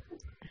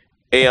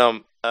 Hey,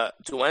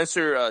 to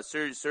answer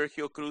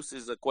Sergio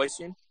Cruz's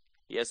question,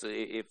 yes,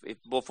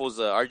 if Bofo's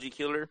a RG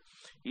killer,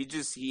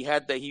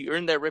 he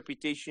earned that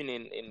reputation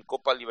in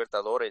Copa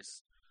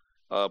Libertadores,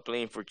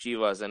 playing for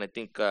Chivas, and I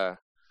think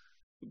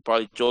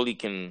probably Jolie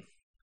can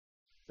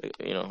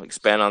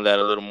expand on that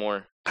a little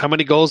more. How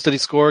many goals did he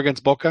score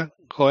against Boca,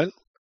 Joel?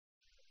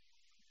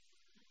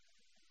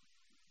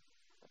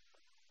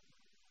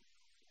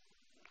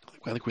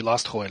 I think we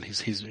lost Joel.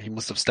 He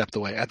must have stepped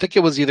away. I think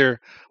it was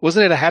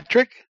wasn't it a hat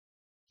trick?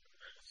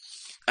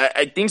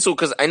 I think so,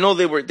 because I know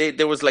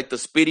there was like the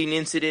spitting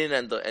incident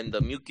and the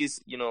mucus,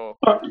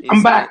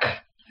 I'm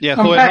back. Yeah,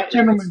 I'm Joel, back,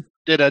 gentlemen.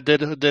 Did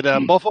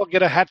Bofo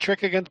get a hat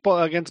trick against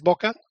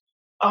Boca?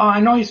 Oh, I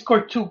know he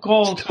scored 2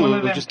 goals. One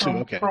of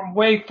them from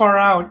way far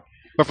out.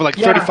 But for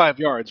 35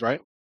 yards, right?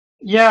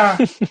 Yeah.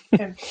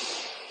 And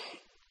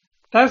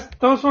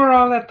those were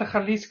all at the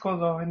Jalisco,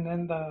 though, and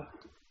then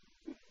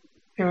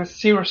it was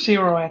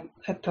 0-0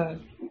 at the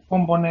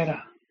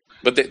Bombonera.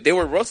 But they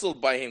were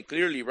rustled by him,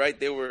 clearly, right?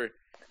 They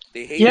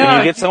hated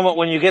him.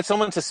 When you get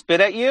someone to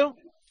spit at you,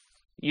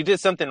 you did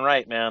something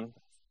right, man.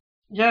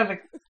 Yeah,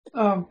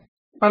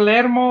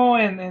 Palermo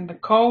and the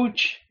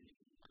coach.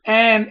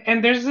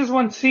 And there's this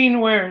one scene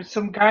where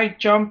some guy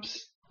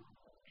jumps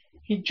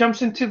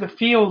into the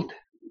field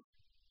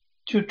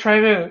to try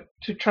to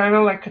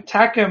like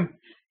attack him,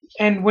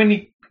 and when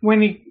he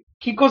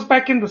goes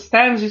back in the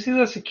stands, you see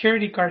the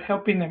security guard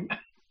helping him.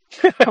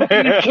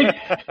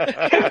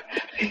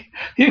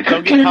 You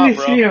could clearly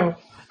see him,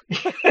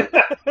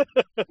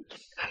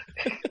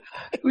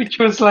 which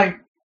was like a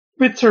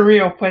bit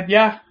surreal, but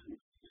yeah.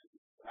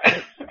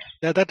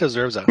 Yeah, that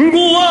deserves that.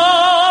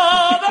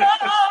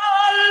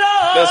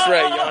 That's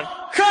right, Jan.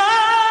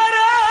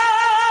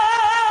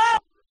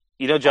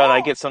 You know, John, I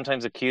get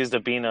sometimes accused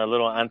of being a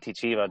little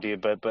anti-Chiva,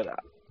 dude, but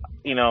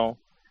you know,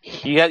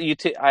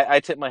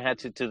 I tip my hat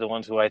to the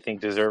ones who I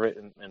think deserve it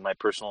in my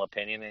personal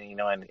opinion, and you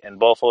know, and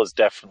Bofo is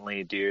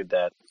definitely a dude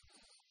that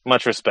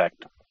much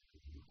respect.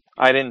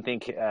 I didn't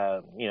think, you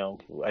know,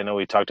 I know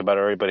we talked about it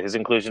already, but his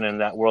inclusion in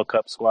that World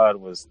Cup squad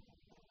was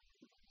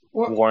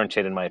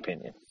warranted, in my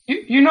opinion.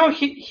 You know,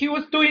 he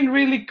was doing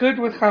really good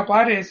with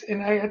Jaguares,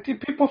 and I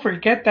think people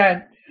forget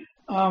that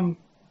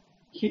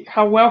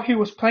how well he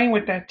was playing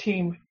with that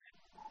team.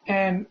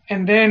 And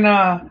then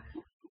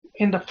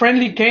in the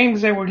friendly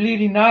games that were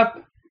leading up,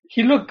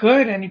 he looked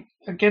good, and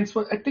against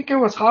I think it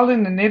was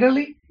Holland and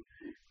Italy,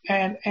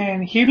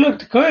 and he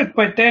looked good.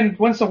 But then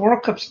once the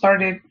World Cup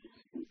started,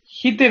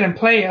 he didn't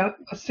play a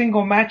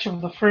single match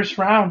of the first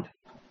round,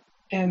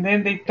 and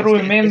then they threw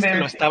him in there.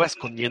 Lo estaba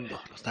escondiendo.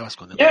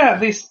 Yeah,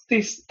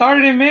 they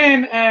started him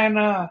in,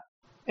 and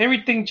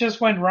everything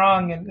just went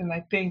wrong. And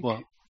I think.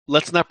 Well,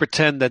 let's not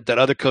pretend that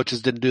other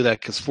coaches didn't do that,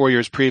 because 4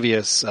 years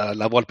previous,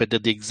 La Volpe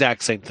did the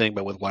exact same thing,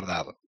 but with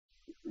Guardado.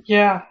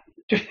 Yeah.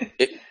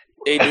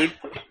 Hey, dude,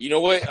 you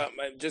know what?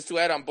 Just to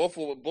add on,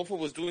 Bofo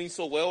was doing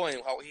so well,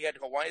 and how he had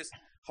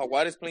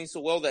Jaguares playing so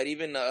well that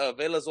even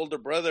Vela's older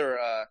brother,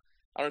 I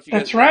don't know if you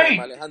guys know him,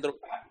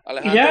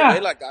 Alejandro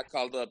Vela got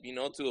called up, you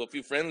know, to a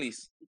few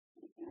friendlies.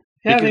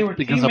 Yeah, they were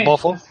because teammates. of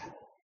Bofo?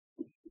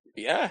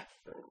 Yeah.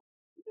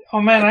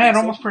 Oh, man, I had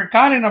almost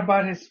forgotten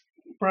about his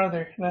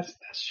brother. That's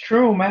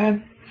true,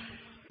 man.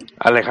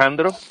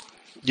 Alejandro?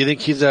 You think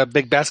he's a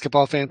big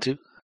basketball fan too?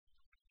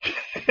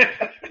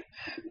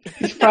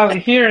 He's probably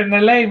here in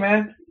LA,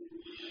 man.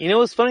 You know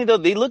what's funny though?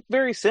 They look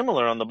very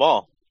similar on the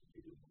ball.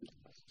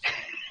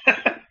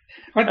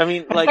 I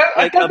mean, a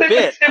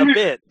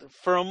bit.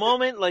 For a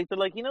moment, like they're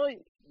like, you know,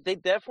 they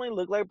definitely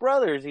look like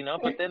brothers, you know.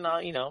 But then,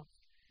 you know.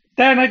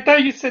 Dan, I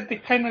thought you said they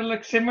kind of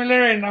look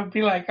similar, and I'd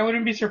be like, I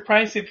wouldn't be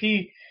surprised if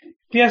he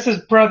has his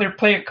brother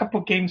play a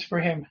couple games for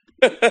him.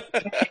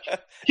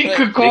 He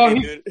could go.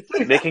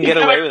 They can get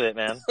away with it,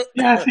 man.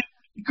 Yeah,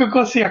 he could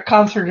go see a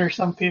concert or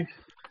something.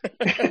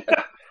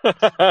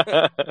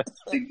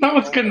 No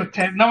one's gonna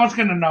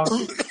know.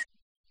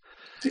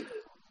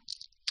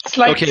 It's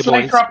like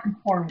dropping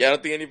form. Yeah, I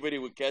don't think anybody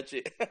would catch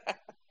it.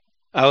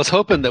 I was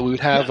hoping that we would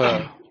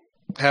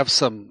have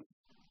some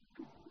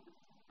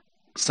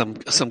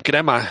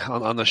crema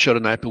on the show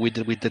tonight, but we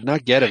did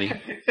not get any,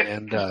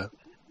 and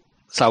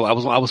so I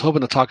was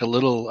hoping to talk a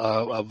little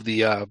of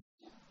the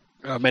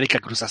America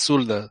Cruz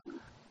Azul,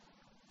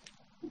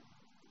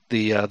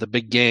 the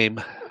big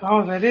game.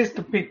 Oh, that is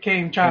the big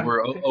game, John.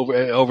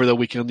 Over the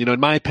weekend. You know, in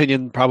my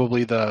opinion,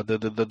 probably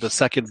the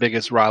second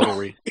biggest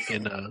rivalry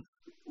in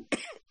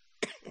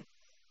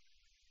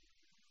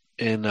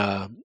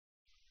Liga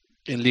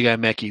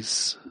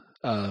MX.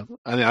 I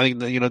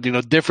think you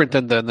know different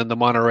than the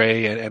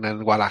Monterrey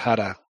and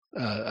Guadalajara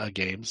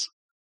games,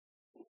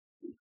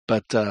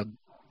 but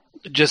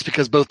just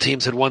because both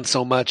teams had won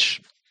so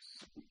much,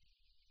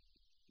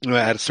 you know,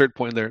 at a certain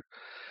point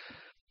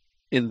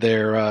in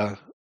their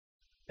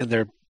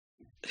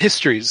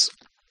histories.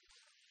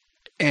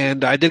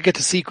 And I did get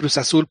to see Cruz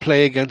Azul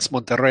play against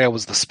Monterrey. I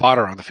was the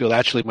spotter on the field.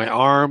 Actually, my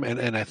arm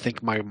and I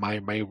think my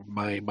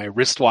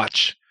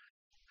wristwatch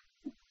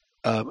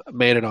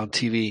made it on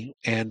TV.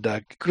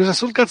 And Cruz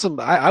Azul got some.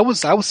 I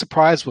was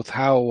surprised with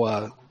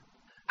how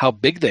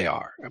big they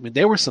are. I mean,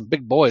 they were some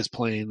big boys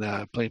playing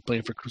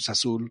for Cruz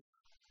Azul.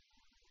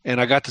 And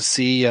I got to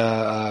see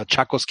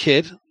Chaco's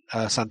kid,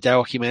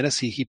 Santiago Jimenez.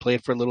 He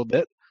played for a little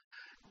bit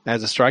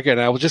as a striker,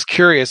 and I was just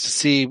curious to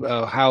see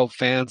how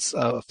fans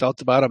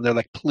felt about him. They're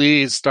like,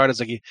 "Please start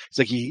us." It's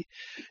like he,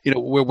 you know,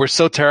 we're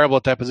so terrible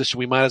at that position.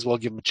 We might as well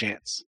give him a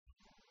chance.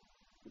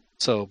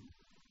 So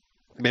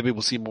maybe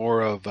we'll see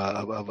more of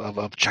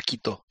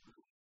Chaquito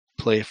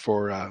play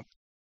for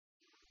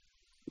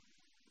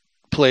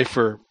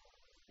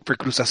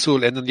Cruz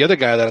Azul. And then the other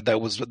guy that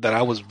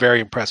I was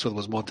very impressed with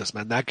was Montes.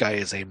 Man, that guy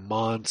is a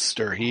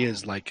monster. He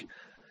is like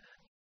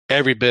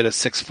every bit of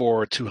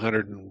 6'4",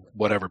 200 and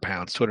whatever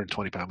pounds,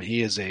 220 pounds. I mean,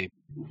 he is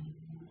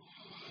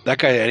that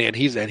guy, and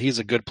he's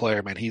a good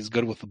player, man. He's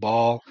good with the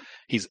ball.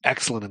 He's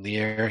excellent in the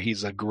air.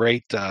 He's a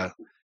great.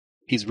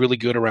 He's really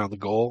good around the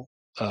goal,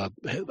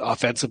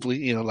 offensively.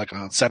 You know, like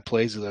on set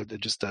plays. He's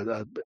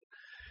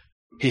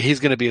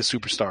going to be a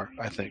superstar,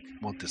 I think.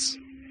 Montes.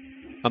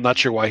 I'm not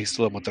sure why he's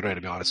still at Monterrey,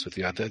 to be honest with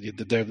you.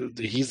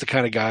 He's the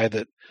kind of guy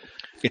that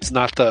it's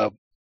not the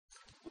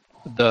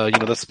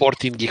the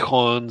Sporting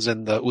Gijons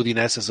and the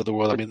Udineses of the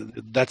world. I mean,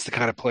 that's the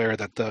kind of player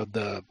that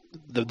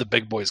the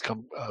big boys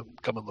come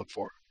and look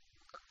for.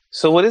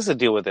 So what is the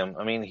deal with him?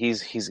 I mean,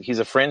 he's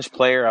a fringe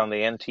player on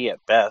the NT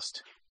at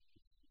best.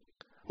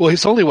 Well,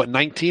 he's only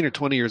 19 or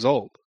 20 years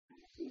old.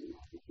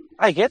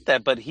 I get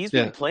that, but he's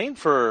been playing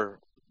for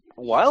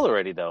a while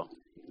already, though.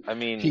 I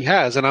mean, he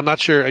has, and I'm not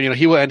sure.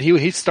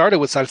 He started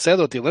with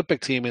Salcedo at the Olympic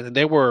team, and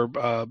they were,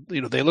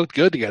 they looked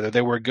good together.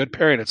 They were a good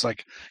pairing. It's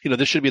like,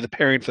 this should be the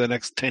pairing for the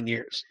next 10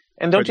 years.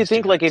 And don't you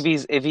think, like, if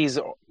he's,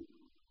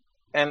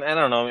 and I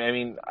don't know. I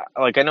mean,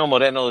 like, I know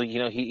Moreno.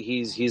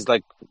 He's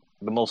like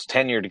the most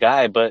tenured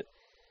guy, but,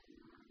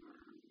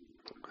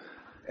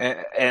 and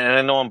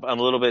I know I'm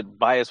a little bit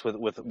biased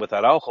with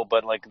Araujo,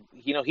 but like,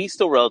 he's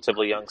still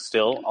relatively young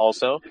still.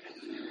 Also,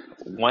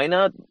 why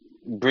not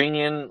bring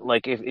in,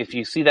 like, if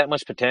you see that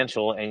much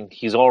potential and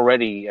he's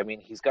already, I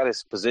mean, he's got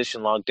his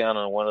position locked down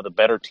on one of the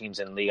better teams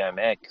in Liga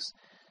MX,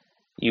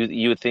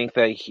 you would think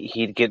that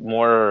he'd get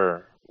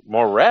more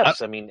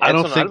reps. I mean,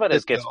 Edson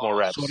Alvarez gets more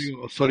reps.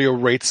 Osorio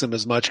rates him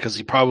as much because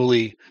he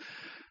probably,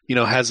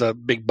 has a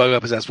big bug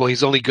up his ass. Well,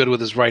 he's only good with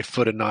his right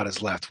foot and not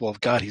his left. Well,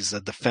 God, he's a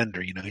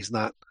defender. He's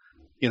not,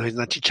 he's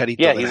not Chicharito.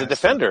 Yeah, he's a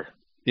defender.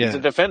 Yeah. He's a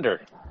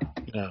defender.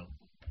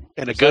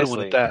 And a good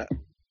one at that.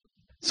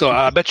 So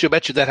I bet you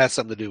that has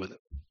something to do with it.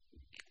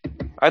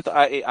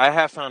 I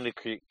have found it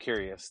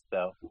curious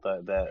though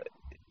that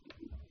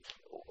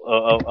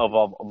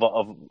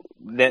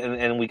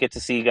and we get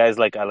to see guys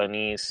like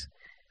Alanis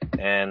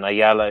and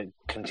Ayala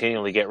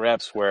continually get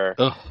reps where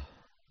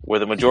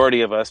the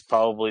majority of us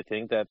probably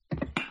think that,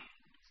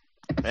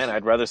 man,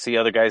 I'd rather see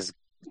other guys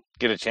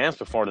get a chance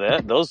before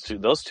that. Those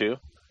two.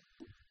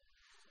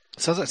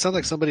 Sounds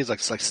like somebody's like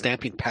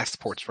stamping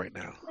passports right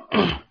now.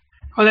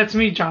 Oh, that's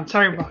me, John.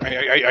 Sorry about that.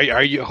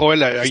 Are you,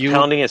 Joel? Are you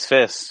pounding his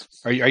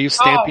fists? Are you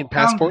stamping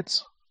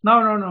passports?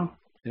 No.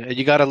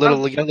 You got a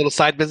little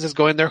side business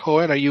going there,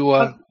 Joel? Are you?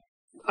 I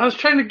was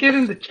trying to get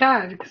in the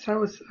chat because I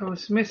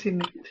was missing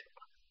it,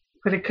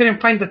 but I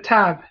couldn't find the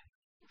tab.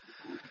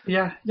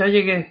 Ya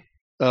llegué.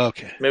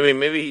 Okay.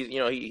 Maybe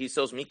he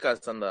sells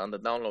micas on the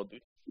download,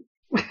 dude.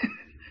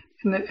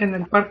 en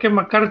el Parque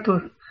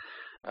MacArthur.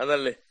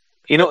 Ándale.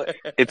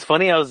 It's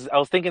funny. I was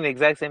thinking the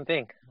exact same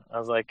thing. I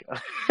was like,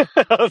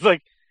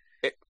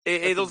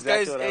 hey, those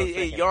guys,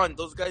 hey, Jan,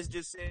 those guys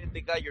just said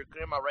they got your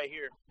crema right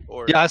here.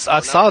 I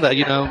saw that.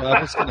 I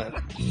was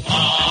gonna.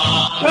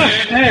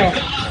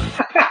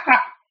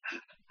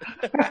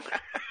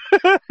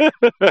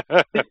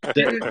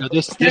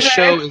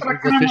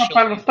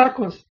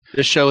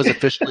 This show is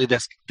officially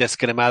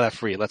descremada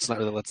free. Let's not.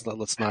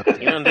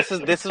 This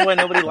is why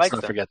nobody likes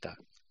them. Forget that.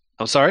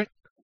 I'm sorry.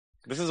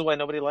 This is why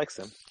nobody likes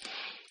them.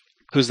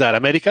 Who's that?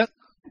 America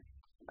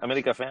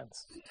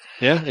fans.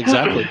 Yeah,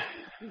 exactly.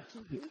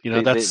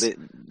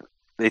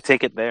 They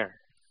take it there.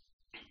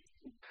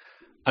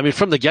 I mean,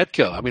 from the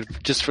get-go. I mean,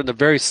 just from the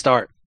very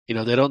start. They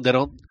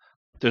don't.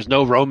 There's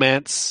no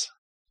romance.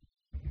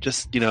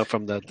 Just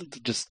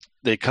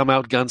they come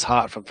out guns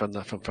hot from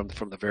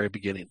the very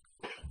beginning.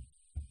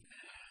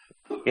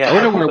 Yeah, I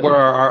wonder where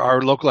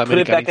our local Put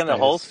it back in the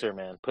holster,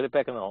 man. Put it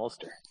back in the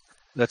holster.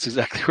 That's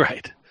exactly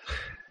right.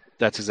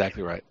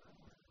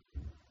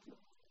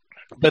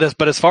 But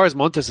as far as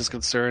Montes is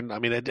concerned, I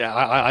mean,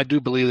 I do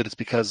believe that it's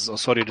because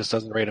Osorio just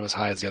doesn't rate him as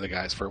high as the other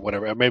guys for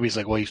whatever. Maybe he's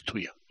like, well, he's too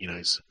young.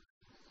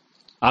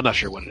 I'm not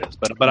sure what it is,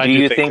 but I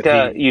do think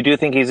you do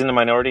think he's in the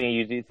minority, and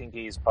you do think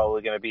he's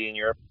probably going to be in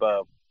Europe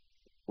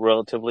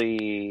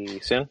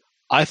relatively soon.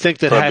 I think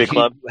that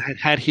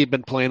had he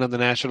been playing on the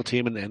national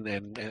team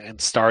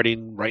and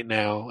starting right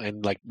now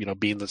and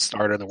being the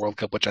starter in the World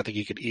Cup, which I think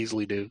he could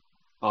easily do,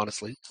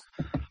 honestly,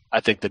 I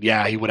think that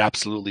he would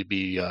absolutely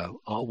be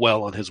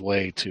well on his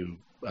way to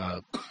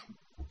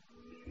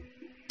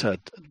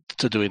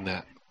doing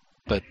that.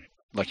 But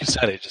like you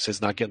said, it just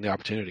is not getting the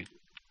opportunity.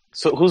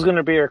 So who's going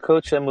to be our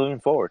coach moving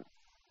forward?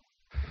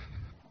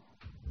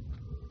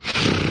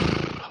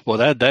 Well,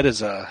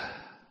 that's a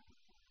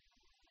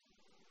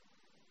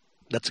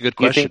good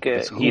question.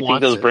 You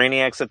think those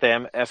brainiacs at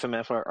the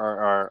FMF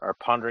are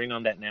pondering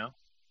on that now?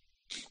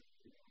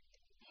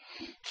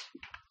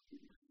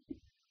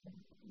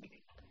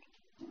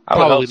 I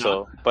would hope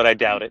so, but I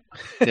doubt it.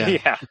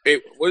 Yeah.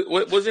 Hey,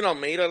 wasn't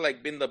Almeida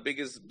been the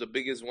biggest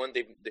one,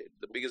 the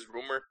biggest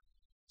rumor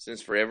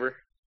since forever?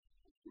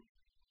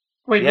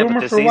 Wait, yeah, rumor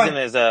but the for season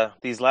what? is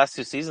these last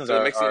two seasons the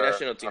are Mexican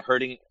national team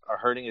hurting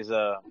his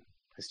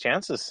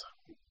chances.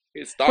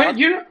 Wait,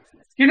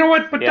 you know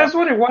what? But that's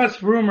what it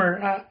was.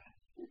 Rumor.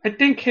 I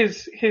think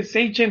his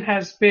agent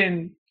has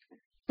been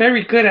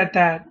very good at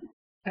that,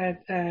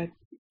 at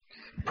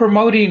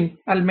promoting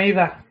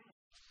Almeida,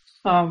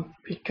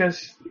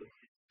 because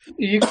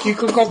you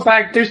could go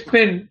back. There's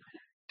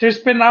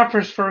been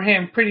offers for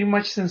him pretty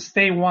much since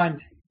day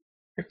one.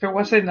 If it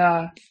wasn't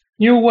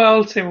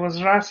Newell's, it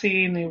was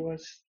Racing, it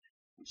was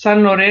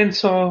San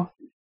Lorenzo.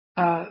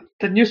 The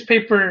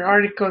newspaper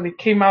article that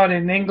came out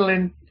in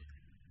England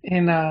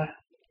in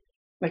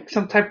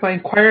some type of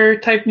Inquirer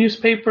type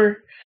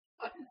newspaper.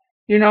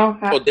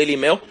 Daily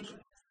Mail?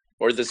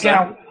 or the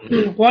Sun.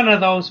 Yeah, one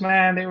of those,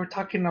 man. They were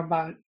talking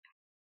about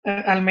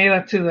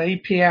Almeida to the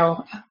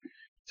EPL.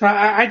 So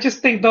I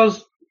just think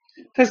that's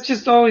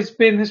just always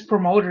been his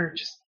promoter,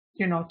 just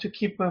to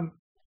keep him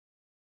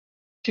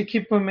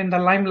in the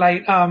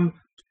limelight.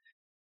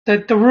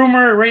 The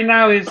rumor right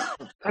now is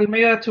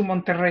Almeida to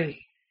Monterrey.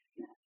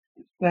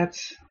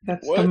 That's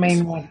the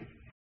main one.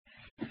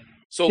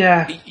 So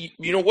yeah.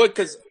 You know what?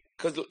 Because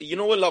you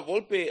know what, La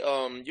Volpe,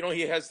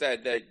 he has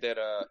that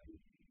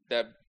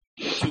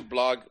YouTube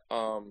blog.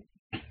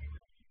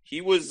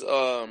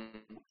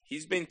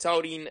 He's been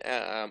touting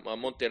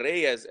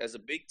Monterrey as a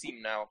big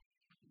team now.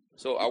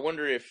 So I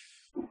wonder if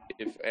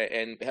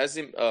has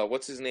him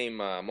what's his name,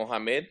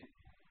 Mohamed,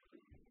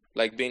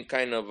 like being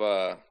kind of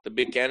the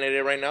big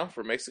candidate right now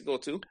for Mexico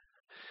too.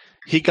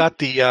 He got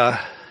the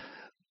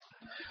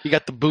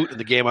boot in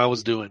the game I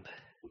was doing.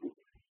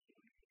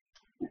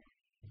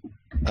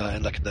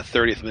 And like in the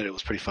 30th minute, it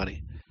was pretty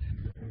funny.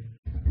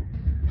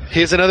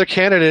 He's another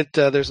candidate.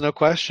 There's no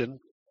question,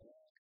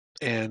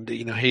 and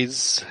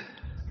he's.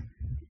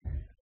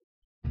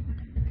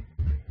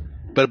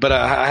 But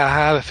I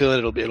have a feeling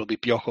it'll be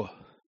Piojo.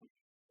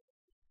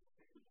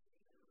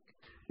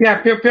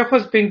 Yeah,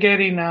 Piojo's been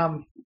getting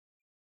a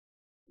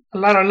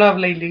lot of love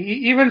lately,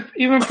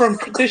 even from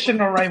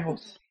traditional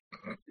rivals.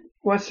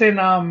 Wasn't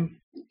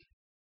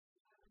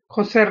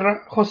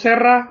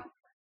Joserra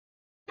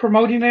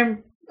promoting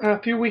him a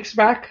few weeks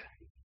back?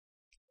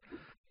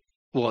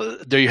 Well,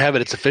 there you have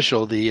it. It's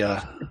official.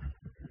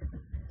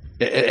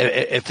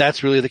 If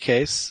that's really the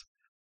case,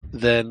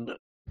 then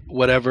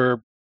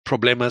whatever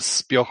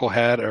problemas Piojo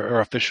had are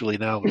officially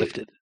now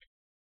lifted.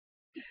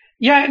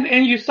 Yeah,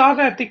 and you saw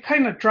that they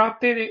kind of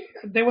dropped it.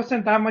 There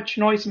wasn't that much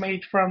noise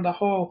made from the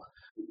whole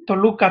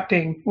Toluca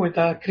thing with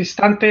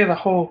Cristante, the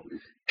whole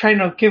trying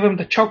to give him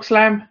the choke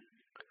slam.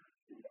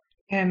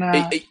 And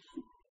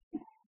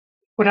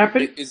what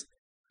happened? Is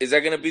that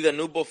going to be the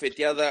new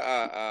bofeteada?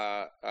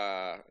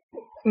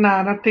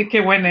 Nah, I don't think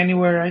it went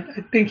anywhere. I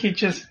think he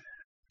just...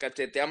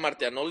 Cachetea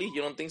Martianoli?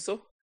 You don't think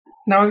so?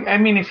 No, I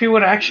mean, if he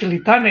would have actually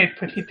done it,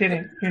 but he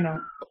didn't,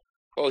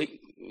 Oh,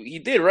 he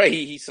did, right?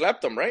 He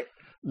slapped him, right?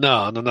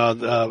 No.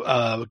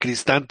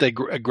 Cristante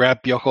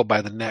grabbed Piojo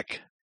by the neck.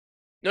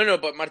 No,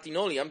 but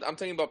Martinoli. I'm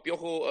talking about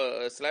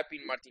Piojo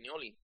slapping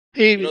Martinoli.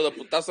 The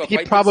putazo. He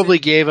probably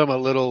gave him a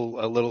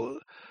little.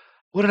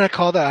 What did I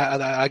call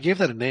that? I gave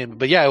that a name,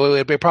 but yeah,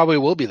 it probably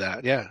will be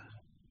that. Yeah.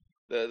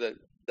 The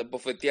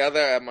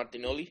bofeteada a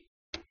Martinoli.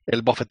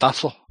 El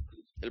bofetazo.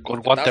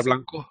 Con guante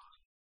blanco.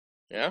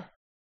 Yeah.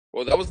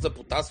 Well, that was the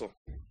putazo.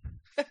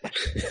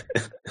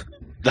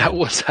 That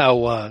was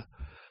how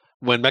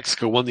when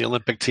Mexico won the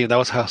Olympic team. That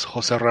was how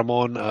Jose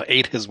Ramon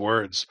ate his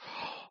words.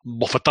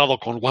 Bofetado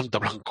con guante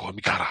blanco en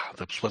mi cara.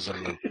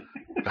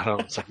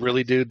 It's like,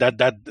 really, dude?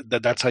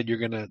 That's how you're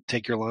gonna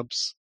take your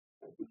lumps?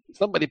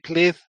 Somebody,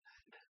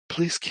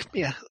 please give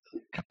me a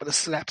couple of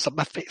slaps on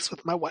my face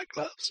with my white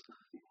gloves.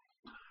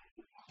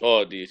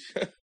 Oh, dude.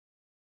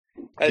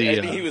 I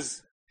think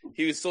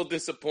he was so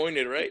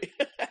disappointed, right?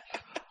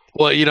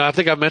 Well, I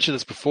think I've mentioned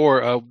this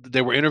before.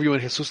 They were interviewing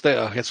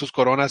Jesus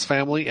Corona's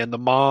family, and the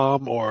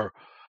mom or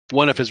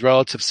one of his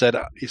relatives said,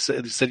 he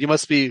said, you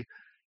must be.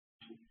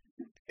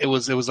 It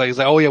was like,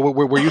 oh yeah,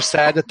 were you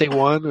sad that they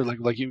won, or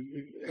like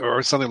you,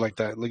 or something like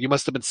that? Like, you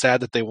must have been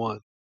sad that they won.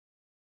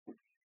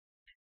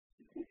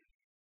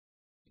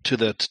 To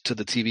the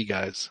TV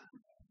guys,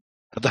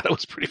 I thought it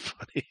was pretty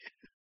funny.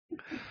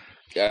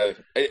 Yeah,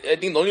 I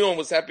think the only one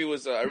was happy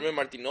was I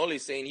remember Martinoli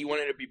saying he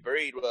wanted to be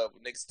buried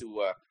next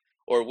to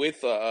or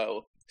with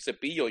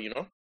Cepillo,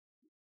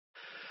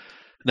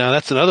 Now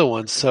that's another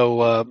one.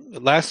 So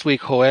last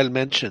week Joel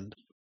mentioned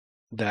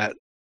that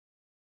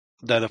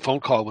a phone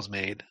call was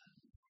made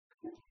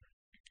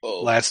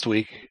last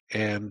week,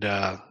 and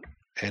the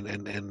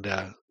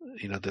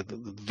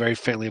very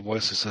faintly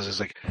voice says, "Is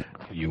like,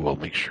 you will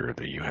make sure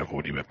that you have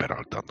Oribe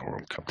Peralta on the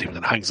World Cup team." And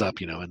then hangs up,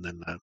 and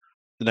then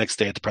the next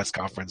day at the press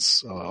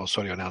conference,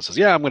 Osorio announces,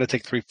 "Yeah, I'm going to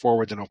take 3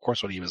 forwards," and of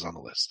course Oribe is on the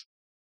list.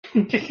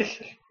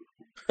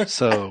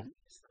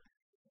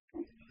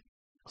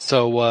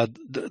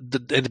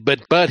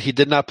 But he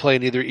did not play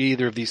in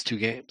either of these 2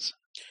 games.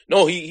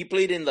 No, he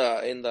played in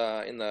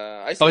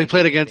the Iceland. Oh, he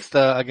played against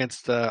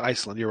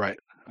Iceland. You're right.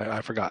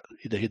 I forgot.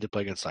 He did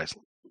play against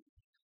Iceland.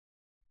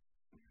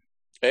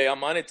 Hey,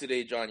 I'm on it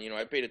today, John.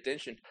 I paid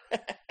attention.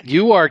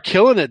 You are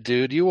killing it,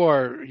 dude. You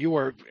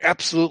are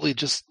absolutely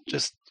just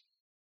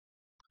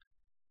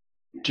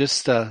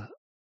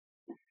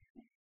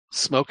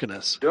smoking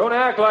us. Don't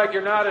act like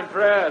you're not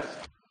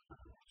impressed.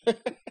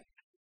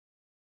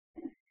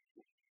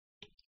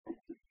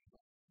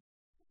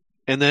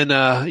 And then,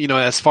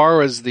 as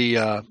far as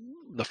the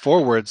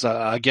forwards,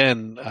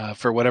 again,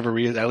 for whatever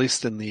reason, at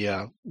least in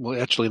the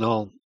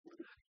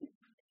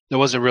there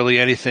wasn't really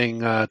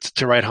anything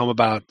to write home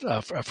about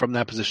from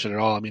that position at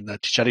all. I mean,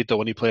 Chicharito,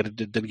 when he played,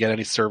 didn't get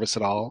any service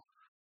at all.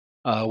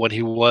 When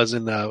he was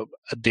in a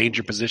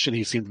danger position,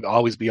 he seemed to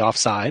always be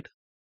offside.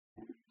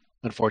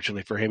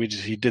 Unfortunately for him,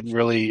 he didn't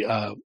really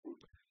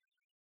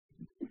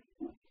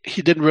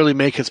he didn't really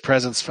make his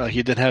presence.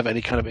 He didn't have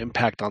any kind of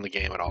impact on the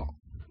game at all,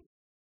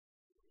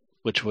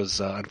 which was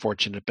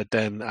unfortunate. But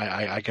then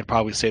I could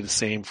probably say the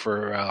same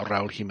for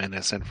Raúl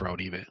Jiménez and for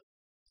Uribe.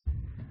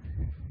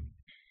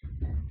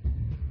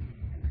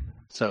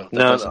 So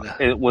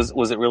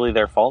was it really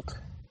their fault?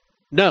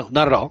 No,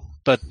 not at all.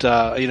 But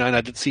and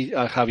I did see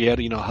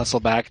Javier, hustle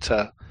back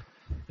to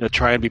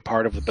try and be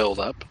part of the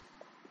build-up,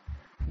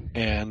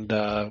 and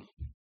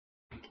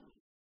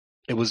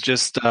it was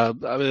just. I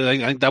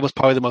think that was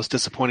probably the most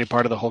disappointing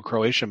part of the whole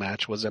Croatia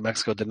match was that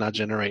Mexico did not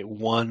generate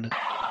one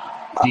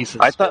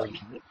decent. I thought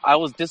I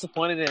was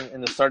disappointed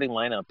in the starting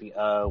lineup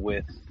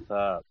with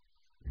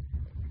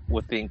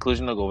the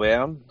inclusion of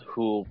Gobea,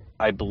 who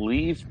I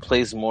believe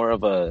plays more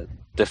of a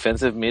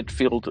defensive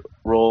midfield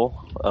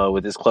role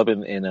with his club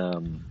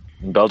in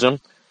Belgium,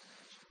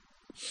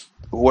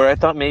 where I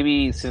thought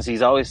maybe since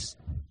he's always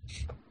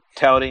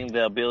touting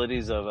the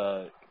abilities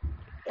of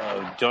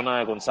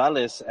Jonah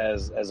Gonzalez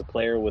as a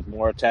player with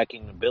more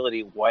attacking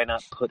ability, why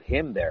not put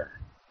him there?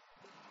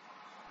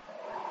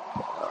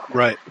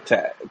 Right.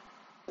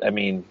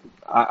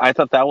 I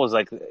thought that was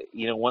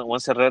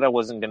once Herrera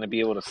wasn't going to be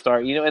able to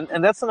start,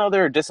 and that's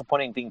another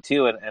disappointing thing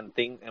too,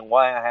 and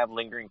why I have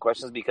lingering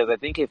questions, because I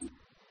think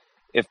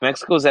if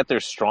Mexico's at their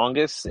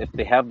strongest, if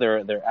they have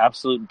their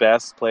absolute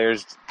best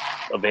players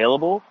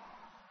available,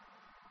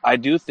 I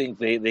do think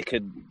they're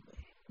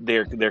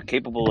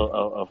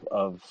capable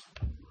of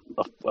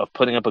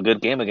putting up a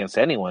good game against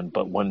anyone,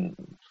 but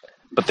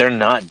they're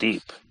not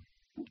deep,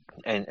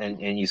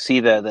 and you see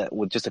that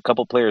with just a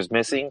couple players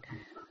missing,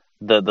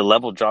 the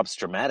level drops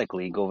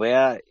dramatically.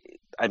 Gobea,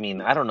 I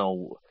don't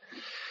know.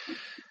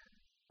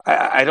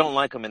 I don't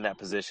like him in that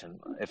position.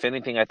 If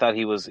anything, I thought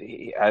he was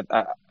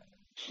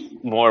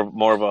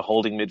more of a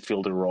holding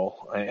midfielder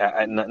role,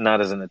 not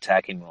as an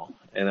attacking role.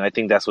 And I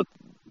think that's what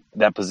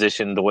that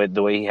position, the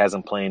way he has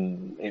him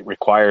playing, it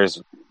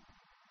requires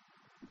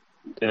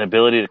an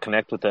ability to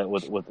connect with the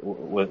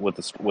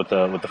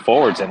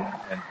forwards, and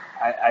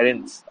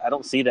I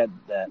don't see that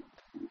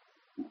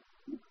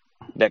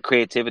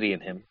creativity in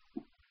him.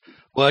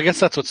 Well, I guess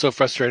that's what's so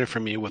frustrating for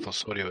me with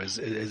Osorio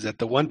is that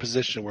the one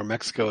position where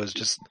Mexico is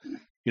just,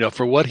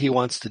 for what he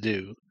wants to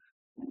do,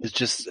 is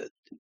just,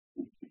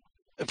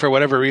 for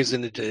whatever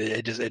reason,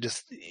 he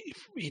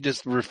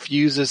just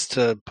refuses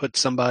to put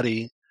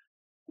somebody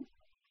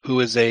who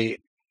is a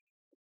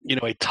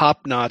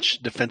top-notch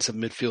defensive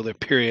midfielder,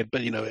 period.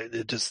 But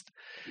it just,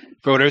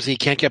 for whatever reason, he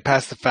can't get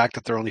past the fact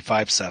that they're only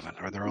 5'7",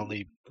 or they're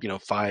only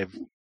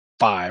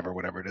 5'5", or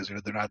whatever it is.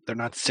 They're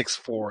not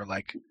 6'4"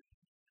 like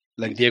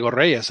Diego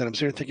Reyes. And I'm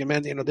sitting thinking,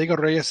 man, Diego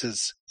Reyes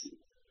is.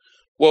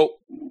 Well,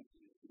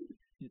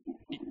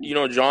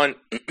 John,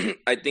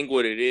 I think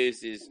what it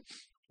is, it's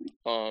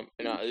going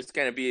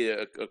to be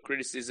a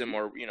criticism,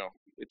 or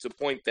it's a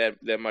point that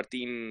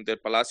Martin del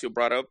Palacio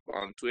brought up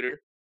on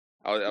Twitter.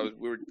 We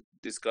were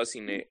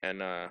discussing it,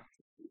 and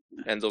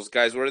those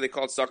guys, what are they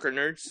called, soccer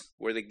nerds,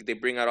 where they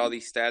bring out all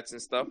these stats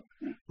and stuff,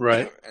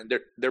 right? And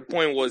their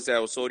point was that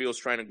Osorio's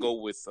trying to go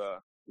with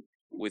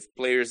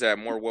players that are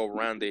more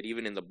well-rounded,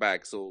 even in the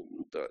back. So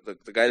the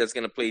guy that's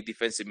going to play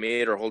defensive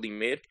mid or holding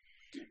mid,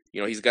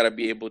 he's got to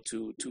be able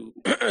to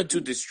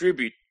to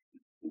distribute.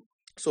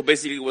 So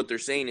basically, what they're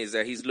saying is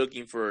that he's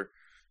looking for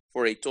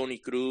a Tony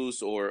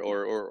Cruz or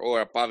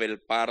a Pavel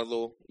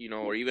Pardo,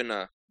 or even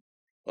a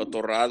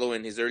Torrado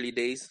in his early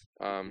days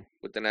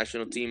with the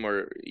national team,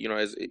 or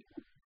as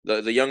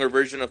the younger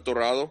version of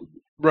Torrado,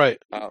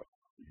 right? But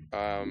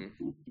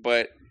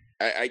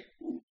I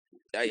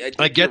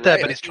get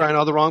that, but he's trying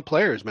all the wrong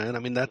players, man. I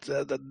mean, that's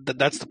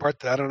the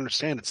part that I don't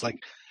understand. It's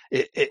like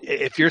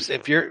if your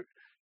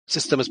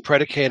system is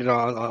predicated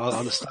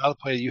on the style of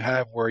play you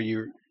have, where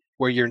your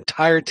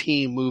entire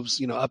team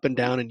moves, up and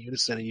down in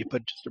unison, and you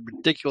put just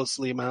ridiculous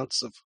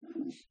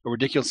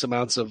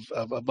amounts of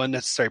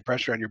unnecessary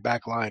pressure on your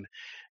back line.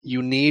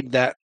 You need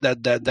that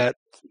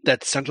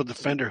central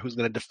defender who's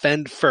going to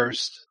defend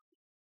first,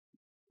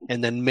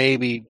 and then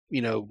maybe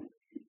be the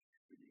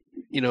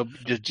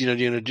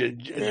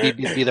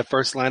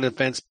first line of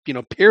defense,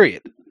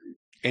 period.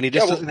 And he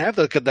just doesn't have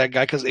that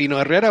guy, because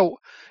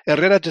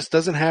Herrera just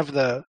doesn't have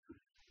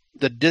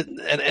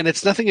and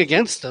it's nothing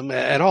against him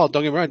at all.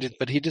 Don't get me wrong,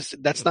 but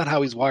that's not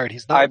how he's wired.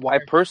 He's not. I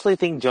personally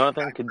think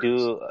Jonathan could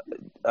do,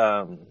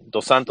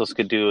 Dos Santos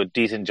could do a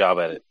decent job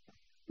at it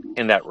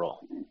in that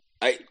role.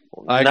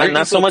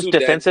 Not so much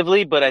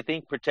defensively, but I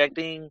think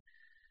protecting,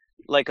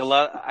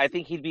 I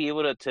think he'd be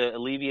able to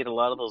alleviate a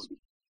lot of those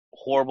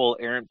horrible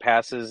errant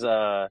passes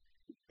that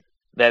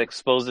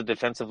expose the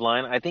defensive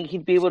line. I think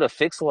he'd be able to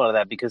fix a lot of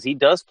that, because he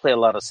does play a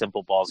lot of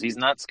simple balls. He's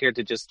not scared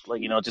to just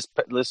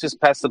let's just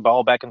pass the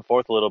ball back and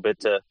forth a little bit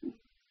to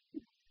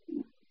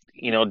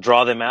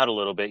draw them out a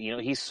little bit.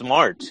 He's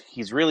smart.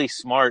 He's really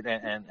smart,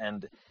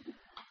 and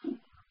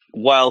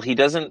while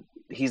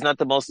he's not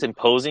the most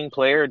imposing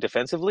player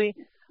defensively,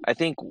 I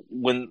think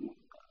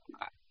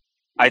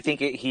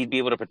he'd be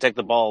able to protect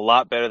the ball a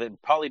lot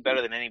probably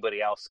better than anybody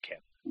else can,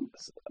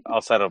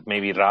 outside of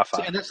maybe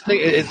Rafa. And that's the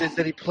thing is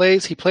that he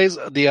plays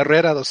the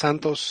Herrera Dos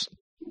Santos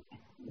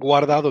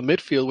Guardado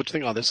midfield, which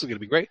think, this is going to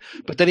be great.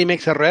 But then he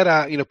makes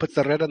Herrera, puts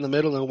Herrera in the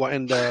middle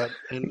and Dos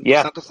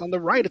Santos on the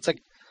right. It's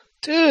like,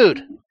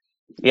 dude.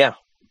 Yeah.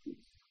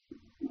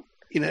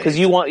 Because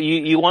you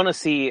want to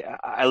see,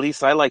 at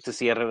least I like to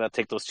see Herrera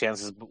take those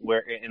chances where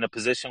in a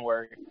position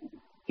where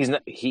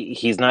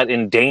he's not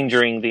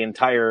endangering the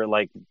entire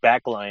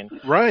back line,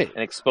 right,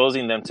 and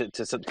exposing them to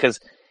because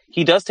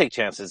he does take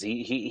chances.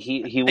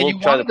 He will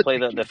try to play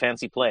the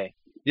fancy play.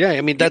 Yeah,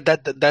 I mean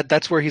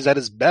that's where he's at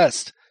his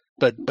best.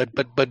 But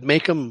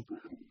make him,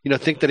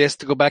 think that he has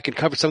to go back and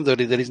cover something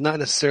that he's not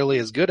necessarily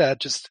as good at.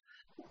 Just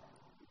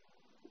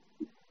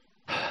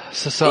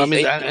so I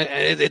mean,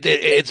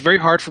 it's very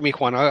hard for me,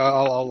 Juan.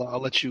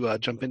 I'll let you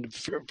jump in.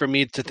 For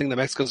me to think that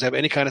Mexico's have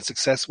any kind of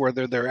success where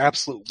their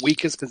absolute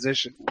weakest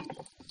position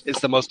is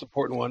the most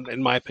important one,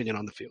 in my opinion,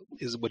 on the field,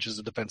 which is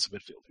the defensive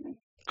midfield.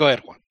 Go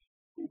ahead, Juan.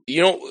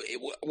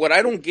 What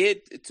I don't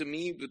get, to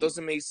me, it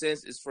doesn't make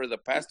sense, is for the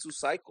past 2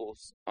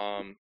 cycles.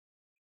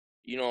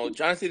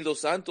 Jonathan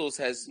Dos Santos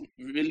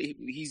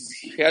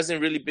he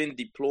hasn't really been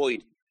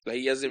deployed.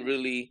 He hasn't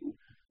really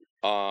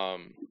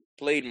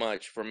played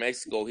much for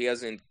Mexico. He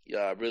hasn't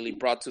really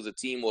brought to the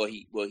team what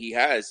he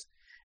has.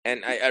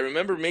 And I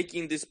remember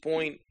making this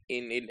point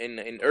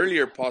in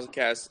earlier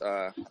podcasts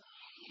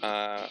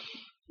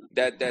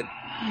that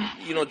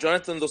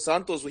Jonathan Dos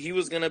Santos, he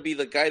was gonna be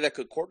the guy that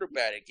could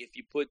quarterback it if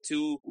you put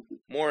 2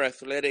 more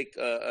athletic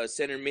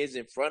center mids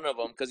in front of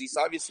him, because he's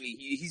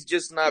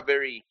just not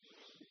very,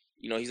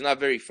 he's not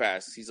very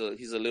fast. He's a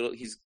little,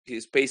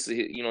 his pace,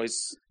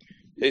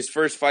 his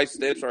first 5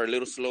 steps are a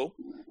little slow.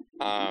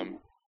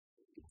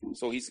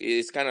 So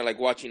it's kind of like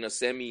watching a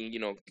semi,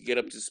 get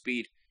up to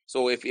speed.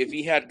 So if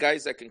he had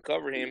guys that can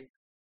cover him,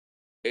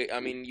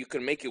 I mean, you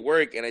can make it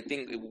work. And I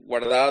think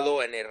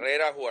Guardado and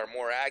Herrera, who are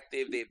more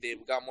active,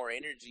 they've got more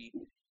energy,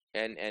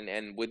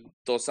 and with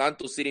Dos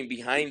Santos sitting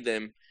behind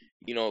them,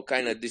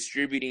 kind of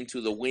distributing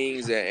to the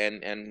wings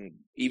and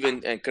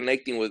even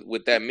connecting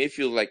with that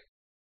midfield. Like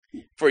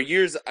for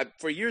years,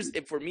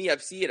 for me, I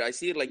see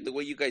it like the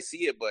way you guys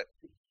see it, but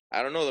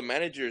I don't know,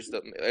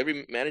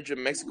 every manager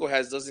Mexico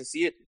doesn't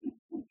see it.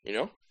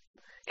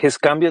 His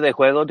cambio de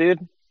juego,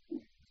 dude.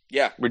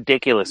 Yeah,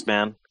 ridiculous,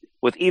 man.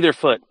 With either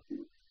foot,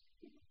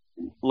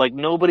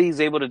 nobody's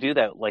able to do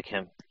that like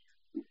him.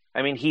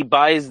 I mean, he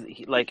buys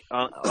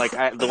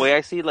the way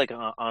I see it,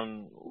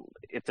 on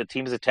if the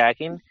team's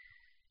attacking,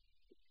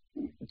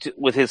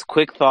 with his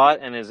quick thought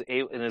and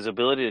his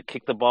ability to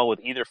kick the ball with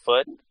either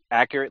foot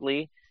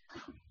accurately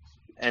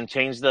and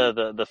change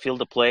the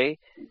field of play.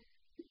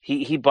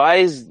 He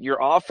buys your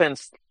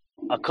offense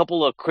a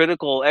couple of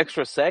critical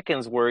extra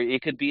seconds where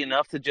it could be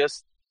enough to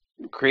just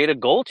create a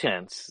goal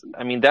chance.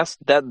 I mean, that's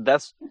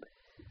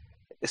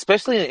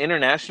especially in an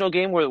international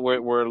game where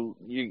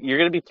you're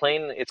going to be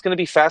playing, it's going to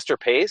be faster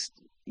paced.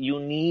 You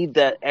need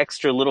that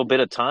extra little bit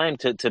of time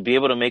to be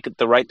able to make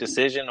the right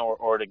decision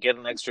or to get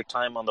an extra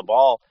time on the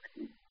ball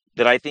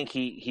that I think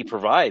he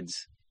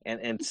provides.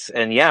 And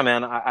yeah,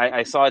 man,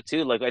 I saw it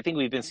too. I think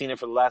we've been seeing it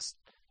for the last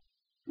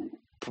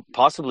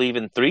possibly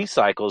even 3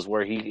 cycles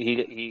where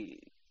we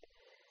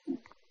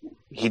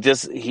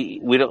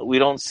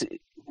don't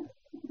see.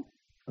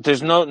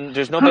 There's no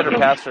better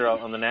passer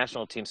on the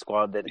national team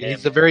squad than him.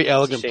 He's a very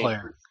elegant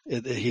player.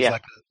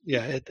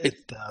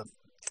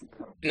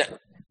 Now,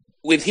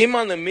 with him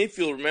on the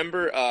midfield,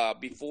 remember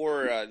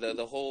before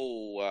the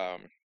whole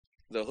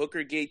the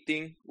hooker gate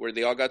thing where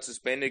they all got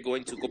suspended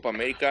going to Copa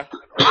America.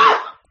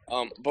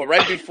 But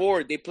right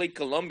before they played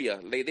Colombia,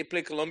 they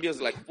played Colombia's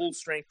full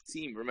strength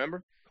team.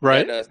 Remember,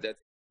 right?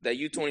 That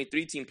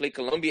U23 team played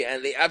Colombia,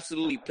 and they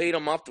absolutely played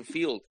them off the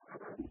field.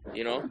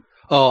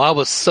 Oh, I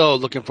was so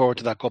looking forward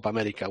to that Copa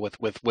America with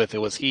it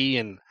was he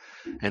and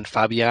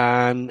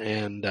Fabian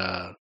and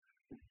I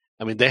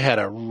mean they had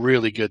a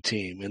really good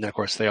team, and of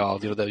course they all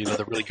the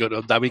really good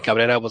David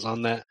Cabrera was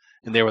on that,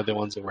 and they were the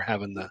ones that were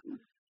having the.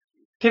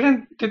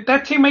 Did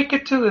that team make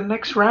it to the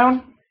next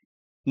round?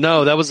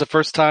 No, that was the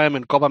first time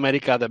in Copa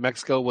America that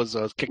Mexico was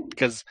kicked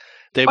because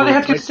they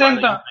had to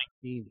send the.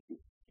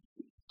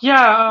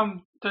 Yeah.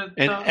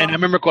 And I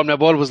remember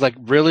Conmebol was like,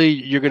 "Really,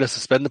 you're going to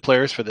suspend the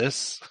players for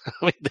this?"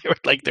 I mean, they were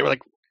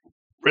like,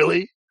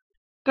 "Really?"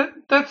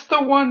 That's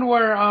the one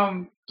where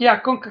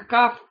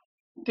CONCACAF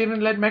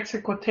didn't let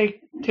Mexico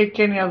take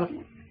any of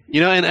them.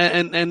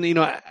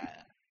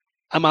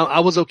 I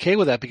was okay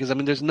with that because I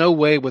mean, there's no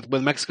way with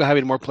Mexico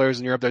having more players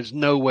in Europe, there's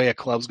no way a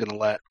club's going to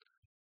let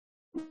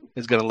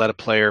a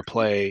player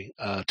play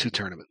 2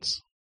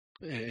 tournaments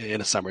in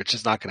a summer. It's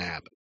just not going to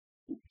happen.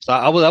 So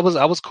I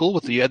was cool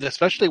with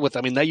especially with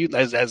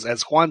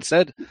as Juan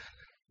said,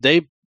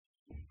 they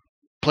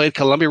played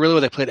Colombia really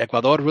well. They played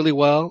Ecuador really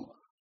well.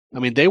 I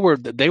mean, they were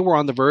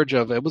on the verge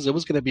of it was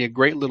going to be a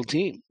great little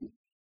team.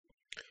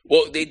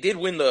 Well, they did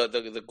win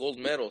the gold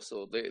medal,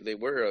 so they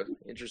were an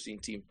interesting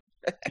team.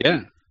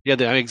 Yeah,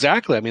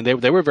 exactly. I mean,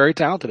 they were very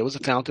talented. It was a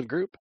talented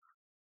group.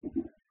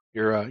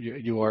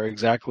 You are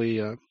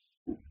exactly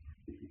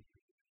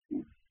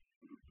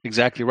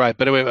right.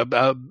 But anyway,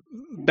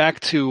 back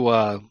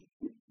to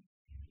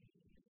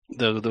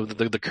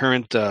the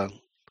current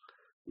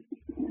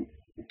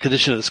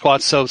condition of the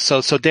squad. So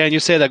Dan, you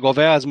say that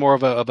Govea is more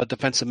of a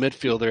defensive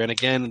midfielder, and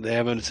again, they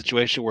have him in a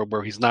situation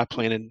where he's not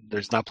playing.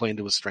 There's not playing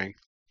to his strength.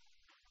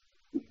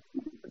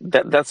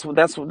 That's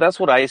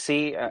what I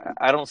see.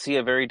 I don't see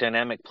a very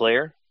dynamic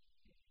player.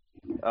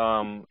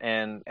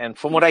 And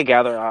from what I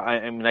gather,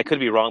 I mean, I could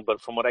be wrong,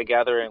 but from what I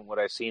gather and what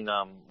I've seen,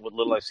 what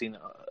little I've seen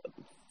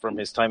from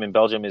his time in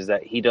Belgium is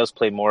that he does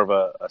play more of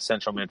a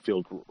central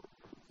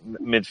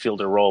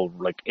midfielder role,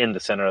 like in the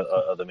center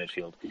of the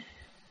midfield.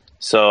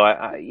 So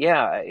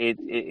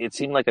it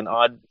seemed like an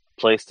odd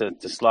place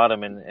to slot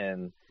him in,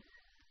 and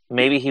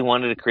maybe he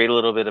wanted to create a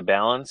little bit of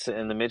balance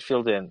in the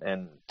midfield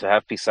and to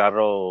have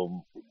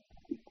Pizarro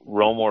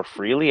roam more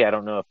freely. I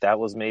don't know if that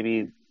was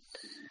maybe,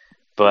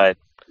 but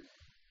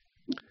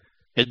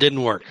it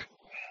didn't work.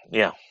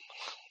 Yeah.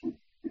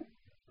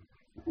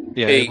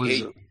 Yeah.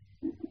 Hey.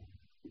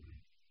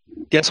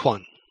 Yes,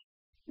 Juan.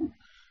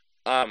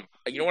 You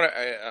know what?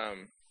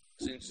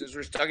 Since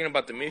we're talking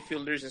about the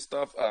midfielders and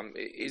stuff,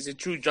 is it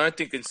true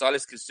Jonathan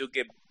Gonzalez can still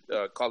get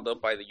called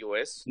up by the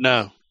U.S.?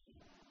 No,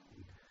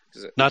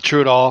 not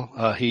true at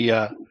all. He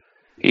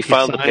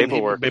filed the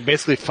paperwork. He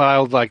basically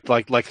filed like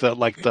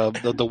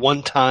the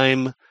one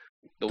time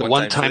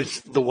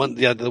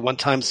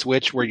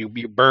switch where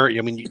you burn.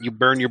 I mean, you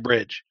burn your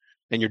bridge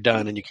and you're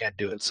done and you can't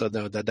do it. So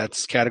no,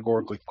 that's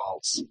categorically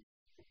false.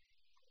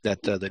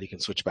 That he can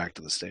switch back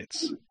to the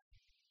States.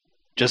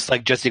 Just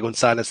like Jesse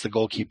Gonzalez, the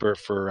goalkeeper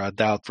for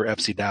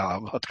FC Dallas,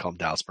 I'm about to call him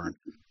Dallas Burn,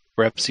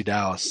 for FC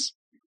Dallas,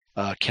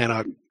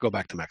 cannot go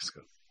back to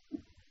Mexico.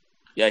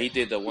 Yeah, he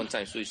did the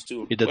one-time switch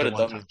too. He did the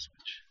one-time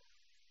switch.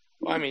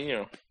 Well, I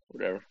mean,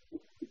 whatever.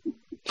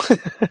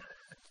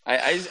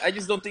 I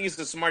just don't think it's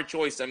a smart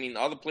choice. I mean,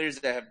 all the players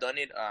that have done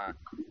it,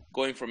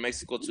 going from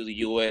Mexico to the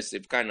U.S.,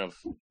 they've kind of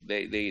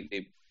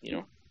they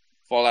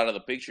fall out of the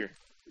picture.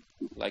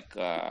 Like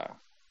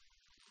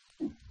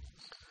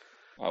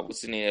what's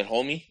his name?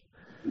 Homie.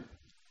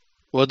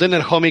 Well,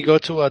 didn't Homie go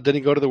to? Didn't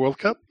he go to the World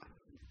Cup?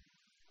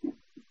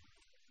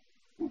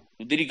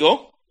 Did he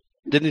go?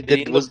 Did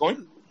he was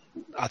going?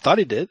 I thought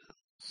he did.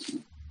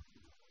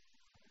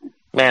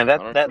 Man,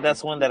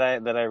 that's one that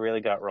I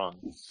really got wrong.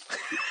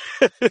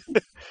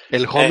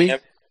 El Homie.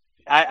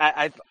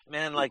 I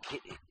man, like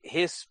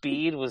his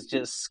speed was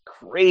just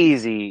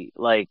crazy.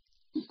 Like,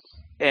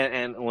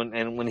 and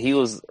when he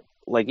was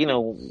like,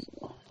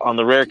 on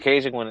the rare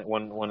occasion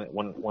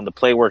when the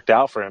play worked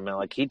out for him, and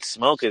like he'd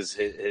smoke his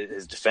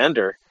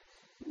defender.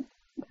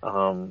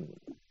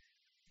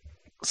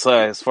 So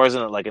as far as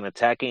an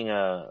attacking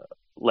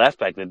left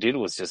back, the dude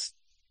was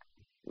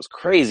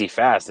crazy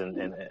fast,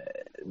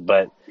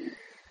 but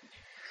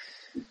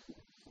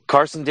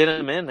Carson did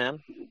him in,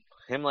 man.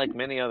 Him like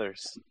many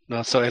others.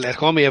 No, so El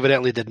Homie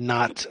evidently did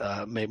not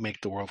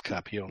make the World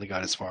Cup. He only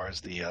got as far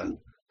as the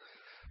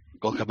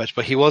Gold Cup match,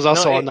 but he was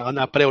also on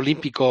the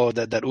Preolímpico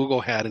that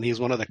Hugo had, and he's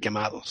one of the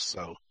quemados.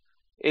 So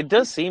it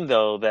does seem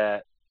though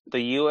that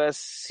the U.S.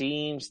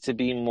 seems to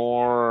be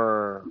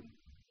more,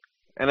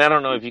 and I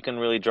don't know if you can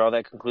really draw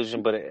that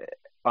conclusion, but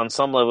on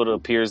some level it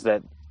appears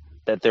that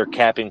they're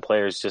capping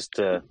players just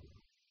to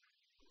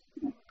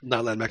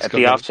not let Mexico. At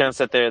the off chance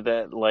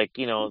that like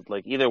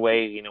either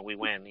way, we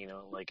win.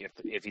 Like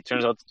if he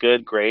turns out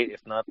good, great.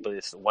 If not, but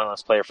it's one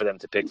less player for them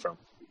to pick from,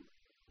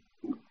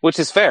 which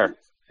is fair.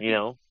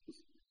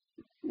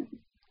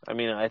 I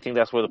mean, I think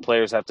that's where the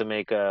players have to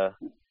make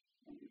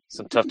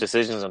some tough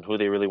decisions on who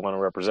they really want to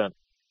represent.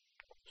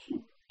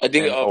 I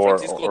think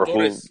Francisco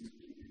Torres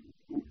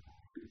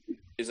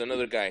is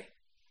another guy.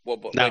 Well,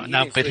 but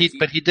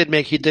he did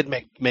make it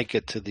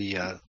to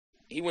the.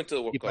 He went to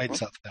the World Cup. He played in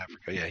South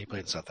Africa. Yeah, he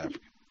played in South Africa.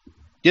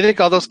 Do you think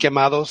all those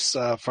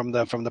quemados from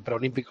the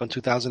Preolímpico in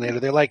 2008 are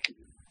they like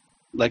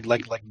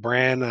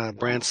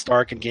Bran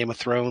Stark in Game of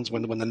Thrones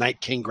when the Night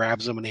King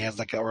grabs him and he has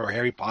or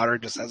Harry Potter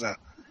just has a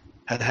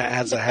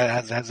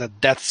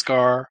death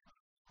scar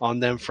on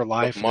them for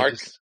life? Mark.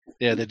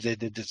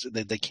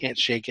 They can't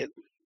shake it.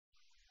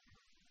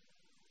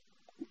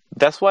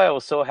 That's why I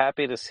was so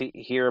happy to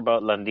hear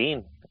about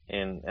Landin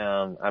and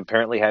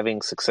apparently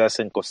having success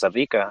in Costa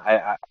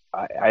Rica.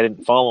 I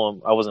didn't follow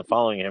him. I wasn't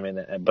following him,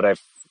 but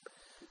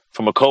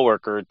from a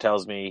coworker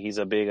tells me he's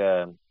a big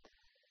fan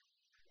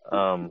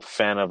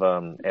of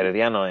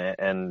Herediano,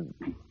 and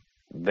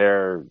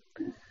they're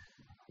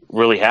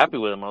really happy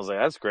with him. I was like,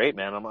 that's great,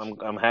 man.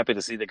 I'm happy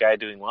to see the guy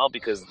doing well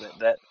because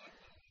that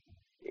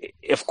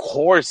of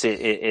course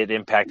it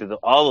impacted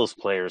all those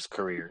players'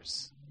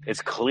 careers.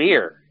 It's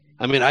clear.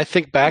 I mean, I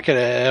think back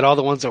at all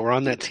the ones that were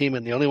on that team,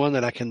 and the only one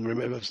that I can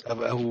remember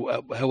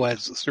who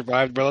has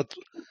survived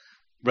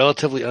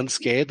relatively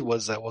unscathed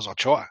was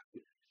Ochoa.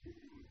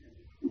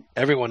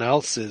 Everyone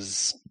else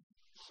is,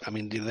 I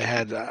mean, they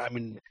had,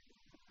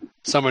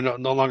 some are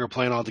no longer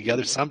playing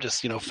altogether. Some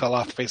just, fell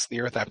off the face of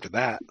the earth after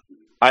that.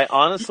 I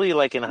honestly,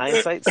 like in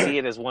hindsight, see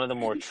it as one of the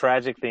more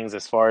tragic things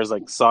as far as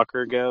like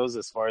soccer goes,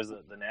 as far as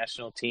the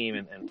national team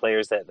and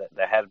players that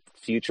had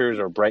futures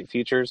or bright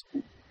futures.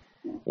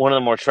 One of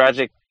the more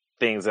tragic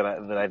things that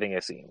I think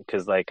I've seen,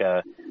 because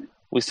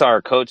we saw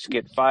our coach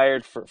get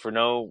fired for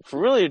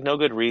really no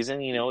good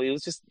reason. It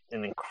was just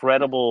an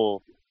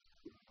incredible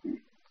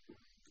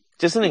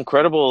just an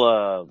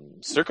incredible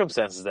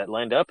circumstances that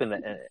lined up in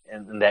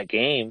that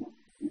game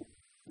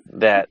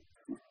that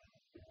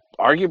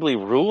arguably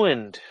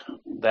ruined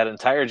that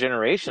entire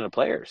generation of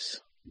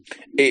players.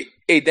 Hey,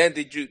 Dan,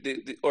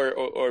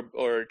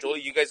 or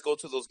Joey, you guys go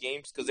to those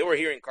games? Because they were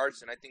here in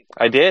Carson, I think.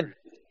 I did.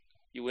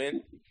 You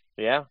win?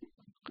 Yeah.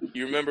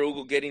 You remember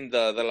Hugo getting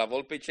the La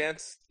Volpe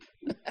chance?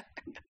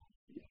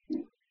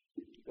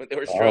 When they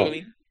were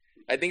struggling?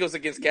 I think it was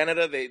against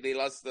Canada. They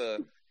lost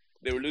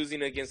they were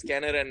losing against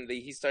Canada, and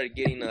he started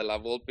getting a La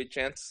Volpe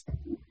chance.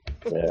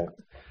 Yeah.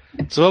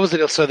 So what was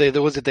it? So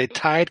they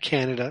tied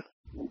Canada,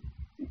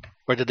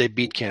 or did they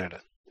beat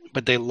Canada?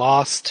 But they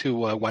lost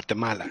to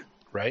Guatemala,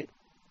 right?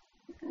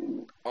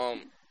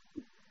 I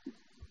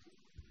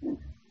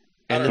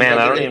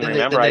don't even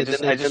remember. I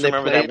just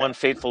remember that one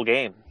fateful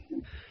game.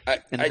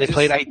 They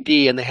played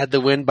ID, and they had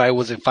to win by,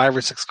 was it 5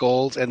 or 6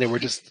 goals, and they were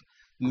just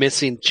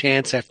missing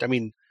chance after. I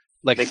mean,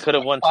 like they could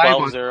have won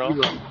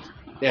 12-0.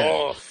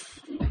 Yeah,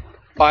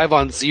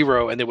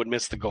 5-0, and they would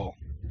miss the goal.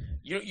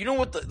 You know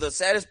what the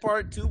saddest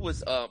part too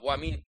was?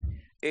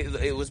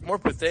 It was more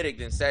pathetic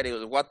than sad. It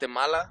was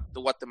Guatemala.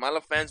 The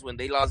Guatemala fans, when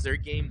they lost their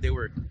game, they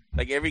were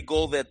like, every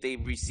goal that they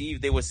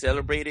received, they would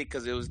celebrate it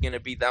because it was going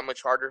to be that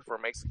much harder for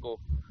Mexico.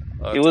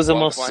 It was it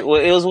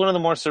was one of the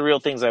more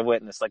surreal things I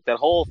witnessed. Like, that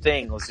whole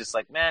thing was just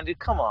like, man, dude,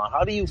 come on.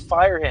 How do you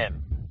fire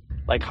him?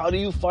 Like, how do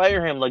you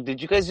fire him? Like,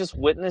 did you guys just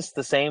witness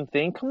the same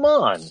thing? Come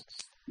on.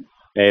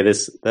 Hey,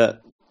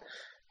 that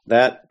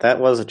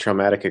was a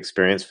traumatic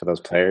experience for those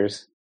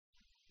players,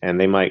 and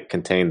they might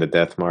contain the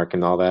death mark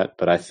and all that,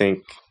 but I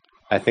think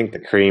the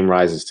cream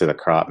rises to the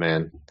top,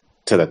 man.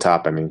 To the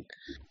top, I mean.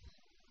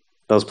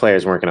 Those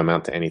players weren't going to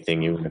amount to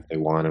anything even if they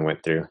won and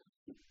went through.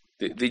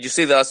 Did you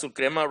say the Azul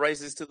Crema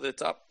rises to the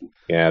top?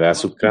 Yeah, the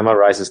Azul Crema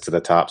rises to the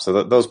top.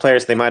 So those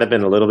players, they might have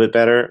been a little bit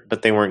better,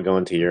 but they weren't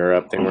going to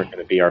Europe. They weren't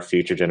going to be our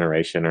future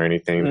generation or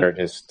anything. They're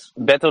just...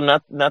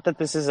 Beto, not that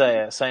this is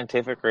a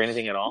scientific or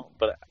anything at all,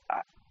 but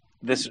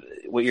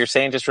what you're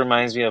saying just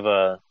reminds me of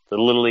the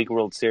Little League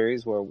World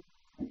Series where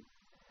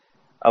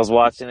I was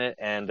watching it,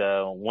 and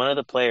one of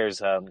the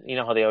players, you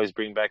know how they always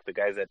bring back the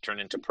guys that turn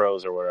into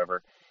pros or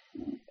whatever,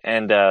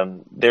 and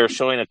they're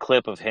showing a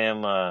clip of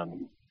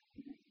him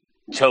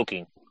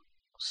choking,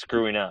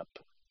 screwing up,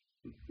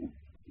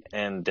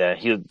 and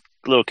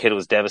little kid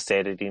was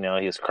devastated. You know,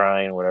 he was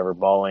crying, whatever,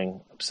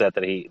 bawling, upset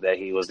that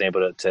he wasn't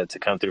able to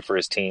come through for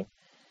his team.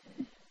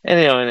 And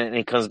and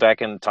he comes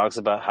back and talks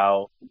about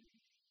how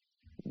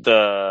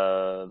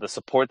the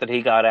support that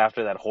he got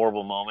after that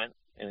horrible moment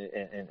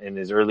in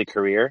his early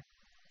career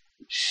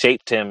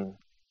shaped him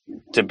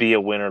to be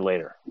a winner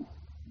later.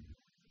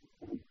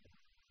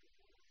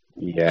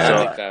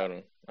 Yeah.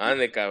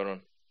 Ande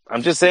cabrón.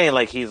 I'm just saying,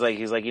 like, he's like,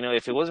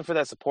 if it wasn't for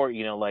that support,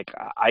 he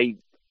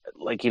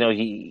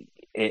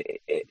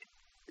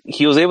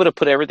was able to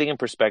put everything in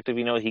perspective.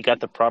 He got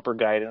the proper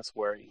guidance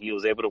where he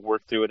was able to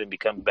work through it and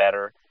become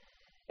better,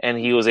 and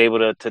he was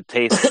able to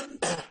taste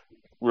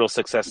real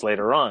success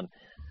later on.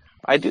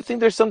 I do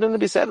think there's something to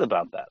be said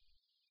about that.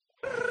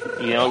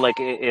 Like,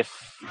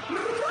 if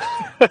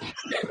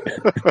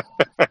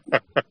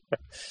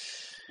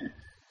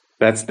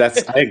That's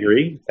I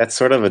agree. That's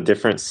sort of a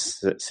different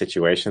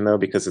situation though,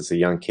 because it's a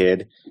young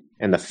kid,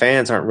 and the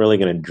fans aren't really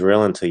going to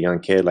drill into a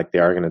young kid like they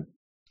are going to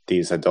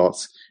these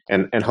adults,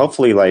 and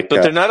hopefully, like.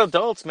 But they're not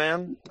adults,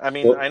 man. I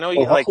mean, I know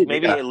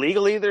maybe yeah.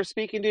 illegally they're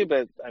speaking to,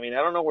 but I mean,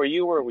 I don't know where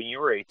you were when you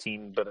were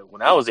 18, but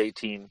when I was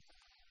 18,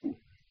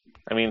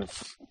 I mean,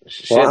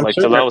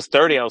 till I was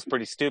 30, I was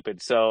pretty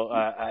stupid. So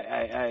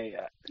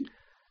I'm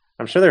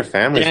sure their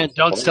families. Dan,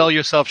 don't sell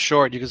yourself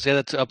short. You can say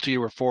that up to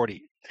you were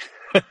 40.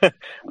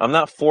 I'm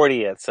not 40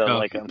 yet, so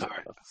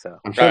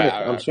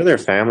I'm sure their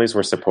families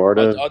were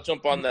supportive. I'll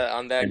jump on that.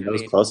 And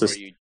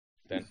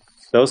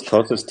those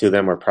closest to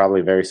them were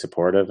probably very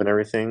supportive and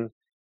everything.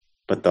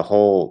 But the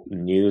whole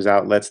news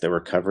outlets that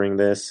were covering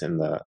this and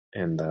the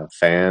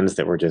fans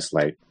that were just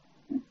like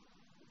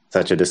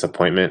such a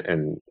disappointment,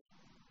 and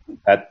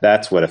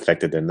that's what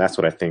affected them. That's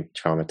what I think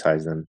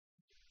traumatized them,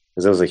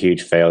 because it was a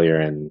huge failure,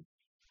 and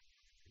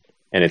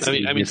it's.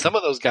 I mean, some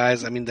of those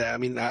guys.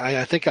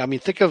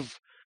 Think of.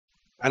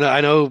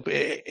 I know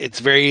it's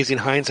very easy in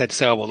hindsight to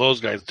say, "Oh, well,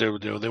 those guys they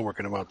weren't going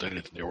to amount to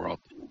anything. They were all."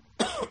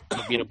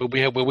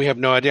 But we have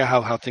no idea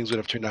how things would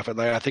have turned out.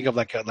 I think of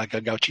like a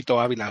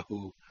Gauchito Avila,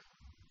 who,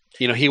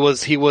 he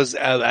was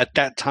at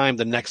that time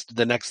the next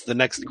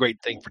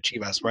great thing for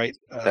Chivas, right?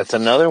 That's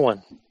another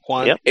one.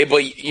 Juan. Yep. Hey,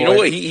 but you know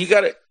what? He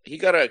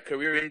got a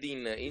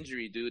career-ending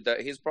injury, dude. That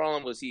his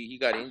problem was he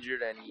got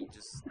injured, and he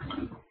just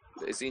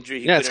his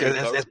injury. Es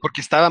porque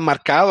estaba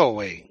marcado,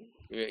 güey.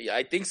 Yeah,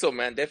 I think so,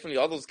 man. Definitely,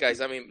 all those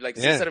guys. I mean, like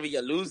Cesar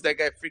Villaluz, that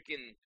guy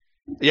freaking.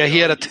 Yeah, he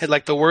had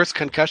the worst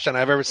concussion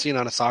I've ever seen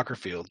on a soccer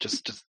field.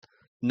 Just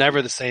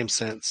never the same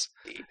since.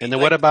 And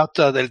then what about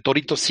El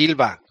Torito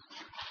Silva?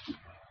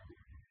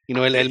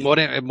 El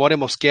More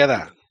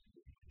Mosqueda.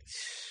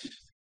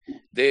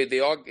 They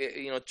all,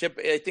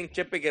 I think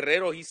Chepe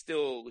Guerrero, he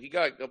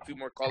got a few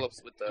more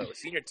call-ups with the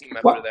senior team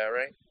after that,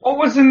 right? What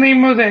was the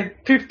name of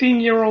that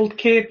 15-year-old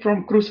kid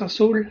from Cruz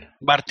Azul?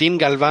 Martin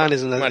Galvan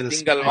is in the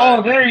Galvan.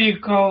 Oh, there you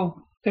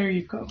go.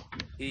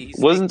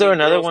 Wasn't there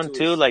another one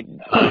too, like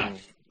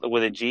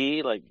with a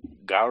G, like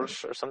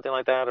Gauch or something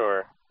like that,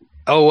 or?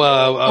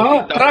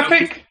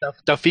 Traffic.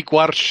 Taufik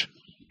Watch.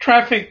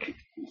 Traffic.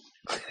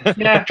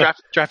 Yeah.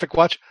 Traffic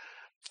Watch.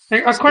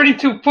 According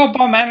to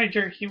Football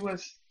Manager, he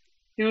was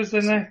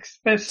the next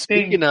best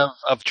thing. Speaking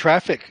of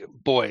traffic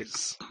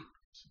boys,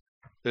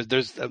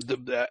 there's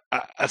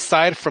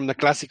aside from the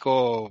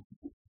Clásico,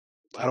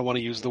 I don't want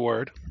to use the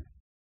word.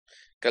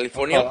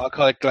 California. I'll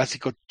call it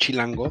Clásico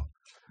Chilango.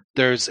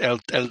 There's El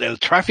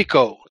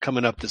Tráfico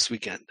coming up this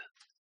weekend.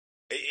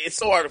 It's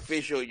so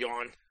artificial,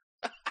 John.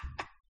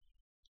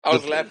 I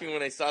was laughing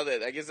when I saw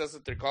that. I guess that's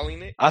what they're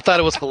calling it. I thought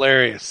it was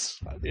hilarious.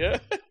 Yeah.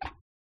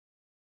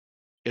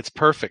 It's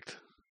perfect.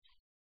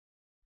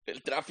 El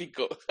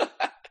Tráfico.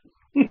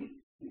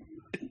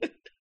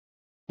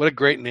 What a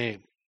great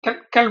name.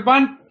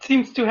 Galvan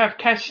seems to have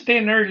cashed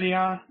in early,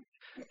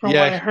 from what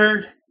I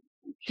heard.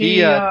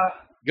 Go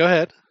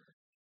ahead.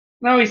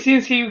 No, it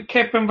seems he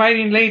kept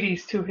inviting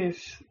ladies to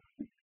his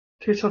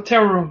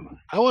hotel room.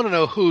 I want to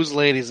know whose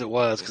ladies it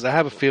was, because I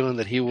have a feeling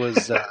that he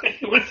was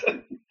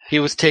he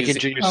was taking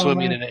junior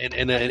swimming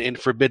in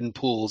forbidden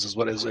pools is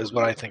what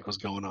I think was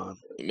going on.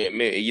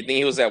 You think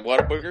he was at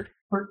Whataburger?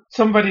 Or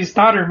somebody's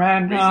daughter,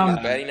 man.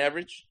 Batting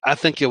average? I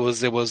think there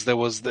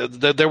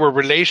were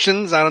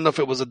relations. I don't know if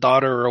it was a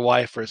daughter or a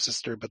wife or a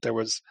sister, but there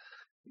was,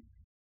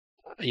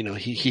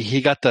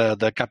 he got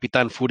the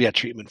Capitan Furia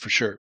treatment for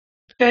sure.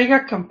 Yeah, he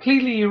got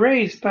completely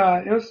erased.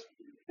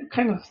 It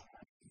kind of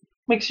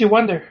makes you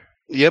wonder.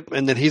 Yep,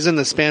 and then he's in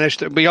the Spanish,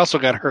 but he also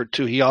got hurt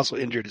too. He also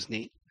injured his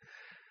knee.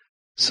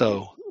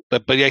 So,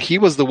 but yeah, he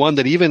was the one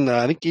that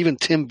I think even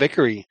Tim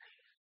Vickery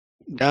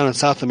down in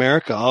South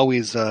America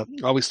always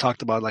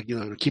talked about, like,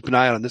 keep an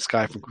eye on this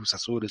guy from Cruz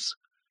Azul.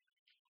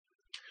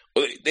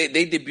 Well, they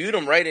debuted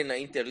him right in the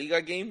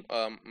Interliga game,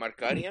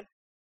 Markarian.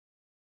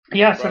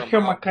 Yeah,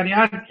 Sergio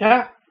Markarian,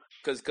 yeah.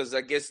 Because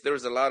I guess there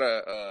was a lot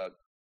of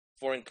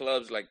foreign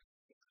clubs like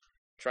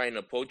trying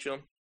to poach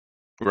him.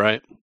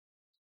 Right.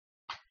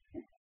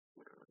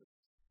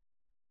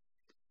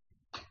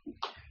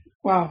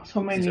 Wow,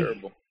 so many.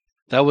 Terrible.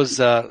 That was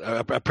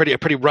a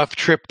pretty rough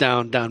trip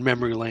down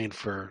memory lane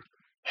for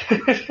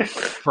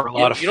a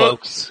lot of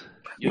folks.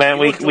 Man,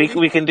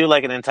 we can do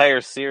like an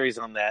entire series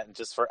on that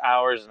just for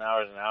hours and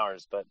hours and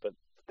hours. But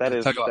that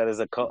is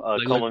a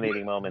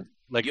culminating moment.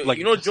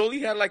 Jolie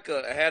had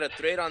had a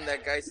thread on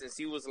that guy since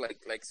he was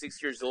like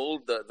 6 years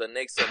old. The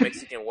next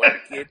Mexican wonder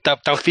kid.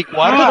 Taufik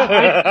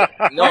Watch?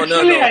 No,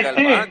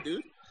 Galvan,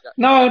 dude.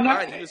 No, it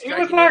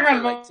was not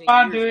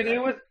Galvan,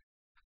 dude.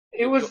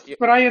 It was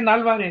Brian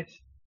Alvarez.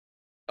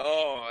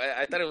 Oh,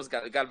 I thought it was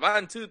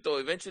Galvan too, though.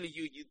 Eventually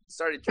you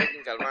started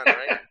tracking Galvan,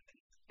 right?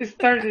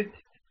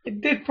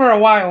 It did for a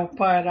while,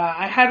 but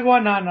I had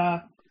one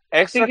on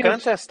Extra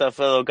Cancha stuff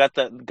though. Got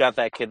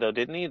that kid though,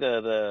 didn't he?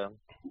 The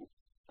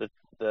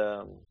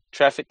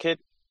traffic kid.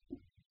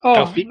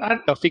 Oh,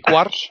 Taufik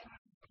Watch.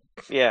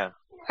 Yeah.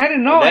 I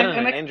didn't know. That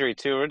an injury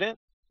too, or didn't?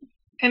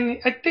 And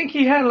I think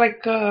he had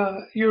like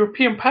a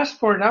European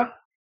passport, huh?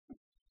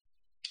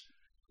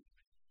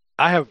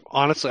 I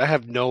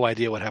have no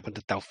idea what happened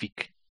to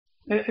Taufik.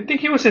 I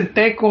think he was in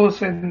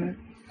Tecos, and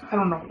I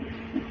don't know.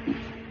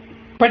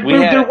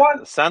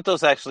 But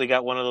Santos actually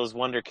got one of those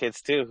wonder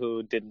kids too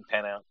who didn't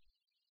pan out.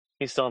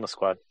 He's still in the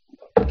squad.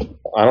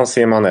 I don't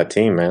see him on that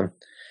team, man.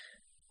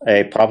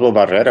 Hey, Pablo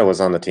Barrera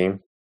was on the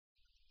team.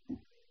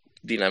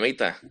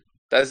 Dinamita.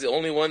 That's the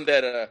only one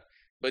that.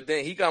 But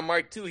then he got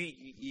marked too.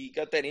 He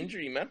got that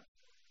injury, man.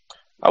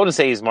 I wouldn't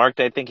say he's marked.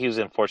 I think he was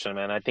unfortunate,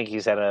 man. I think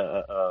he's had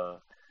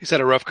he's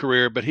had a rough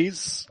career, but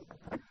he's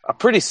a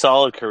pretty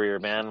solid career,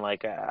 man.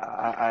 Like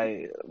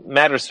I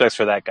mad respects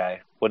for that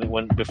guy.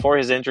 When before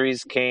his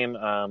injuries came,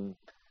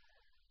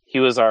 he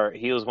was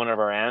one of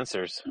our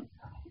answers.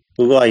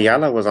 Hugo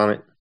Ayala was on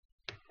it.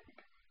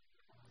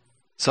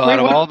 So out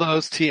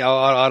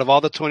of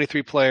all the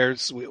 23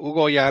 players,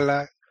 Hugo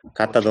Ayala,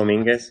 Cata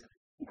Dominguez.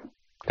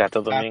 But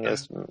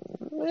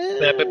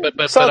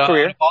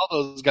career. Of all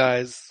those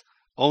guys,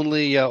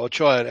 only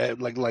Ochoa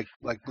like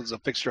was a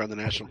fixture on the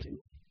national team.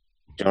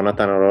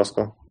 Jonathan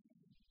Orozco.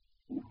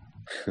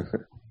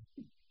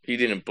 He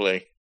didn't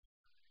play.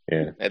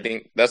 Yeah, I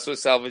think that's what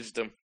salvaged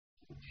him.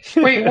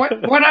 Wait,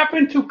 what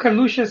happened to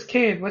Kalusha's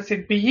kid? Was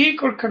it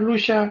Villic or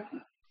Kalusha?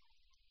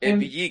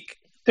 Villic.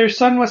 Their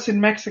son was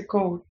in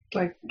Mexico,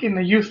 like in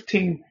the youth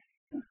team.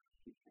 I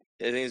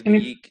think it's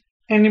Villic.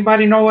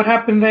 Anybody know what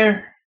happened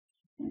there?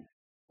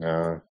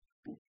 No.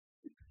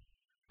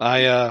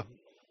 I'm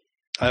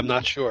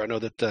not sure. I know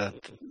that there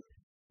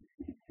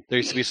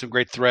used to be some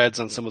great threads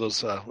on some of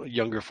those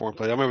younger foreign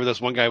players. I remember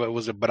this one guy,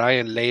 was it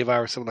Brian Leiva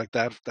or something like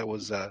that? That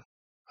was.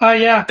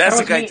 Yeah. That's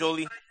the guy,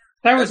 Jolie.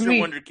 That's your me.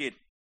 wonder kid.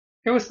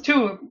 It was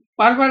two.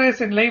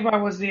 Alvarez and Leiva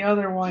was the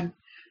other one,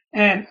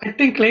 and I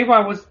think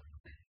Leiva was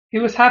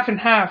half and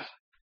half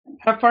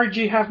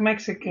RG, half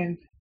Mexican.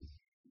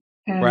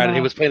 And, Right, and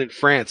he was playing in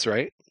France,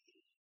 right?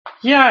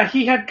 Yeah,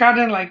 he had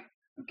gotten like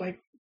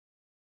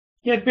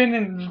he had been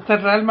in the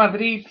Real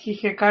Madrid. He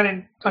had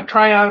gotten a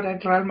tryout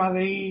at Real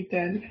Madrid,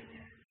 and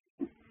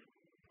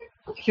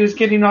he was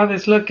getting all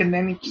this look, and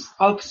then he just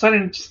all of a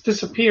sudden just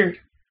disappeared.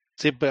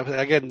 See, but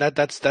again,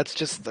 that's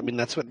just. I mean,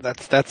 that's what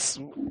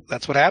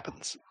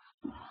happens.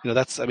 And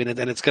it's not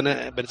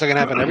gonna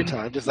happen every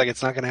time. Just like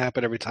it's not gonna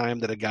happen every time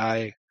that a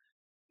guy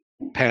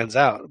pans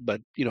out.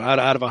 But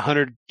out of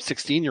 100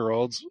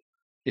 16-year-olds,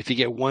 if you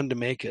get one to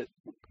make it,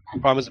 the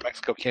problem is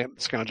Mexico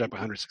can't scrounge up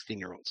 100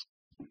 16-year-olds.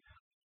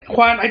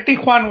 I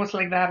think Juan was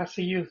like that as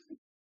a youth.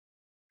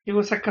 He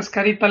was a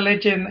Cascarita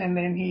legend, and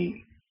then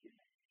he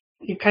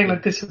kind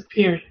of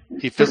disappeared.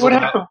 He fizzled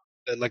out.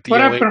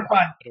 What happened,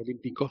 Juan?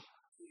 Olímpico.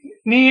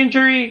 Knee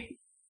injury,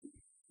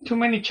 too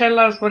many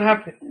chelas. What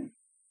happened?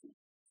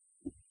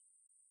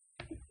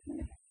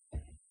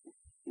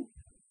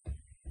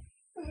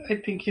 I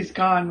think he's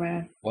gone,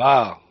 man.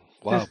 Wow.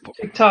 It's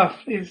too tough.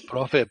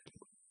 Profe.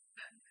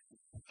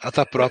 I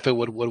thought Profe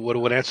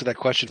would answer that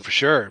question for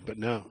sure, but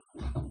no.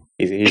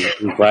 He's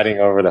riding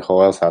over to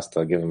Joel's house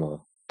to give him a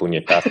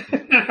puñetazo.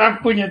 A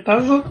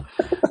puñetazo?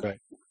 Right.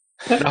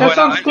 That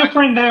sounds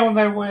different now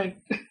that way.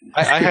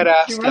 I had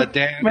asked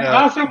Dan. Me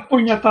hace un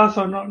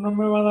puñetazo, no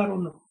me va a dar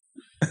uno.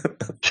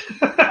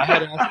 I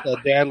had asked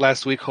Dan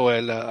last week,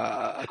 Joel,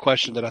 a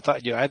question that I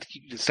thought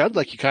it sounded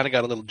like you kind of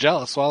got a little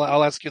jealous. So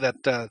I'll ask you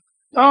that.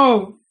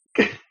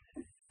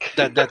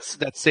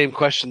 That same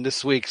question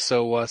this week.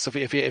 So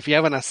if you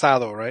have an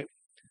asado, right?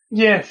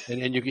 Yes.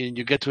 And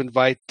you get to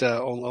invite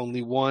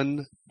only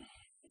one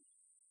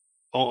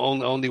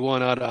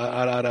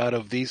out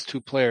of these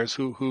two players,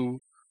 who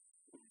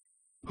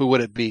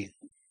would it be?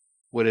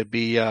 Would it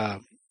be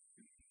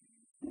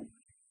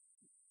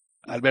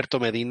Alberto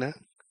Medina?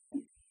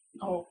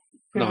 Oh,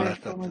 no,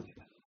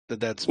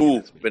 that's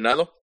me.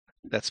 Venado?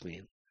 That's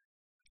me.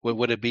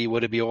 Would it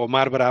be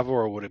Omar Bravo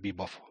or would it be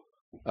Bofo?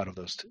 Out of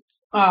those two.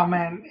 Oh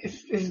man,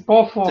 it's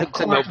Bofo. It's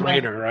a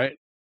no-brainer, right?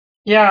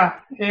 Yeah,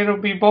 it'll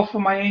be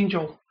Bofo, my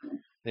angel.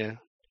 Yeah.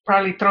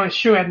 Probably throw a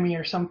shoe at me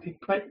or something,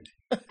 but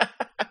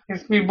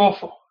it's be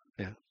Bofo.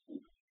 Yeah.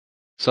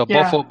 So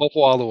Bofo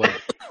all the way.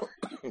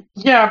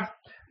 Yeah.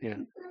 Yeah.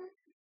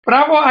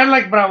 Bravo, I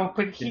like Bravo,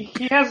 but he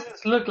has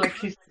this look like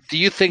he's. Do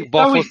you think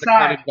Bofo's the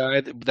kind of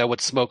guy that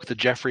would smoke the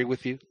Jeffrey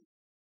with you?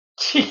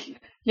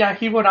 Yeah,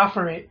 he would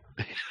offer it.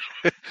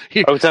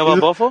 Are we talking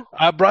about Bofo?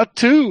 I brought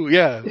two,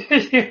 yeah.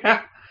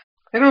 Yeah.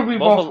 It'll be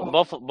Bofo.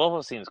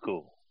 Bofo seems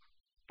cool.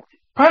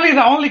 Probably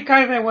the only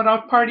guy that would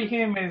out-party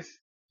him is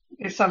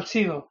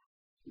Salcido.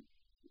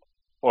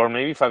 Or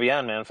maybe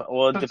Fabian, man.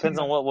 Well, it depends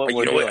on what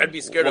we're doing. I'd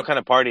be scared what kind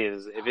of party it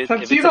is. If it's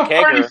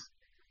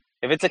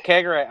a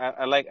kegger,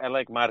 I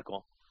like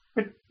Marco.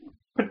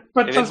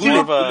 But if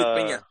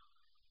Salcido...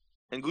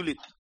 And Gullit.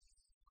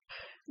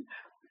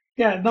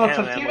 Yeah, no,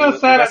 Salcido's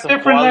Salcido's at a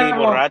different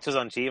level. Borrachos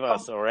on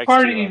Chivas or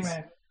partying,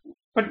 man.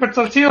 But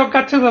Salcido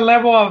got to the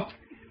level of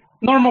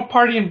normal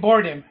partying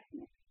boredom.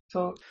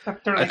 So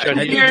after like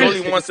 2 years,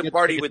 Jolie wants to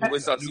party with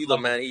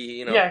Salcido, man.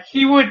 Yeah,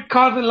 he would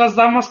call the Las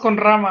Damas con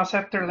Ramas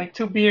after like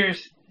 2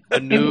 beers. A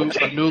new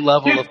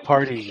level of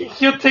partying.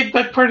 He'll take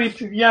that party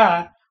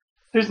to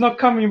There's no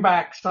coming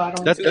back, so I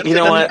don't. You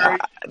know what?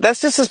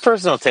 That's just his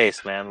personal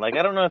taste, man. Like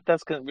I don't know if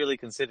that's really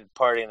considered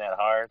partying that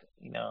hard.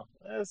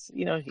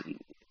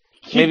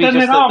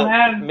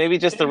 Maybe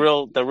just the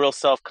real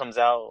self comes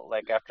out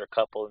like after a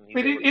couple. And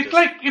it's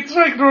like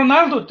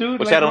Ronaldo, dude.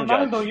 Which like I don't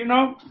Ronaldo,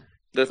 judge.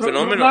 The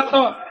phenomenon.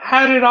 Ronaldo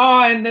had it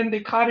all, and then they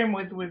caught him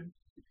with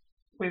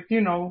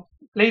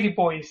lady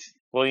boys.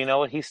 Well, you know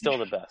what? He's still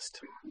the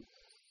best,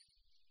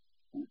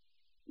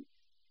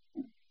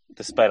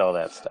 despite all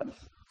that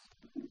stuff.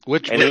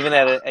 Even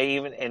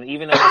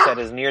almost at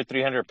his near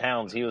 300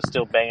 pounds, he was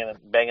still banging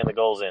the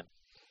goals in.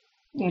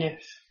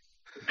 Yes.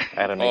 I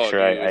had to make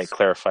sure I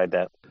clarified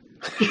that.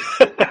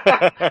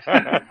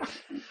 I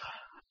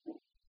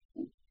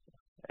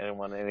didn't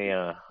want any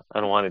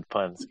unwanted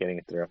puns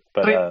getting through.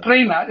 But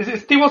Reina,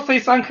 Estivo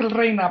says Angel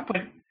Reina,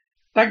 but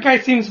that guy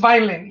seems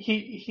violent.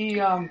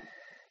 He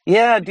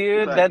Yeah,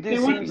 dude, that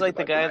dude seems like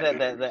the guy that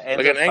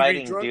ends up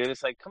fighting, dude.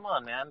 It's like, come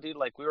on, man, dude.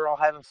 Like we were all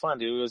having fun,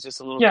 dude. It was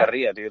just a little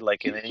carrilla, dude.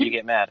 Like, and then you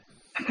get mad.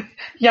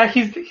 Yeah,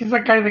 he's a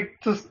guy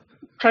that just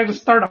tried to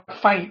start a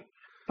fight.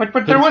 But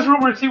there was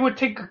rumors he would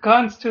take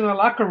guns to the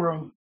locker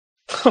room.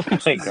 Oh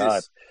my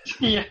god.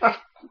 Yeah.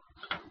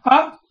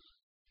 Huh?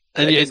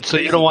 And so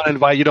you don't want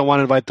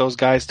to invite those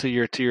guys to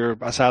your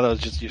asado.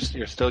 It's just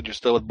you're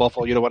still with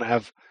Buffalo. You don't want to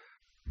have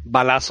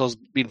balazos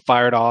being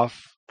fired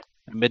off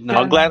at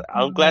midnight.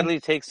 I'll gladly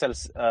take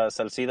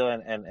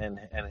Salcido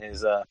and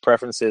his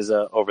preferences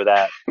over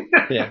that.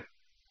 Yeah.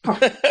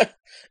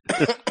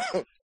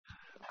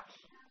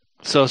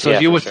 So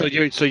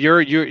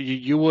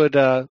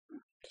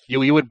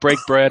you would break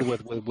bread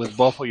with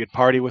Buffalo. You'd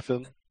party with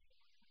him.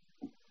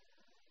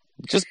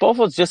 Just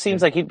Buffalo just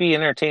seems like he'd be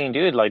an entertaining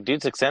dude. Like,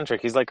 dude's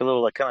eccentric. He's like a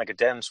little, kind of like a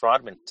Dennis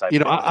Rodman type.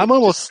 I'm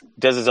almost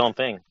does his own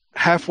thing.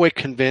 Halfway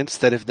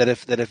convinced that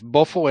if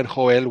Buffalo and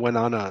Joel went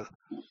on a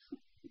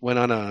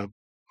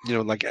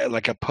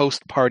like a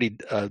post-party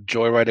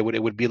joyride.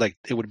 It would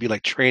be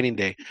like training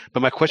day.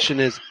 But my question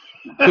is,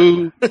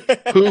 who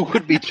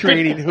would be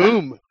training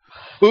whom?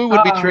 Who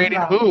would be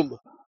training whom?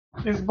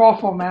 It's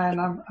Bofo, man.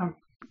 I'm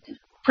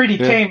pretty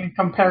tame in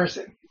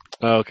comparison.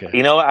 Okay.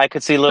 You know, I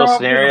could see a little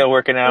scenario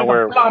working out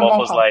where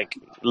Bofo's like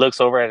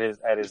looks over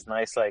at his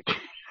nice like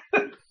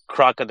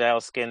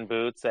crocodile skin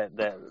boots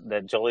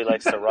that Jolie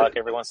likes to rock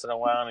every once in a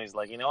while, and he's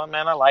like, you know what,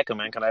 man, I like them,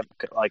 man. Can I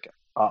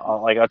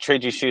I'll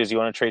trade you shoes. You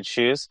want to trade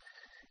shoes?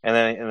 And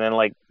then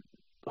like,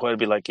 would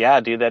be like, yeah,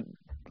 dude,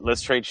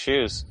 let's trade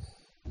shoes.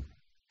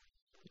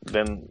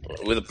 Then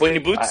with the pointy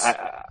boots.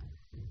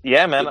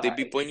 Yeah, man. Would they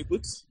be pointy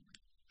boots?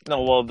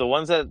 No, well, the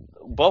ones that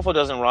Bofo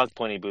doesn't rock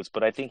pointy boots,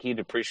 but I think he'd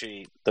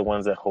appreciate the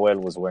ones that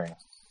Joel was wearing.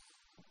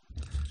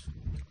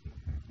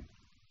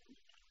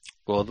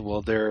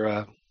 Well,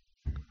 they're.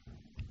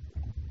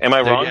 Am I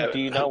wrong? Do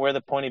you not wear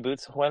the pointy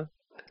boots, Joel?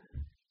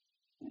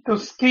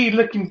 Those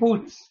ski-looking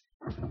boots.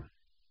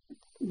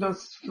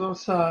 Those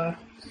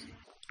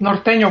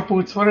norteño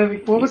boots. What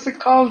was it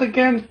called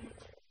again?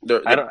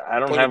 I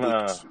don't have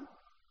boots.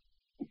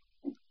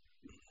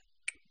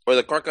 Or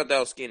the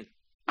crocodile skin.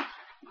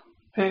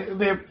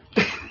 I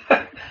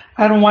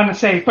don't want to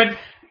say, but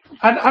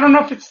I don't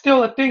know if it's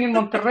still a thing in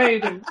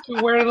Monterrey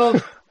to wear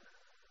those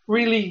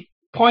really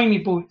pointy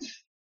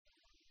boots.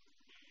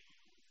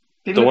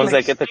 The ones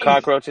that get the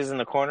cockroaches in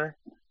the corner?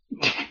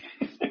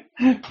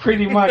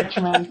 Pretty much,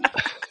 man.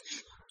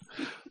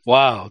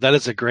 Wow, that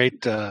is a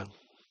great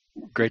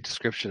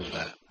description of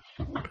that.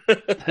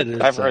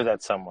 I've heard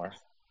that somewhere.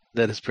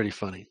 That is pretty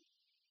funny.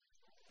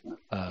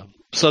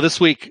 So this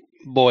week,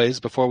 boys,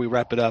 before we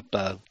wrap it up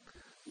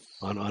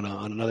on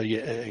another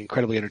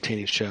incredibly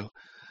entertaining show,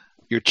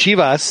 your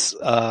Chivas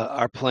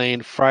are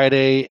playing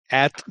Friday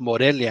at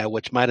Morelia,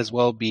 which might as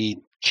well be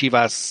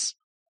Chivas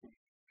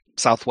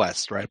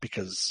Southwest, right?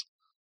 Because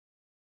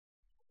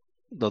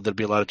there'll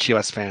be a lot of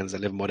Chivas fans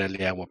that live in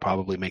Morelia and will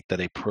probably make that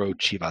a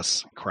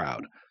pro-Chivas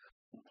crowd.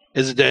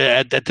 Is it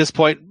at this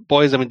point,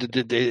 boys? I mean,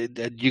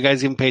 did you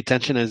guys even pay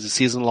attention? Is the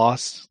season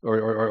lost,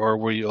 or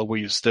were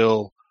you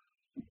still,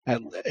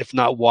 if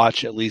not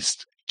watch, at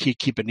least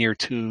keep an ear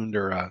tuned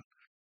or I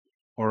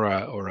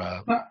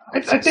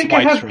think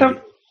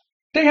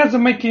it has the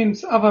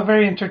makings of a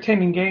very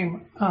entertaining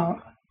game.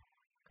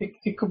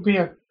 It could be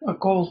a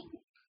goal,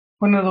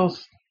 one of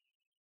those.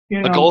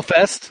 A goal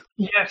fest?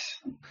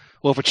 Yes.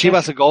 Well, for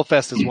Chivas, a goal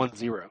fest is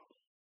 1-0.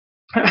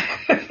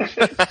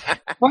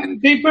 Well,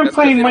 they've been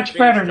playing much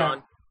better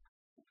now.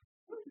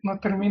 No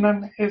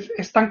terminan.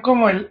 Están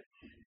como le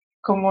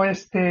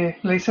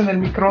dicen el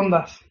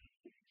microondas.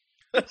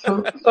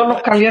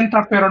 Solo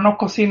calienta, pero no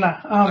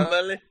cocina.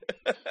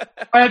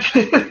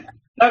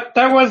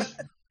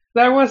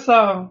 That was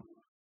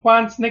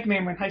Juan's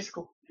nickname in high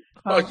school.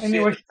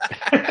 Anyway.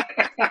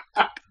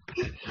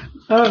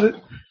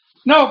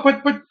 No,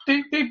 but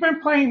they've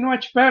been playing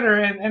much better,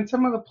 and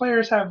some of the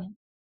players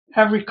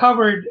have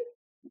recovered.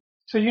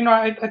 So,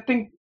 I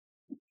think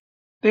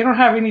they don't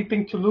have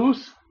anything to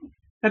lose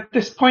at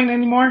this point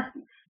anymore.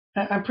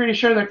 I'm pretty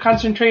sure they're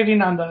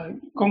concentrating on the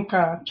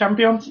Conca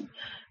champions.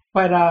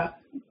 But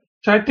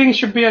so I think it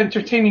should be an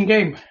entertaining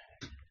game.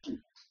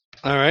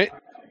 All right.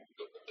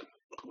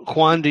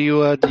 Juan,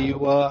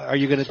 are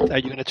you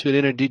gonna tune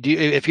in, or do you,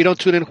 if you don't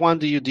tune in, Juan,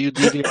 do you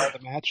the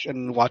match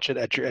and watch it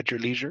at your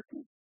leisure?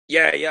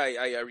 Yeah.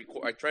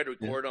 I try to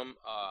record them.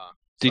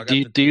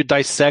 Do you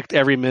dissect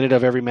every minute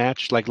of every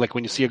match? Like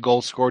when you see a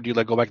goal scored, do you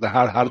go back to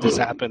how did this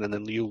happen, and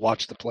then you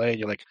watch the play and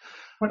you're like,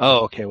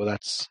 oh, okay, well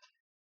that's,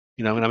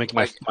 I'm gonna make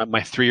my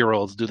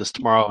 3-year-olds do this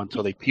tomorrow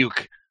until they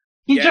puke.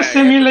 He just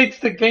simulates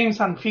the games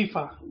on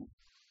FIFA.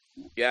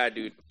 Yeah,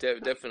 dude,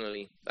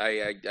 definitely.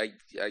 I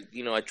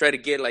try to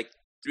get like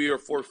 3 or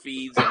 4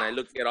 feeds, and I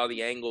look at all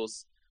the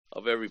angles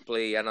of every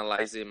play,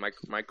 analyze it,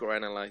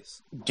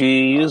 microanalyze. Do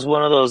you use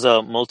one of those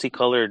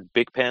multicolored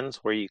big pens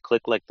where you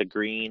click like the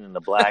green and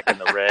the black and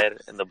the red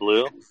and the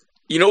blue?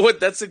 You know what?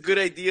 That's a good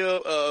idea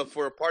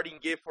for a parting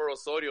gift for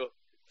Osorio.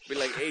 Be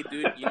like, hey,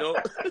 dude, you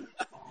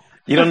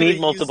don't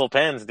need multiple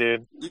pens,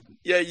 dude.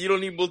 You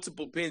don't need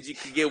multiple pens. You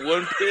can get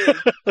one pen.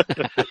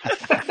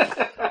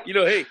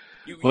 Hey.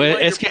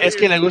 Es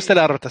que le gusta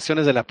las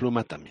rotaciones de la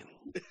pluma también.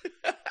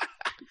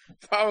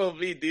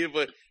 Probably, dude,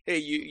 but hey,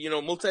 you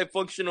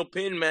multifunctional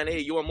pen, man. Hey,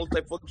 you are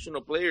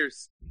multifunctional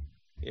players.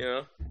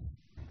 The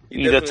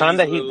time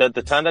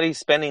that he's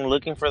spending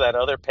looking for that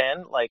other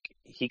pen, like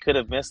he could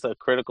have missed a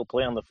critical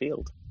play on the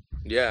field.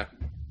 Yeah.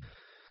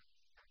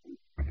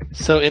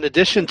 So, in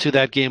addition to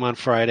that game on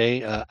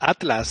Friday,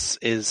 Atlas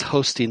is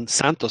hosting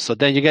Santos. So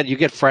then you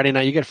get Friday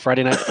night. You get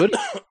Friday night footy.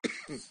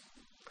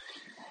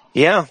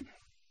 Yeah.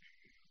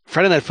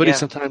 Friday night footy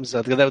sometimes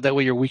that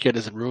way your weekend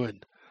isn't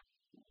ruined.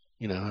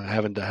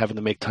 Having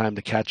to make time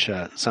to catch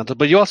Santos.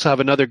 But you also have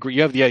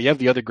you have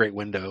the other great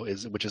window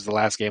which is the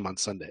last game on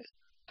Sunday,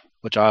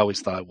 which I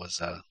always thought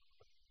was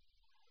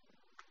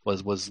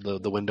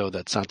the window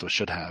that Santos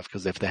should have,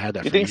 because if they had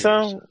that. You think years,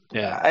 so?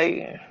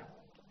 Yeah.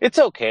 It's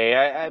okay.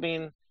 I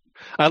mean,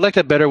 I liked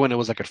it better when it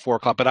was like at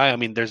 4:00. But I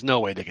mean, there's no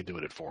way they could do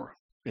it at 4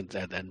 in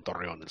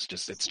Torreon. It's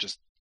just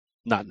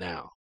not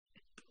now.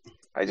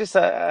 I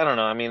don't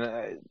know. I mean,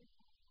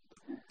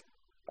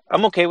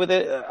 I'm okay with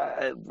it.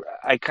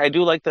 I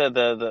do like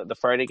the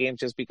Friday games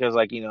just because,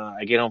 like,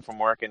 I get home from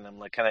work and I'm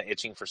like kind of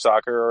itching for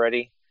soccer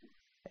already,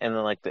 and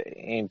then like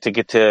to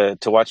get to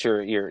watch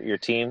your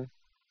team.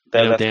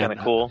 That's kind of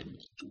cool.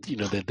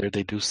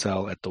 They do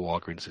sell at the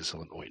Walgreens. They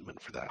sell an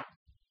ointment for that.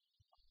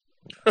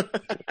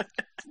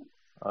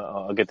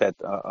 I'll get that.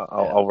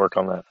 I'll work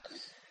on that.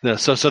 No,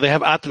 so they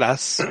have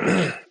Atlas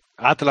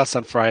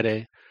on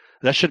Friday.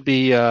 That should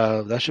be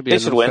They should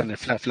win.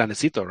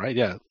 Flanecito, right?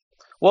 Yeah.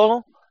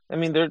 Well, I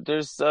mean,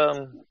 there's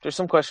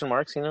some question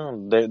marks.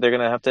 They're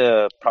gonna have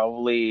to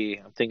probably.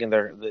 I'm thinking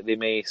they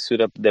may suit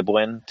up De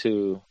Buen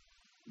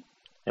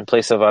in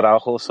place of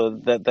Araujo. So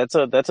that's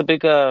a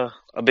big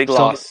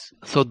loss.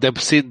 So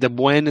De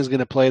Buen is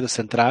gonna play the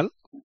Central.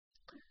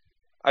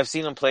 I've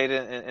seen him play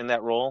in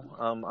that role.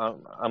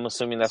 I'm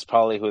assuming that's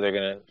probably who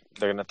they're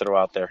gonna throw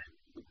out there.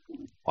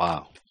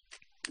 Wow.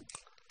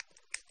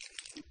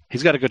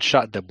 He's got a good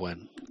shot, De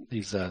Buen.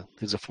 He's a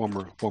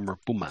former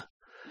Puma.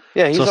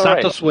 Yeah, he's so all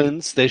Santos right.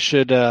 wins. They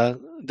should.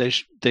 They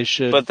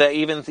should. But that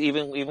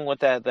even with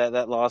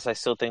that loss, I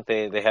still think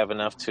they have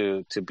enough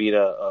to beat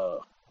a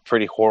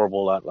pretty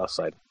horrible Atlas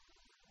side.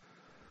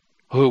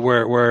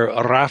 Where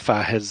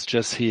Rafa has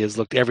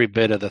looked every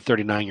bit of the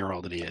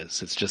 39-year-old that he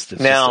is. It's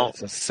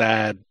a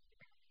sad.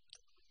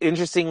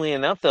 Interestingly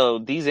enough, though,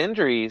 these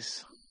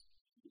injuries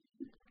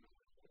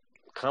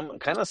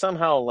kind of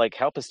somehow like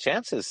help his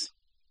chances,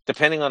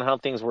 depending on how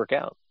things work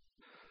out.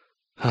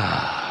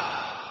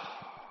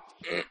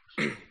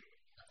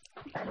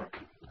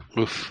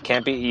 Oof.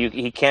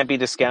 He can't be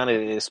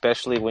discounted,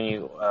 especially when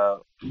you.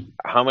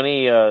 How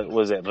many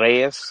was it?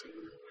 Reyes,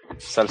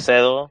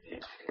 Salcedo,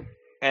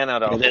 and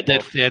Araujo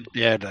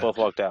both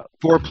walked out.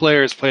 4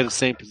 players play the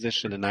same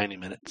position in 90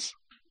 minutes.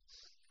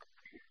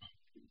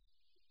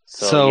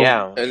 So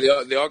yeah, and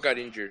they all got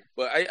injured.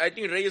 But I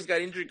think Reyes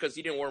got injured because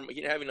he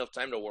didn't have enough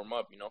time to warm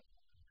up.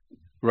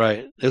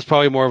 Right. It's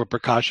probably more of a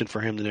precaution for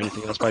him than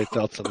anything else. Probably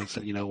felt something.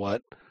 Said, you know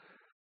what?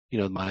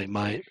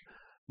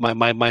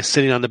 My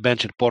sitting on the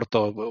bench at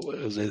Porto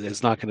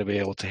is not going to be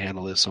able to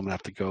handle this. So I'm going to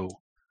have to go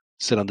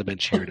sit on the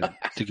bench here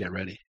to get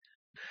ready.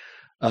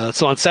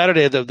 So on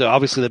Saturday,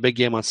 obviously the big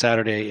game on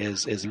Saturday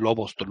is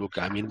Lobos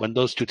Toluca. I mean, when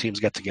those two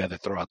teams get together,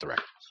 throw out the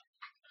records.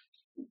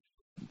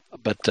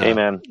 But hey,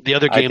 man, the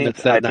other game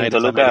that's that night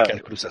is America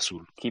Cruz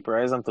Azul. Keep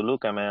your eyes on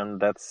Toluca, man.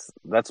 That's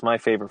my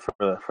favorite for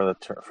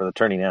the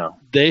tourney now.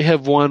 They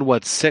have won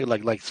like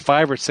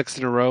 5 or 6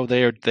 in a row.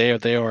 They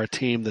are a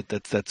team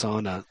that's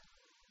on a.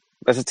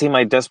 That's a team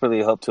I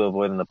desperately hope to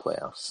avoid in the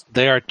playoffs.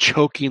 They are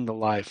choking the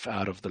life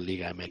out of the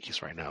Liga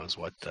MX right now. Is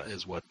what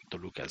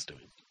Toluca is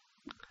doing.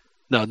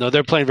 No,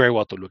 they're playing very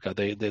well. Toluca.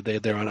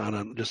 They're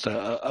on just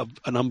an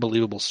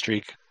unbelievable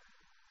streak.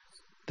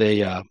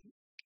 They.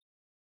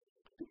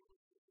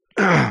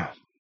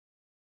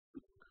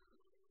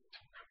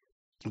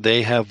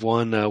 They have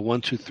won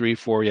 1, 2, 3,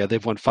 4. Yeah,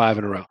 they've won 5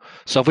 in a row.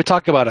 So if we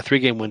talk about a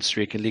 3-game win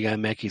streak in Liga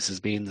MX as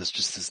being this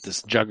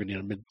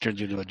juggernaut, turns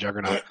you into a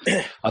juggernaut.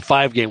 A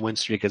 5-game win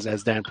streak,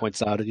 as Dan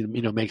points out,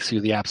 makes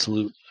you the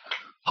absolute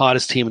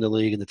hottest team in the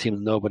league and the team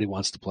that nobody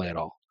wants to play at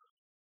all.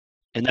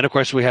 And then of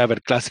course we have El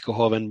Clásico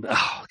Joven.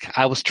 Oh,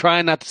 I was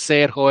trying not to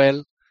say it,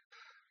 Joel,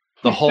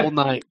 the whole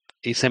night.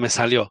 Y se me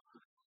salió.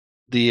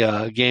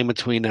 The game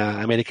between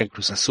America and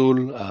Cruz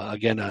Azul,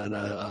 again,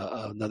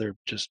 another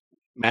just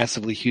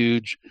massively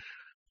huge,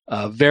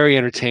 very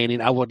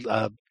entertaining. I would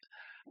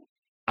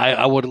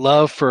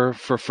love for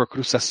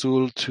Cruz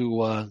Azul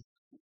to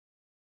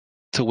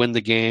win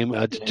the game,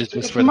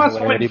 just for the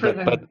hilarity.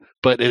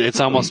 But it's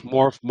almost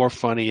more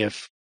funny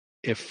if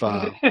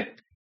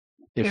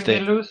they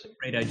lose.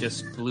 Right, I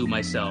just blew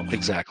myself.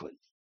 Exactly.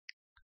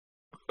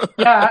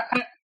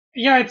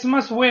 Yeah, it's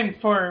must win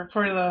for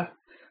the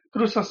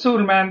Cruz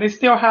Azul, man. They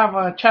still have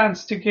a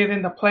chance to get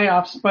in the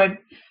playoffs, but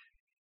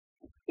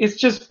it's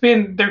just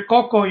been their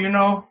coco,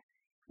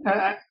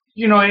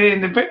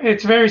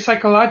 it's very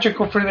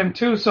psychological for them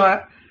too.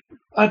 So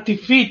a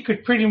defeat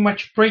could pretty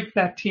much break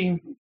that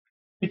team,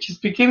 which is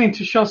beginning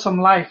to show some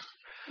life.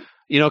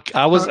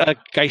 I was at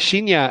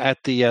Caixinha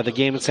at the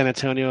game in San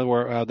Antonio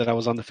where that I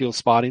was on the field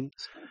spotting.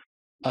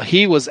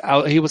 He was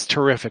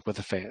terrific with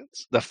the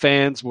fans. The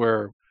fans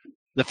were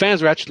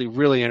actually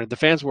really the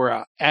fans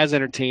were as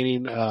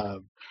entertaining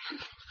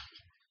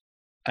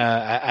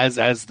as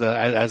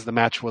the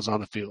match was on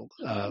the field.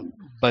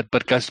 But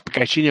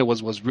Caixinha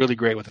was really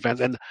great with the fans.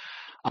 And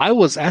I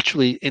was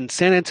actually in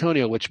San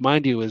Antonio, which,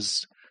 mind you,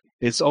 is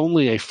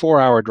only a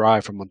 4-hour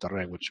drive from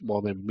Monterrey,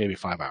 maybe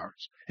 5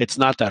 hours. It's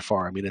not that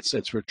far. I mean,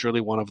 it's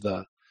really one of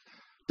the.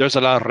 There's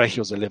a lot of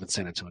Regios that live in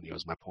San Antonio.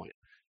 Is my point.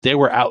 They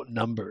were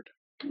outnumbered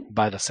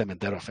by the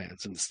Cementero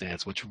fans in the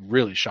stands, which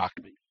really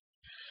shocked me.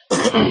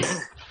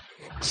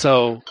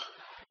 So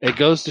it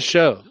goes to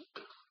show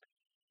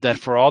that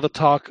for all the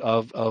talk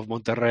of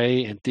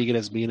Monterrey and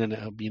Tigres being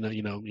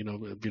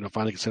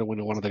finally considered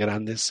one of the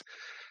grandes,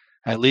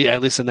 at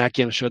least in that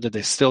game showed that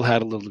they still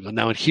had a little to go.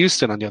 Now in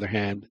Houston, on the other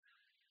hand,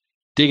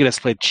 Tigres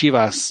played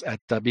Chivas at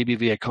the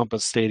BBVA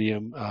Compass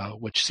Stadium,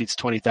 which seats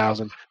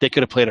 20,000. They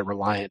could have played at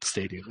Reliant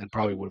Stadium and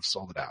probably would have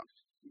sold it out.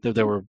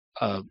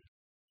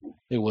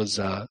 It was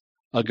a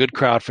good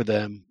crowd for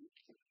them,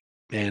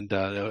 and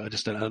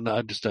just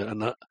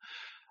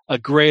a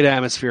great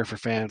atmosphere for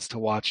fans to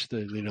watch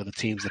the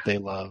teams that they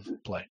love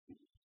play.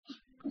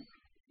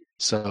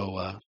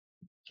 So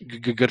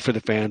good for the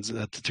fans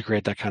to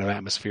create that kind of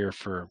atmosphere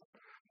for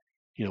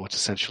what's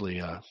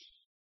essentially.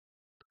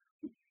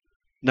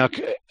 Now,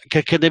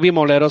 can they be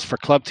moleros for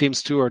club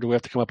teams too, or do we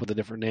have to come up with a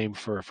different name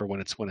for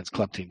when it's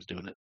club teams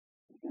doing it?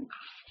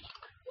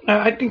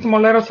 I think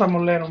molero's a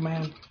molero,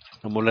 man.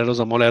 A molero's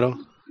a molero?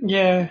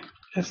 Yeah,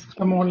 just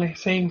a mole.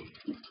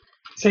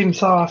 Same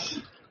sauce.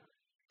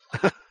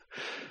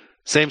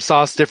 Same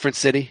sauce, different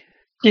city?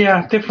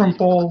 Yeah, different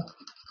bowl.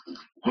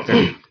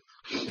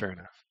 Fair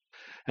enough.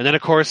 And then,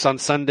 of course, on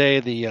Sunday,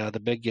 the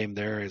big game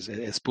there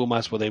is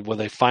Pumas. Will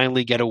they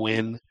finally get a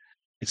win?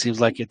 It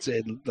seems like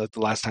the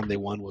last time they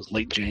won was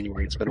late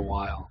January. It's been a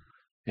while,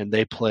 and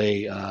they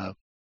play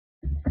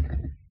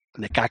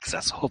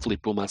Necaxa. So hopefully,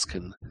 Pumas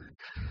can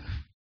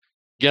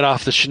get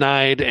off the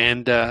schneid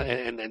and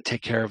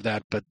take care of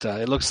that. But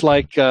it looks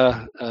like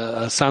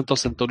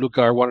Santos and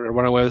Toluca are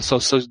one away. So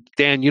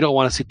Dan, you don't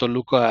want to see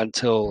Toluca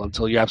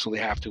until you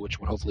absolutely have to, which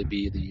would hopefully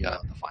be the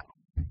final.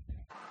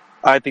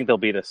 I think they'll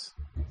beat us.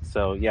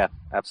 So yeah,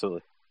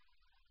 absolutely.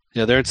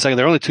 Yeah, they're in second.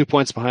 They're only 2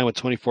 points behind with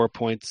 24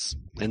 points.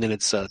 And then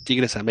it's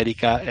Tigres,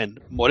 America, and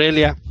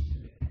Morelia.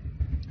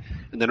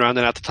 And then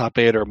rounding out the top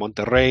 8 are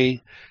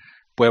Monterrey,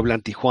 Puebla,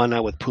 and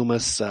Tijuana with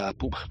Pumas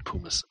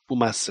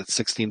at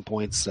 16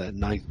 points,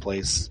 9th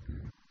place.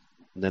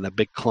 And then a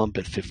big clump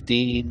at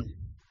 15.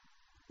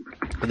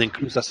 And then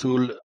Cruz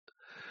Azul,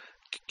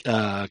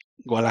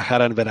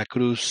 Guadalajara, and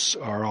Veracruz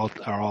are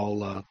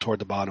all toward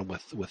the bottom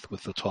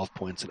with the 12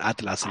 points. And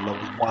Atlas and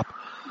Lobos WAP.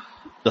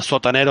 The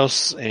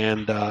Sotaneros,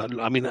 and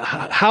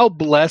how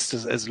blessed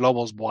is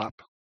Lobos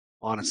WAP,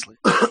 honestly,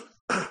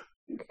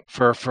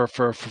 for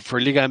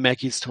Liga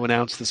MX to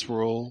announce this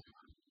rule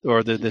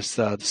or the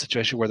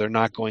situation where they're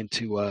not going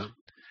to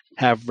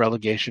have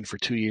relegation for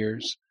 2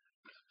 years,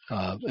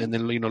 and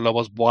then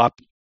Lobos WAP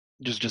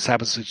just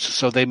happens to,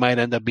 so they might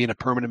end up being a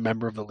permanent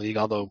member of the league.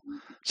 Although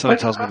someone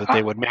tells me that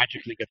they would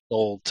magically get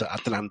sold to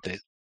Atlante.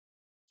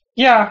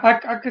 Yeah,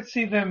 I could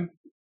see them.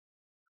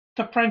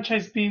 The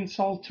franchise being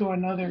sold to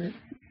another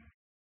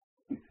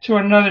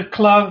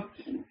club,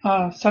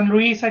 San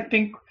Luis, I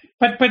think.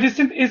 But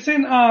isn't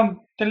the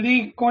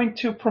league going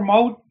to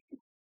promote?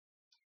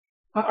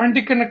 Aren't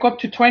they going to go up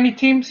to 20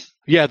 teams?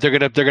 Yeah, they're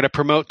gonna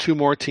promote 2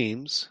 more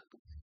teams,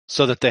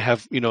 so that they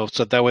have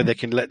so that way they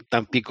can let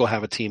Tampico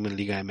have a team in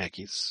Liga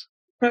MX.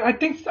 But I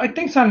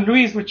think San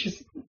Luis, which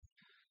is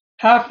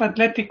half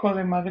Atlético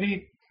de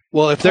Madrid.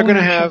 Well, if they're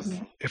gonna have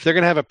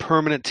a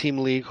permanent team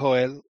league,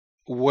 Joel,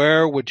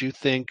 where would you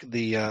think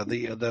the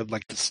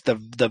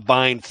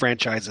Vine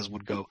franchises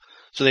would go?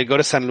 So they go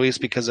to San Luis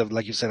because of,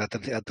 like you said,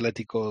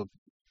 Atletico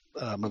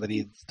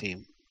Madrid's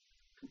team.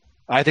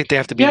 I think they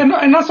have to be. Yeah, no,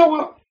 and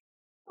also,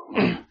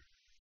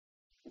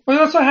 we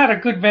also had a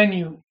good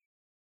venue.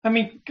 I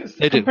mean,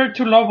 compared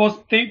to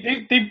Lobos,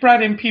 they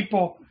brought in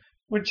people,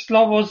 which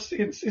Lobos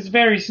it's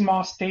very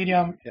small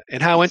stadium.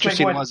 And how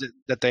interesting was it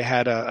that they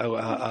had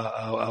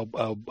a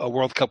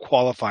World Cup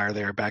qualifier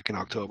there back in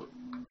October?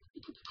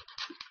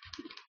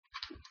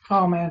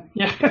 Oh man,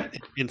 yeah.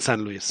 In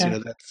San Luis, yeah.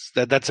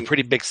 That's a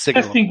pretty big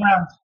signal. Testing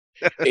ground.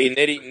 Hey,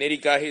 Neri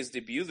got his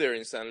debut there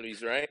in San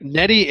Luis, right?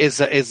 Neri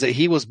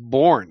he was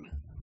born.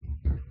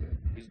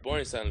 He's born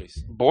in San Luis.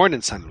 Born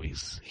in San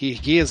Luis.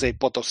 He is a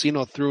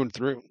Potosino through and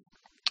through.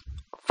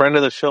 Friend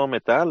of the show,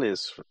 Metal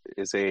is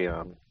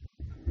a.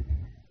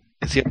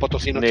 Is he a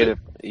Potosino native?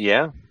 Too?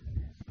 Yeah.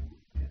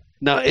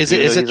 Now, is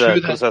it true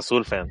that Cruz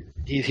Azul fan?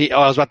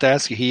 I was about to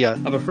ask you.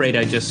 I'm afraid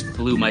I just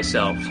blew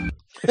myself.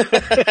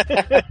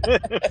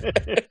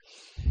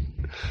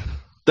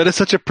 That is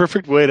such a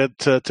perfect way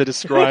to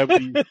describe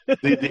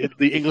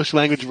the English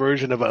language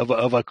version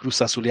of a Cruz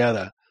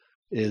Azuleada.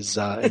 It's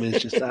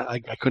just I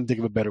couldn't think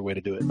of a better way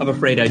to do it. I'm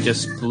afraid I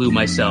just blew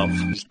myself.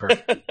 It's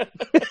perfect.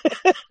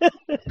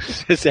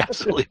 It's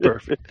absolutely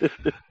perfect. You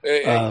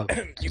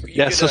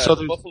get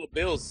the Buffalo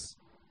Bills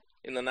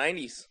in the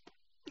 90s.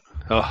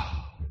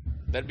 Oh,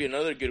 that'd be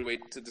another good way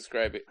to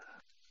describe it.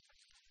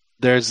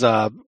 There's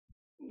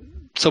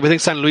so we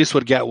think San Luis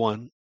would get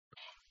one.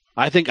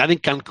 I think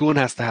Cancun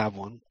has to have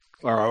one,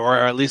 or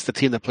at least the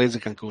team that plays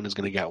in Cancun is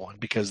going to get one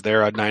because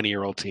they're a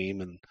 90-year-old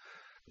team and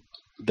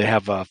they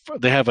have a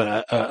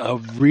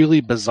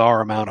really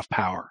bizarre amount of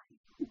power.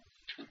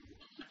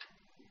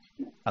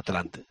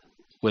 Atlante,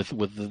 with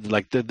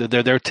like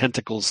their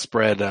tentacles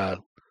spread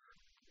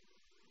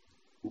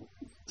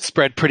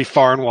pretty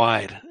far and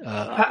wide.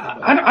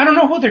 I don't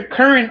know who their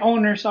current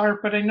owners are,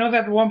 but I know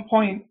that at one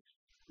point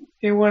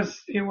it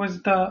was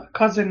the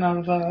cousin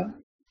of the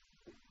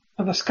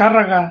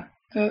Azcárraga,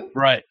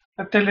 right?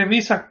 The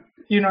Televisa,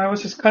 it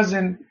was his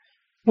cousin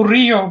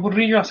Burrillo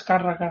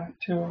Azcárraga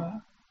too.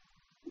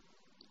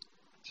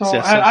 So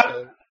I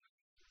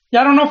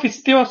don't know if he's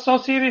still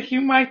associated. He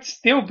might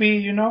still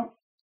be,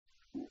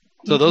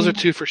 So those are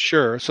two for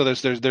sure. So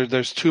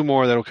there's two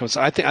more that'll come.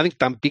 So I think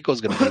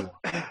Tampico's going to be one.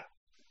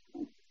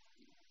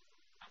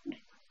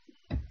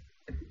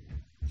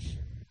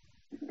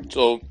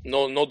 So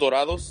no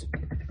Dorados?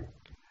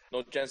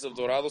 No chance of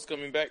Dorados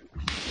coming back?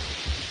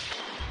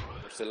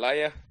 Or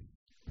Celaya?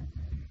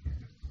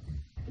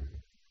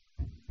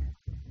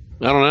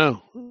 I don't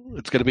know.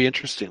 It's going to be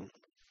interesting.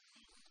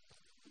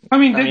 I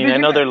mean, I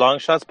know they're long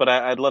shots, but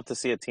I'd love to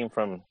see a team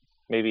from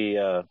maybe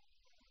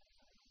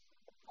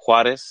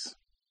Juarez.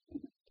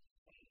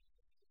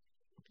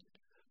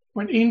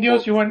 When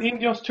Indios, you want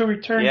Indios to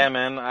return? Yeah,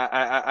 man.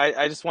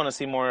 I just want to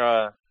see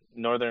more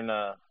northern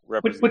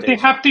representation. Would they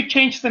have to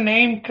change the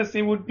name because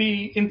it would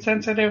be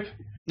insensitive?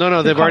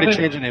 No, they've already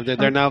changed the name.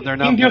 They're now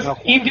Indios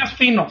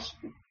Finos.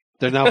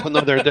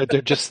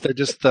 They're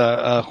just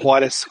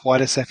Juarez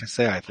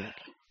FC, I think.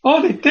 Oh,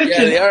 they did.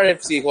 Yeah, they are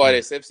FC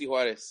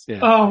Juarez. Yeah.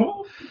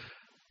 Oh.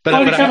 But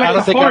I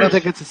don't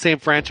think it's the same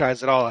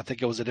franchise at all. I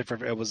think it was a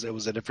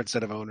different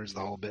set of owners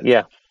the whole bit.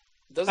 Yeah.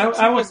 Doesn't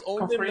Chivas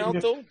own them now,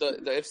 though?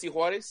 The FC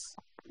Juarez?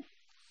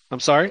 I'm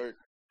sorry?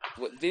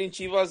 Didn't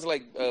Chivas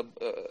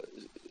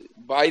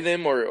buy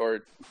them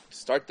or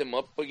start them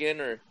up again?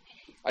 Or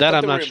that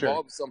I'm not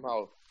sure.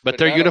 Somehow. But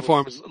their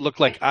uniforms look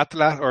like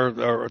Atlas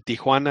or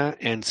Tijuana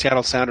and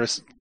Seattle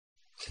Sounders.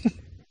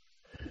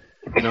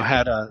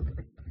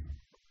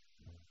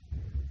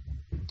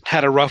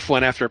 Had a rough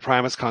one after a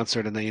Primus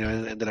concert, and then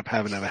ended up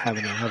having a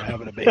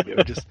baby. It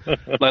was just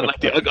like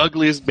the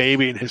ugliest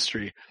baby in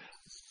history.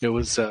 It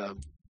was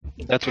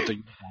that's what the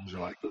uniforms are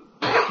like.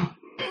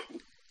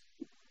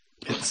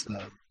 It's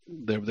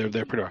they're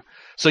pretty rough.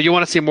 So you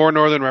want to see more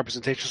northern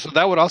representation. So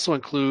that would also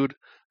include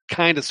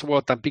kind of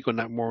Tampico,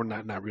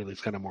 not really.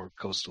 It's kind of more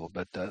coastal,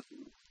 but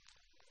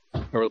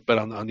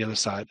on the other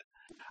side,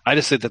 I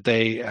just think that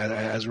they,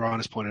 as Ron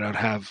has pointed out,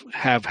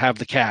 have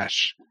the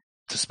cash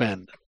to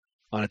spend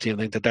on a team.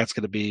 I think that's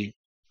going to be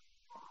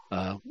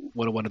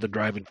one of the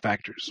driving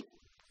factors.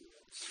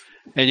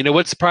 And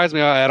what surprised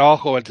me at all,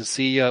 Joel, to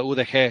see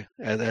UDG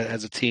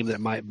as a team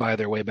that might buy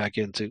their way back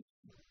into.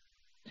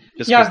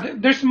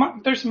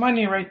 There's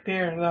money right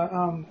there.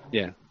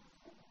 Yeah.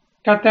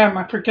 Goddamn,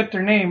 I forget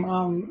their name.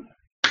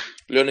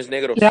 Leones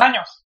Negros.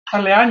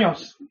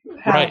 Leaños.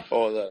 Right.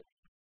 The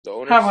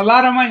owners have a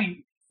lot of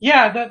money.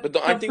 Yeah, but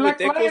I think with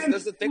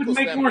Tecos, the Tecos would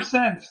make family. More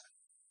sense.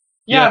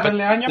 Yeah, the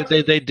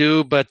Leaños. They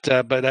do, but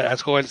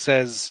as Joel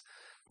says,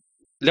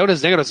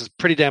 Leones Negros is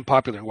pretty damn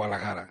popular in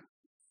Guadalajara.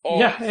 Oh,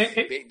 yeah,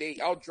 they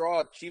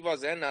outdraw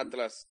Chivas and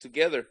Atlas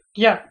together.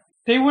 Yeah,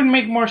 they would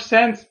make more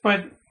sense,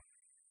 but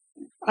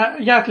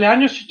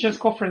Leaños should just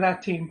go for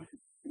that team.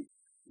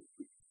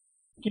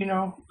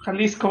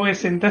 Jalisco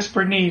is in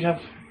desperate need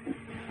of.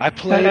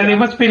 They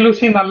must be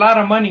losing a lot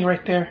of money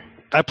right there.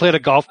 I played a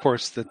golf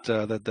course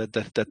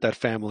that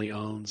family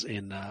owns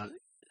in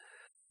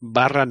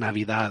Barra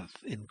Navidad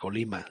in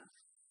Colima.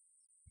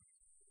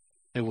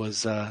 It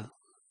was all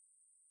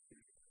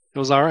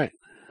right.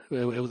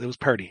 It was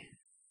party.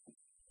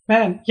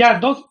 Man, yeah,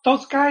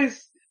 those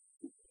guys,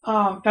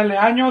 the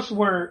Leaños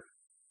were.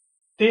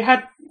 They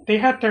had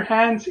their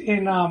hands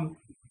in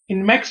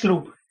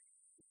Mexlub,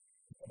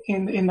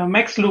 in the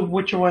Mexlub,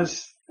 which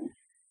was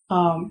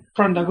from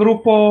the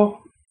Grupo.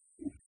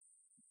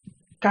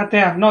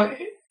 Goddamn, no,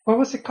 what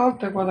was it called?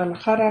 The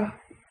Guadalajara.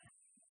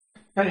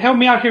 Help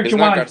me out here, it's Juan.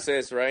 not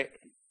Garces, right?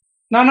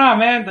 No,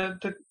 man,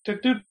 the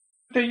dude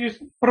they use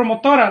la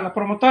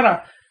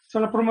promotora. So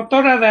la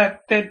promotora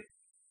that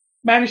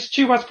managed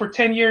Chivas for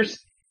 10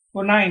 years,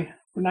 or 9,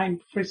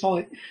 pretty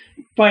solid.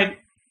 But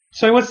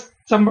so it was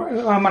some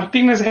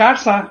Martinez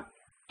Garza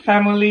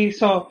family.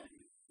 So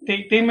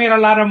they made a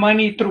lot of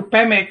money through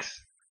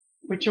Pemex,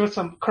 which was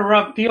some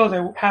corrupt deal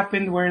that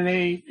happened where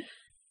they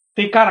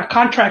got a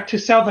contract to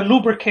sell the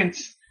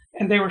lubricants,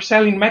 and they were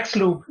selling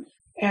Mexlub,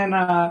 and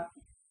the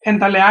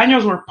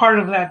Leaños were part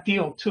of that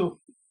deal too.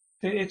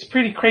 It's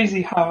pretty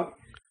crazy how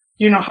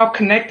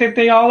connected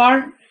they all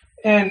are.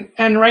 And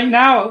right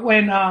now,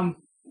 when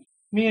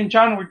me and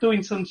John were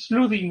doing some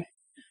sleuthing,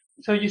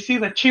 so you see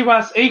the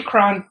Chivas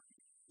Akron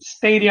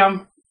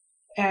Stadium,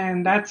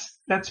 and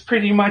that's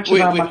pretty much.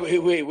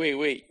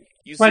 Wait!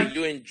 You said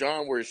you and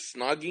John were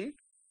snogging?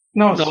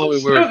 No,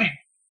 we were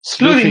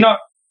sleuthing.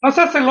 No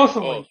seas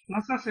celoso, güey.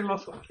 No seas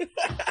celoso.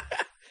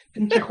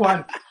 Pinche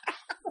Juan.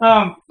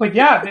 But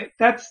yeah,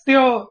 that's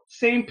still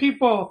same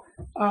people.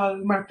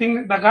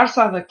 Martin da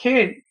Garza, the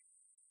kid,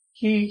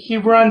 he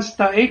runs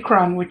the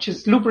Akron, which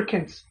is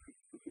lubricants.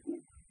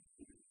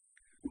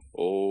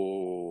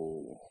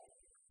 Oh.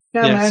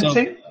 Yeah, man.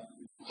 So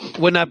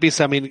would not be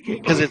something,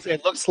 because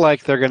it looks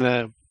like they're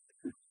gonna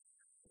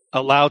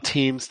allow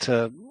teams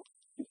to.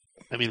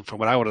 I mean, from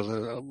what I would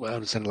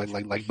understand,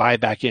 like buy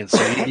back in. So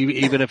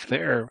even if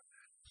they're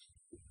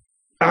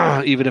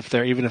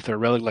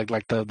really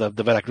like the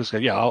Veracruz guy,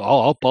 yeah,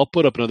 I'll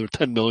put up another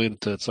 $10 million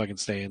so I can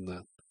stay in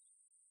there.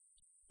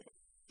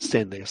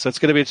 So it's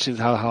going to be interesting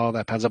how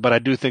that pans out. But I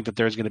do think that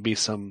there's going to be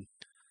some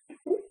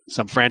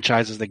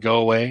franchises that go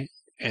away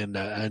and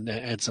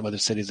some other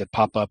cities that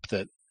pop up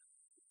that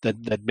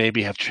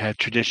maybe have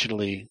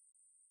traditionally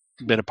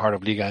been a part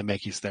of Liga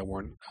MX that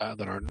weren't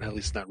that aren't at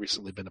least not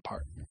recently been a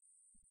part.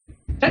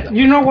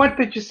 You know what?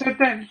 That you said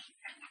that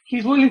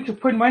he's willing to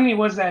put money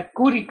was that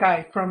Guri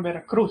guy from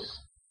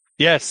Veracruz.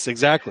 Yes,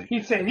 exactly.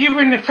 He said,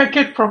 even if I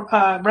get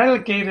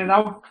relegated,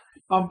 I'll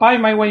buy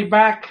my way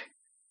back.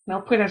 And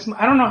I'll put I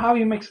don't know how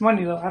he makes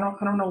money though. I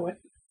don't know what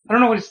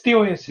his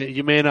deal is.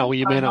 You may not want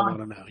to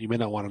know. You may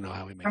not want to know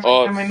how he makes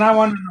money. I may not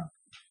want to know.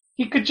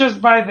 He could just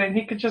buy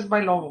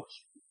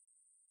Lobos.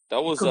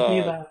 That was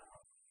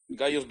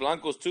Gallos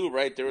Blancos too,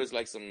 right? There was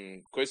like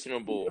some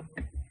questionable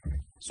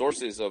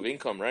sources of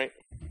income, right?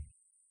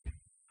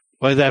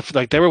 Well,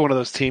 they were one of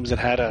those teams that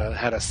had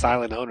a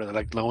silent owner that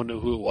like no one knew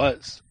who it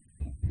was.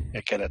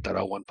 At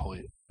Querétaro at one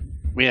point.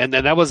 And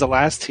then that was the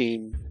last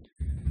team.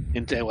 I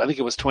think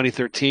it was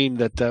 2013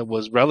 that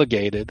was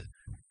relegated,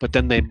 but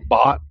then they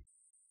bought.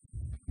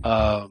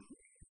 I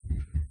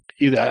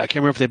can't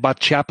remember if they bought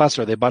Chiapas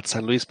or they bought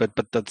San Luis, but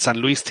the San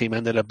Luis team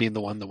ended up being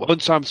the one that. Oh,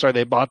 so I'm sorry,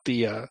 they bought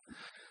the.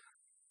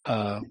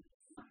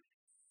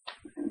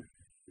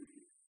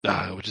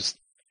 Which is.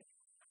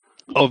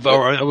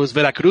 Or it was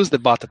Veracruz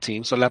that bought the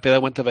team, so La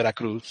Piedad went to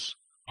Veracruz.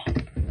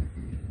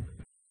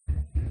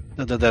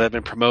 That had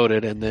been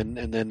promoted, and then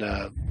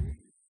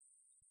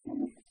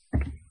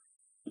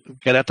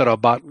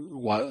Querétaro bought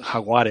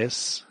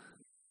Jaguares,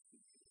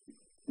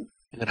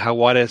 and then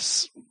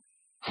Jaguares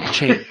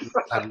changed to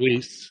San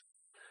Luis,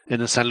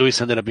 and then San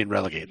Luis ended up being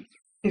relegated.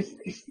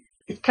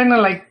 It's kind of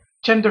like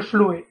gender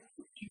fluid,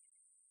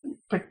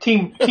 but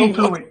team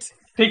fluid.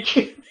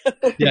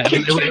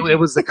 It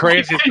was the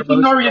craziest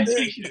promotion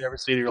you've ever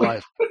seen in your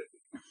life.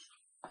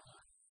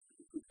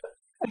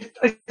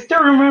 I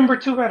still remember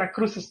two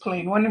Veracruzes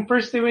playing, one in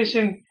first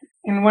division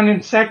and one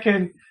in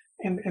second,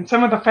 and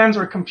some of the fans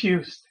were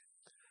confused.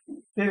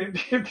 They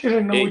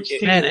didn't know which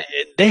team. Man,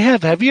 they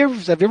have you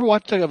ever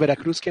watched a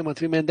Veracruz game on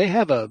TV? Man, they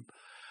have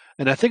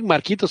and I think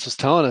Marquitos was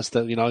telling us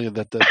that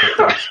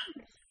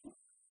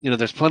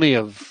there's plenty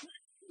of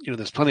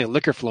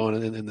liquor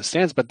flowing in the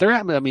stands, but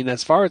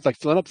as far as like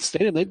filling up the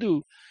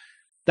stadium,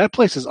 that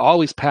place is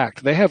always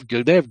packed. They have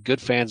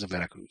good fans of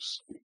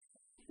Veracruz.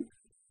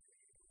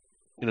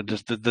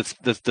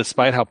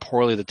 Despite how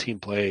poorly the team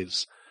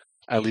plays,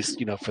 at least,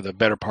 for the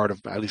better part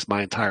of at least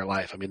my entire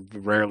life. I mean,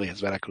 rarely has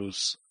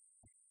Veracruz,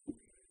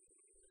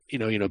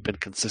 been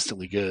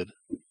consistently good.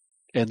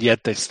 And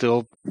yet they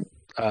still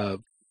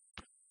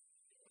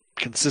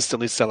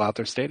consistently sell out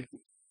their stadium.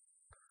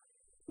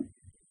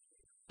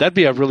 That'd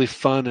be a really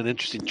fun and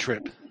interesting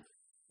trip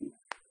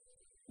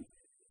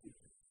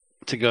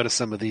to go to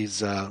some of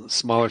these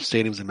smaller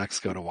stadiums in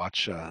Mexico to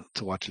watch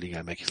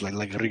Liga MX.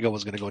 Like Rigo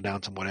was going to go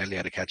down to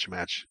Morelia to catch a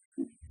match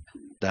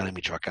down in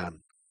Michoacán.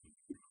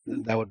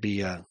 That would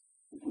be a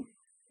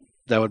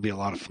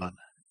lot of fun.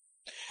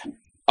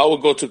 I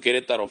would go to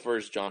Querétaro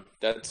first, John.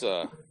 That's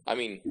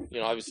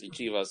obviously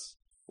Chivas,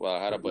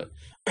 Guadalajara, but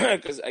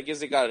because I guess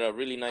they got a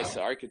really nice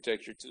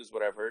architecture too, is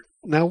what I've heard.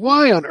 Now,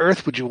 why on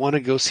earth would you want to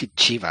go see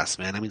Chivas,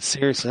 man? I mean,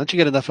 seriously, don't you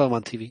get enough of them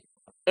on TV?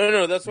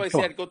 No. That's why I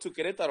said I'd go to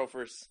Querétaro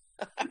first.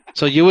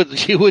 So you would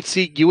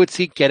see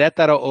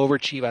Querétaro over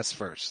Chivas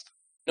first?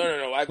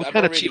 No. What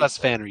kind of Chivas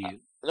fan are you?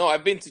 No,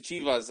 I've been to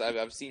Chivas.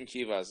 I've seen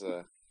Chivas.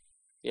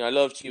 I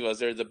love Chivas.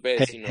 They're the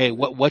best. Hey,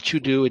 what you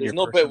do in your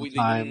personal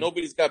time?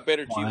 Nobody's got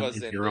better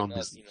Chivas than your own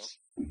us. business.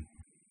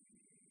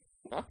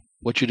 Huh?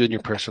 What you do in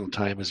your personal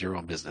time is your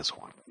own business,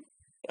 Juan.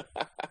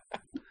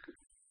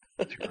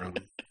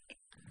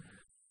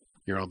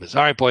 Your own business.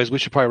 All right, boys, we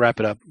should probably wrap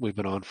it up. We've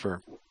been on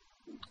for.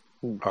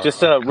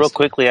 Just real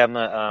quickly on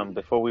the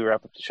before we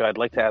wrap up the show, I'd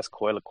like to ask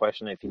Coyle a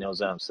question if he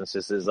knows since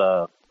this is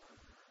a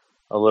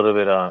little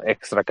bit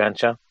extra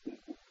cancha.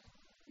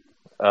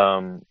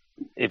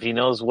 If he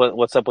knows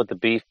what's up with the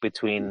beef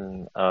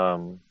between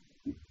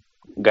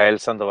Gael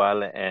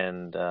Sandoval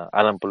and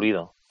Alan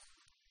Pulido.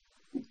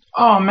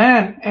 Oh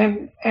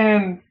man,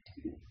 and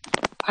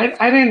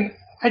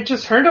I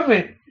just heard of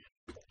it,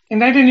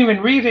 and I didn't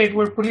even read it.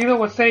 Where Pulido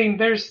was saying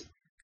there's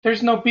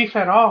no beef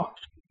at all.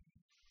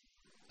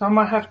 So I'm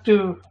gonna have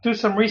to do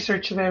some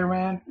research there,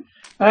 man.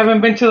 I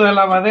haven't been to the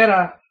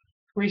lavadera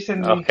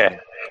recently. Okay.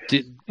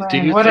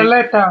 What a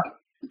letdown.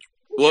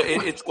 Well,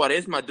 it's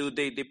Cuaresma, dude.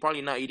 They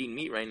probably not eating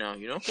meat right now,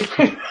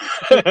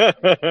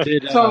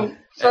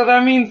 So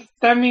that means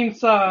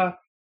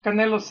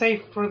Canelo's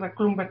safe for the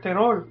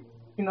Clumbeterol,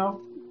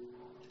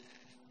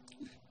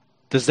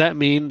 Does that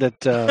mean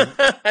that?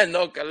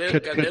 No,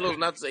 Canelo's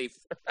not safe.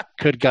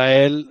 Could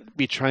Gael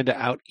be trying to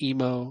out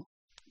emo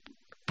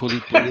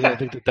Pulido? I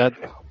think that.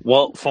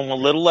 Well, from a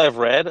little I've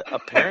read,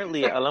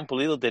 apparently Alan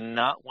Pulido did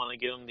not want to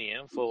give him the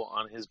info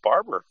on his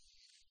barber.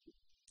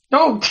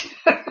 No.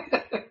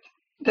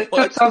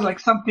 That sounds like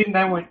something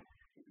that would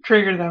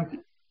trigger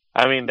them.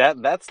 I mean,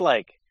 that's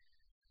like,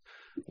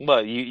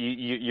 what,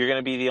 you're going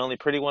to be the only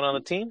pretty one on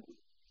the team?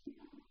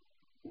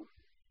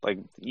 Like,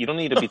 you don't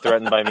need to be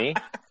threatened by me.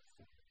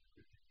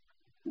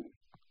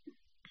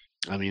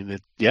 I mean,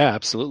 yeah,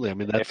 absolutely. I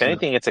mean, that's, if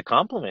anything, it's a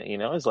compliment,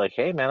 It's like,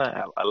 hey, man,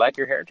 I like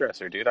your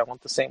hairdresser, dude. I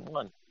want the same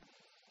one.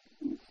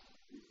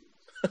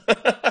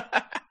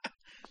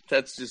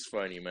 That's just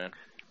funny, man.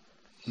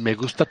 Me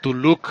gusta tu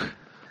look.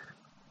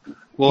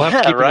 We'll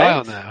have to keep an eye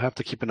on that. I'll have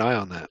to keep an eye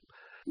on that.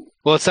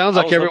 Well, it sounds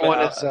like everyone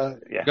is.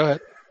 Yeah. Go ahead.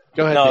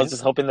 Go ahead. No, Dan. I was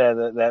just hoping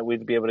that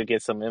we'd be able to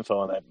get some info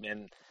on that,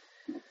 and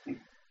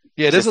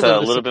yeah, this just is a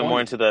little bit more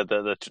into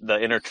the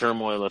inner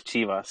turmoil of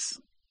Chivas.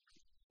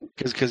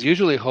 Because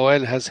usually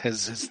Joel has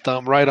his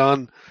thumb right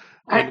on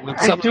when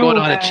something's going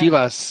on at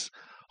Chivas.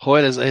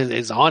 Joel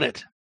is on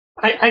it.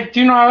 I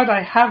do know it.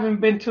 I haven't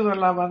been to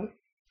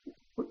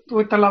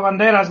with the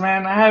lavanderas,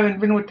 man. I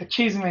haven't been with the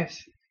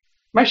chismes.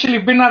 I've actually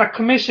been out of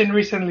commission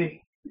recently.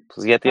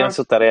 Pues ya tienen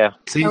su tarea.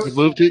 See, you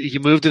moved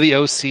to the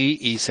OC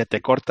y se te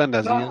cortan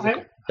las líneas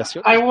de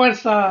comunicación. I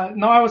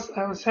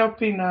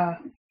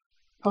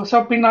was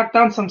helping knock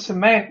down some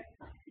cement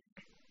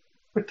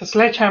with the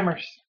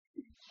sledgehammers.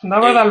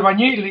 Andaba de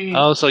albañil.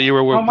 Oh, so you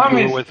were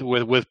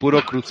with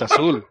Puro Cruz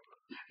Azul.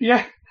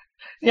 Yeah,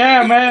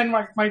 man.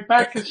 My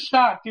back is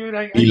shot, dude.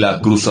 ¿Y la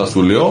Cruz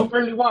Azuleó? I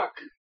barely walk.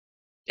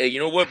 Hey, you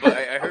know what? But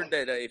I heard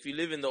that if you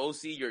live in the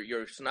OC,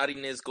 your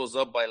snottiness goes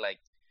up by like.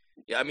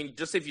 Yeah, I mean,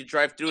 just if you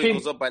drive through, it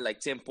goes up by like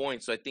 10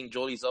 points. So I think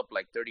Jolie's up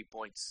like 30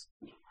 points.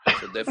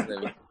 So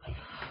definitely.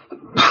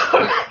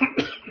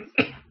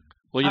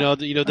 Well,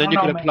 then you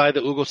can apply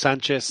the Hugo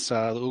Sanchez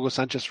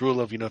rule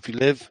of, if you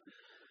live,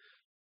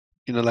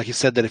 like you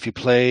said, that if you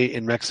play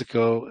in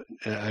Mexico,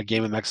 a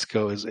game in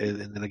Mexico is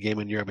and then a game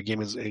in Europe. A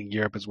game in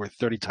Europe is worth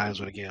 30 times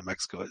what a game in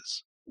Mexico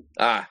is.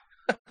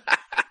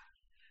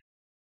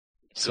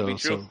 So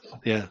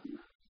yeah.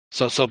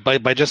 So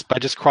by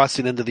just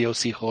crossing into the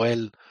OC,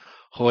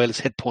 Joel's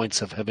hit points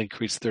have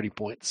increased 30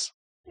 points.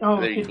 Oh,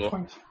 hit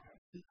points.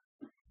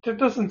 That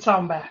doesn't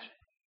sound bad.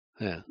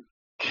 Yeah.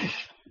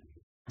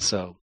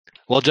 So,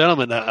 well,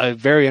 gentlemen, a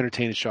very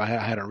entertaining show. I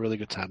had a really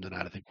good time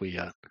tonight. I think we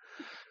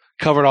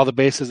covered all the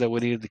bases that we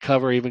needed to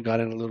cover. Even got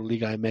in a little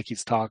Liga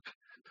MX talk.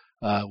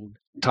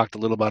 Talked a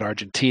little about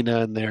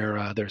Argentina and their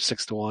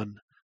 6-1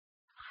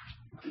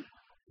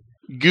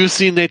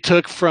 goosing they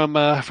took from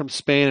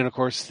Spain, and of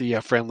course the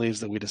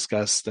friendlies that we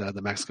discussed.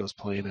 The Mexico's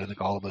playing. I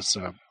think all of us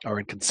are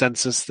in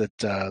consensus that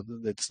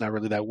it's not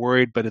really that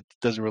worried, but it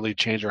doesn't really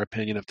change our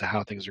opinion of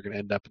how things are going to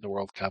end up in the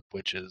World Cup,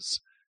 which is,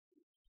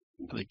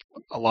 I think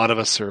a lot of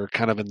us are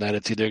kind of in that.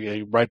 It's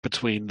either right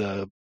between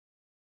the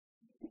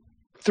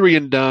 3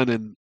 and done,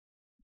 and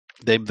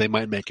they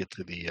might make it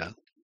to the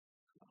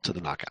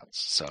knockouts.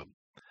 So,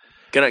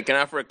 can I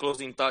offer a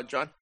closing thought,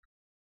 John?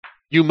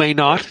 You may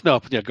not.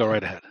 No, yeah, go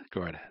right ahead.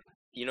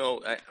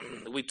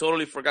 We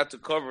totally forgot to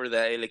cover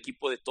that El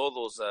Equipo de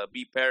Todos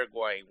beat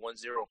Paraguay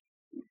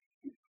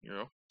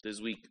 1-0. This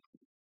week.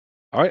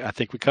 All right, I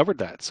think we covered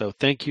that. So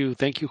thank you,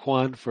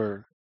 Juan,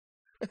 for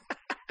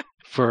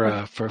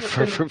bringing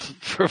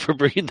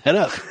that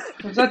up.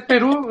 Was that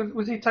Peru?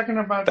 Was he talking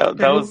about that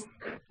Peru?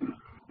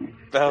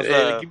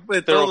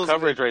 was thorough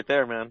coverage right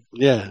there, man.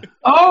 Yeah.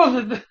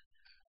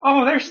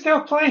 Oh, they're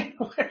still playing.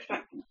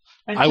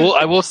 I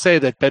will say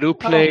that Peru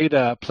played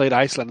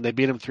Iceland, and they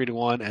beat them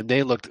 3-1, and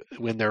they looked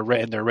when their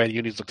red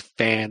unis looked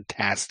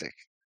fantastic.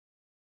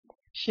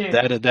 Shit.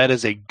 That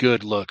is a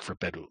good look for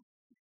Peru.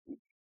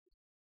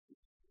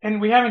 And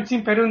we haven't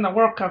seen Peru in the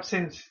World Cup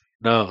since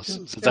I was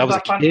a kid.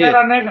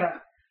 Pantera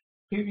Negra.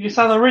 You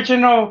saw the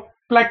original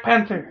Black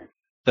Panther.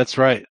 That's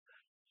right.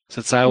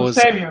 Since I was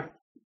El Gallo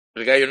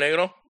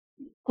Negro.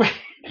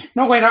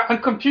 No, wait,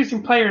 I'm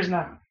confusing players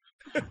now.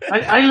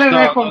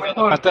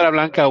 Pantera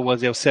Blanca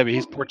was Eusebio.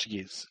 He's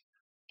Portuguese.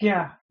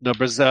 Yeah. No,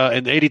 Brazil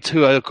in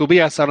 '82.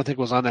 Cubillas, I don't think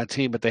was on that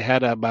team, but they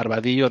had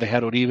Barbadillo, they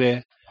had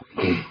Uribe.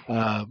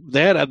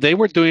 They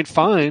were doing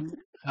fine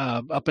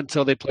up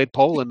until they played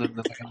Poland, and in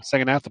the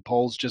second half, the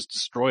Poles just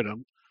destroyed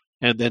them.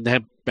 And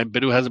then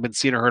Peru hasn't been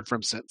seen or heard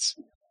from since.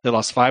 They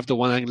lost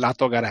 5-1.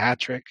 Lato got a hat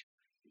trick.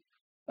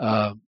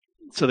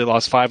 So they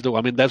lost 5-1.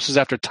 I mean, this was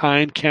after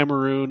tying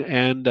Cameroon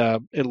and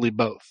Italy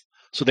both.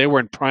 So they were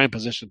in prime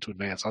position to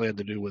advance. All they had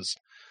to do was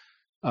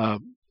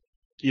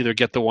either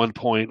get the 1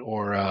 point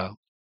or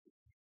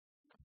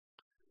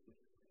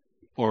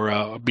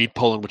beat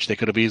Poland, which they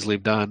could have easily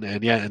done.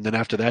 And then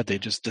after that, they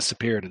just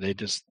disappeared, and they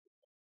just,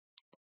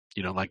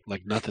 like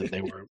nothing.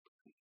 They were,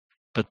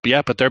 but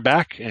they're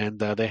back, and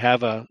they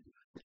have a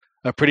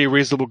pretty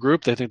reasonable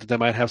group. They think that they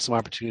might have some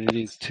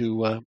opportunities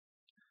to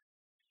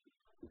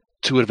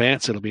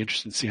advance. It'll be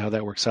interesting to see how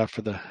that works out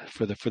for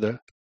the.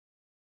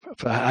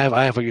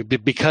 I have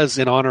because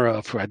in honor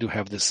of I do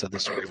have this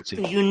story.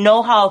 Do you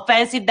know how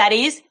offensive that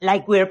is?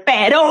 Like we're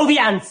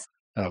Peruvians.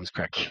 I was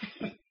correct.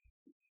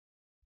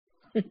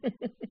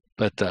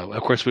 But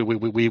of course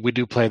we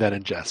do play that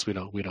in jest. We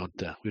don't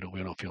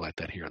feel like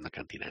that here on the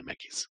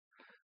CantinaMX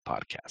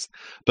podcast.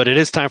 But it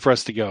is time for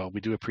us to go.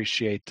 We do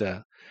appreciate.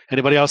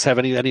 Anybody else have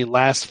any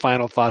last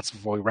final thoughts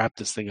before we wrap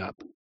this thing up?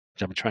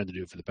 Which I've been trying to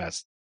do for the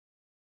past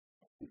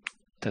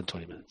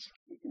 10-20 minutes.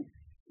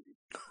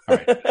 All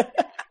right.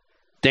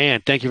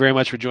 Dan, thank you very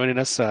much for joining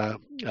us,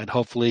 and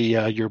hopefully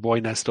your boy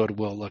Nestor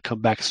will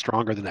come back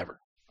stronger than ever.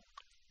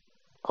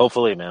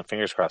 Hopefully, man.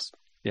 Fingers crossed.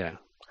 Yeah.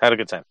 Had a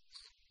good time.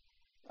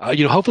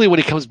 Hopefully when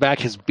he comes back,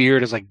 his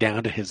beard is like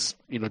down to his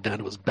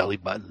belly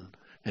button,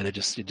 and it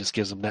just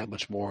gives him that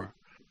much more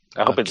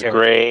I hope it's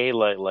gray,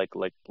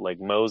 like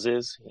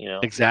Moses.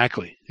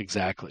 Exactly.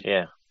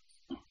 Yeah.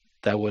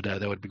 That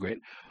would be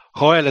great.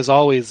 Joel, as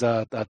always,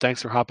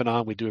 thanks for hopping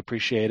on. We do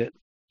appreciate it.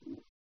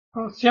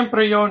 Oh,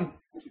 siempre, John.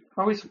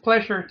 Always a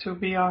pleasure to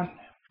be on.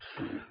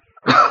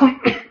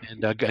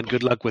 And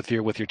good luck with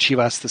your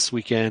Chivas this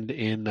weekend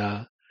in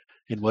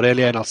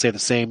Morelia. And I'll say the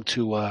same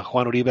to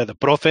Juan Uribe, the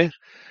profe.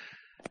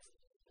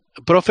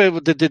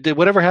 Profe, did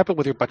whatever happened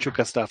with your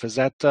Pachuca stuff? Is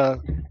that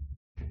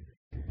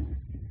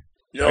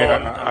No,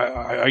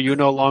 are you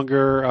no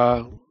longer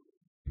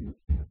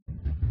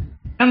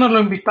Ya nos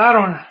lo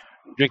invitaron.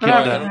 drinking no,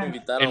 What ya happened, no me man?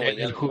 invitaron, güey.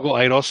 el jugo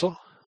airoso?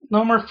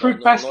 No more fruit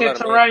no baskets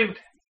la armé. arrived.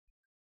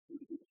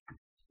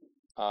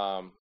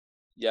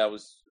 Yeah, it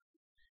was.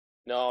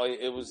 No,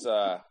 it was.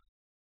 No,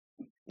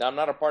 I'm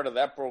not a part of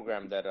that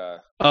program. That.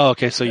 Oh,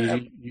 okay. So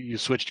you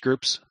switched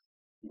groups?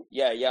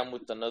 Yeah, I'm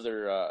with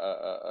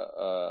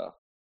another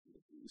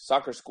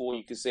soccer school,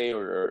 you could say,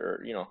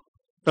 or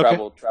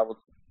travel.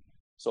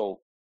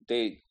 So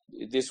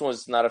this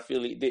one's not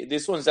affiliated.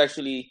 This one's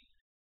actually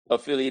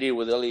affiliated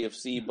with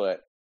LAFC,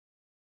 but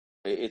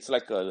it's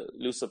like a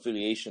loose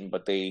affiliation.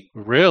 But they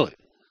Really?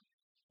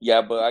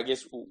 Yeah, but I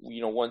guess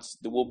once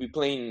we'll be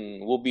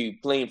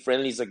playing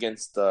friendlies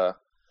against the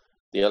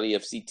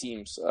LAFC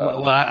teams.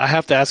 Well, I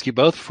have to ask you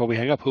both before we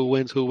hang up. Who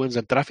wins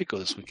in Tráfico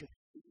this weekend?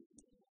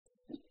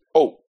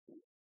 Oh,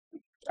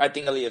 I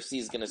think LAFC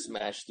is gonna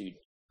smash, dude.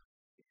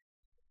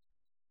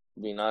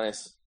 Being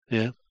honest.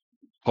 Yeah.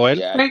 Joel?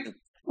 Yeah.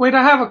 Wait,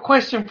 I have a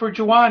question for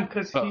Juan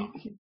because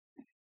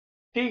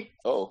he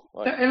Oh.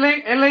 the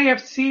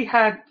LAFC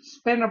had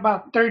spent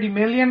about $30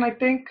 million, I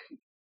think,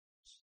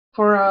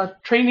 for a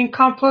training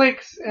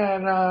complex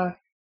at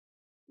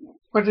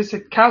what is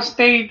it, Cal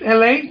State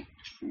LA?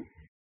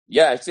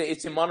 Yeah,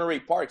 it's in Monterey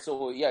Park,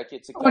 so yeah,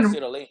 it's in Cal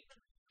State LA.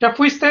 ¿Ya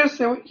fuiste?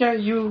 So, yeah,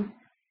 you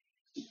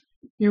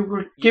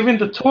were giving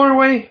the tour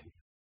away?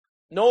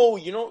 No,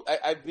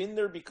 I've been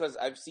there because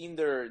I've seen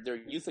their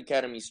youth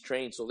academies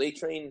train. So they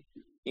train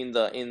in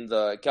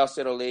the Cal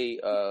State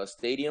LA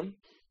stadium.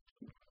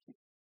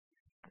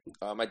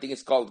 I think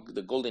it's called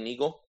the Golden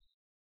Eagle,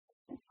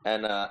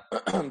 and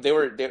they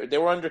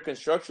were under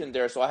construction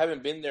there. So I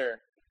haven't been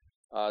there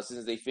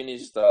since they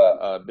finished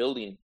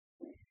building.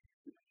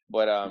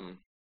 But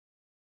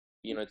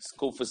it's a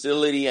cool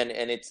facility,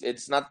 and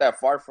it's not that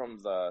far from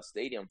the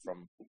stadium.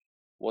 From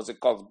what's it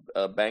called,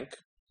 Bank?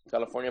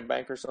 California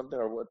Bank or something,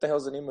 or what the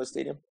hell's the name of the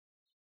stadium?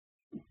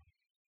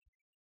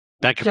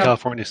 Bank of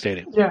California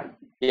Stadium.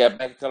 Yeah,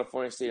 Bank of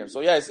California Stadium. So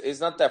yeah, it's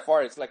not that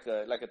far. It's like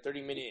a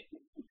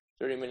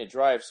 30-minute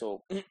drive.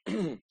 So,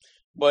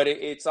 but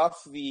it's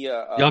off the.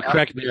 Y'all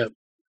crack me up.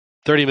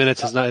 30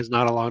 minutes is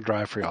not a long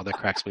drive for y'all. That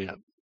cracks me up.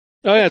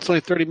 Oh yeah, it's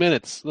only 30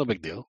 minutes. No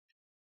big deal.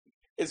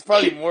 It's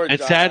probably more. And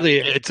sadly,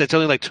 it's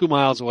only like 2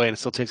 miles away, and it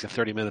still takes you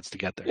 30 minutes to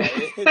get there. Yeah,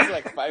 it's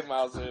like 5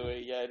 miles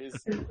away. Yeah, it is.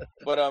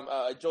 But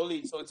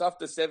Jolie, so it's off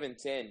the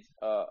 710,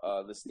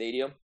 the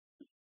stadium,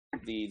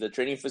 the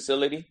training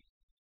facility,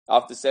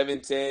 off the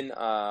 710,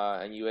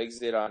 and you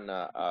exit on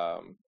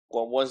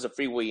once the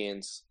freeway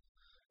ends.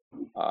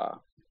 Are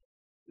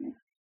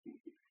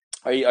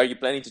you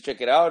planning to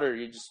check it out, or are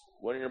you just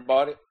wondering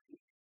about it?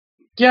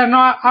 Yeah, no,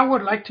 I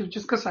would like to,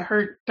 just because I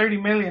heard 30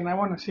 million. I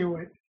want to see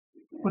what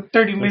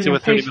 30 million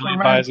pays for,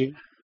 man.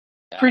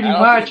 Pretty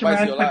much,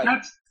 man.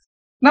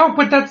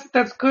 But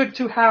that's good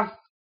to have,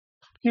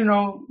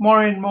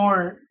 more and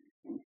more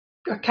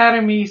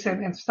academies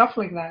and stuff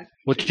like that.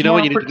 What you know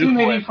what you need to do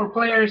opportunity for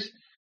players.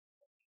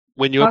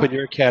 When you open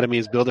your academy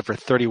is build it for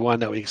 31.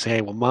 That way you can say,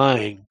 hey, well,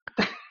 mine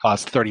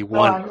costs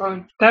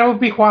 31. That would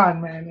be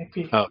Juan, man,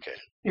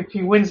 if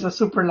he wins the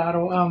Super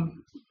Lotto.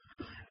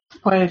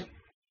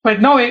 But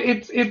no,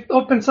 it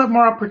opens up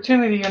more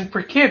opportunity, and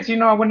for kids,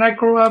 when I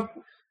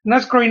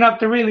was growing up,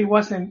 there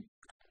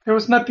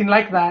was nothing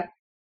like that.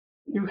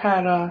 You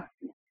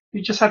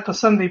just had the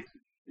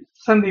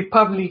Sunday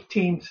pub league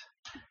teams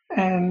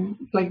and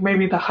like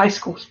maybe the high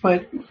schools,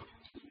 but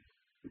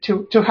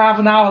to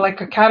have now like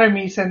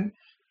academies and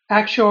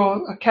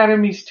actual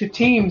academies to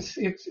teams,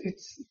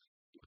 it's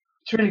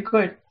really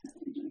good.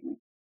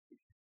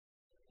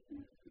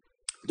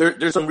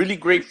 There's some really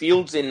great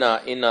fields in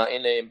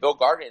Bill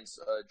Gardens,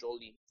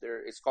 Jolie.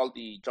 It's called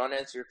the John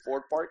Ansel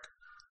Ford Park.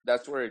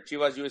 That's where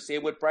Chivas USA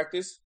would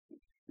practice,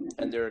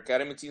 and their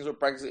academy teams would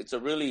practice. It's a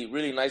really,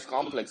 really nice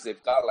complex.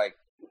 They've got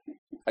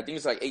I think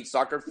it's 8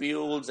 soccer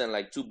fields and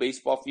 2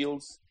 baseball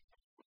fields.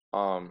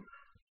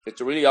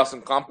 It's a really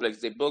awesome complex.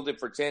 They built it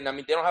for 10. I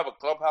mean, they don't have a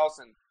clubhouse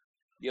and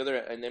the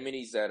other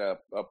amenities that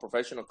a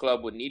professional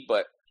club would need,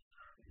 but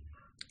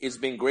it's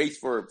been great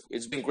for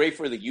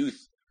the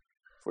youth.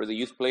 For the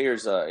youth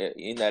players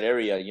in that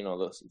area,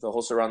 the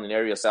whole surrounding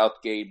area,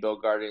 Southgate, Bill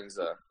Gardens,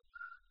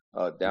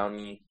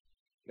 Downey,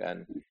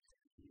 and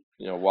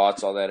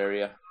Watts, all that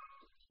area.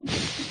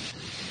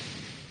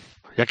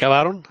 ¿Ya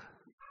acabaron?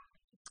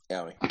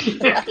 Yeah,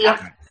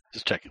 yeah.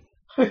 Just checking.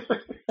 All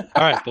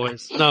right,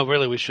 boys. No,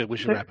 really, we should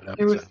wrap it up.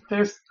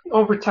 There's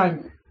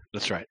overtime.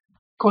 That's right.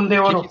 Con de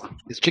oro.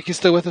 Is Chiqui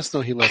still with us? No,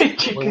 he left.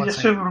 Chiqui ya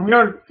se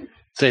durmió.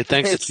 Say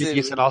thanks to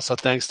Chiquis, and also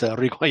thanks to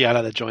Rico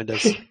Ayala that joined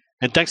us.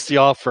 And thanks to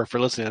y'all for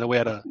listening. I know we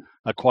had a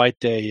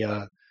quite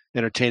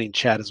entertaining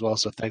chat as well,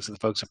 so thanks to the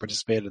folks who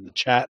participated in the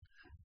chat.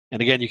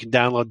 And again, you can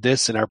download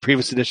this and our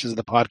previous editions of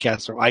the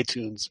podcast from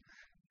iTunes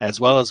as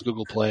well as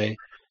Google Play.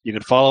 You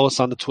can follow us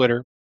on the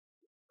Twitter.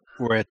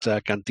 We're at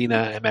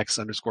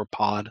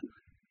CantinaMX_pod.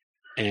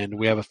 And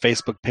we have a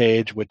Facebook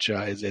page, which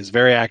is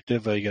very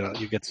active.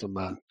 You get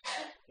some...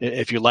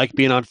 if you like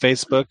being on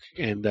Facebook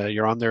and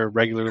you're on there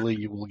regularly,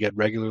 you will get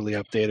regularly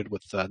updated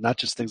with not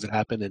just things that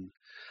happen in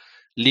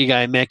Liga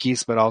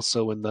MX, but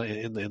also in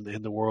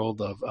the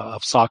world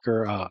of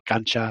soccer,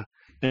 cancha,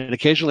 and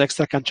occasionally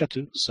extra cancha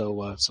too.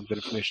 So some good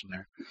information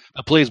there.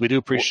 Please, we do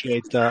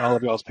appreciate all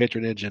of y'all's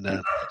patronage,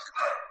 and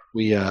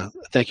we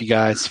thank you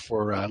guys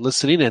for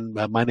listening. And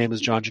my name is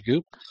John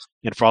Jagu,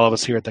 and for all of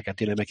us here at the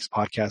CantinaMX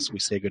Podcast, we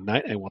say good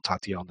night, and we'll talk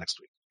to y'all next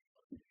week.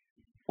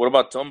 What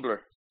about Tumblr?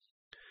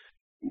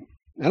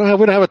 We don't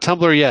have a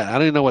Tumblr yet. I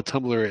don't even know what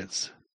Tumblr is.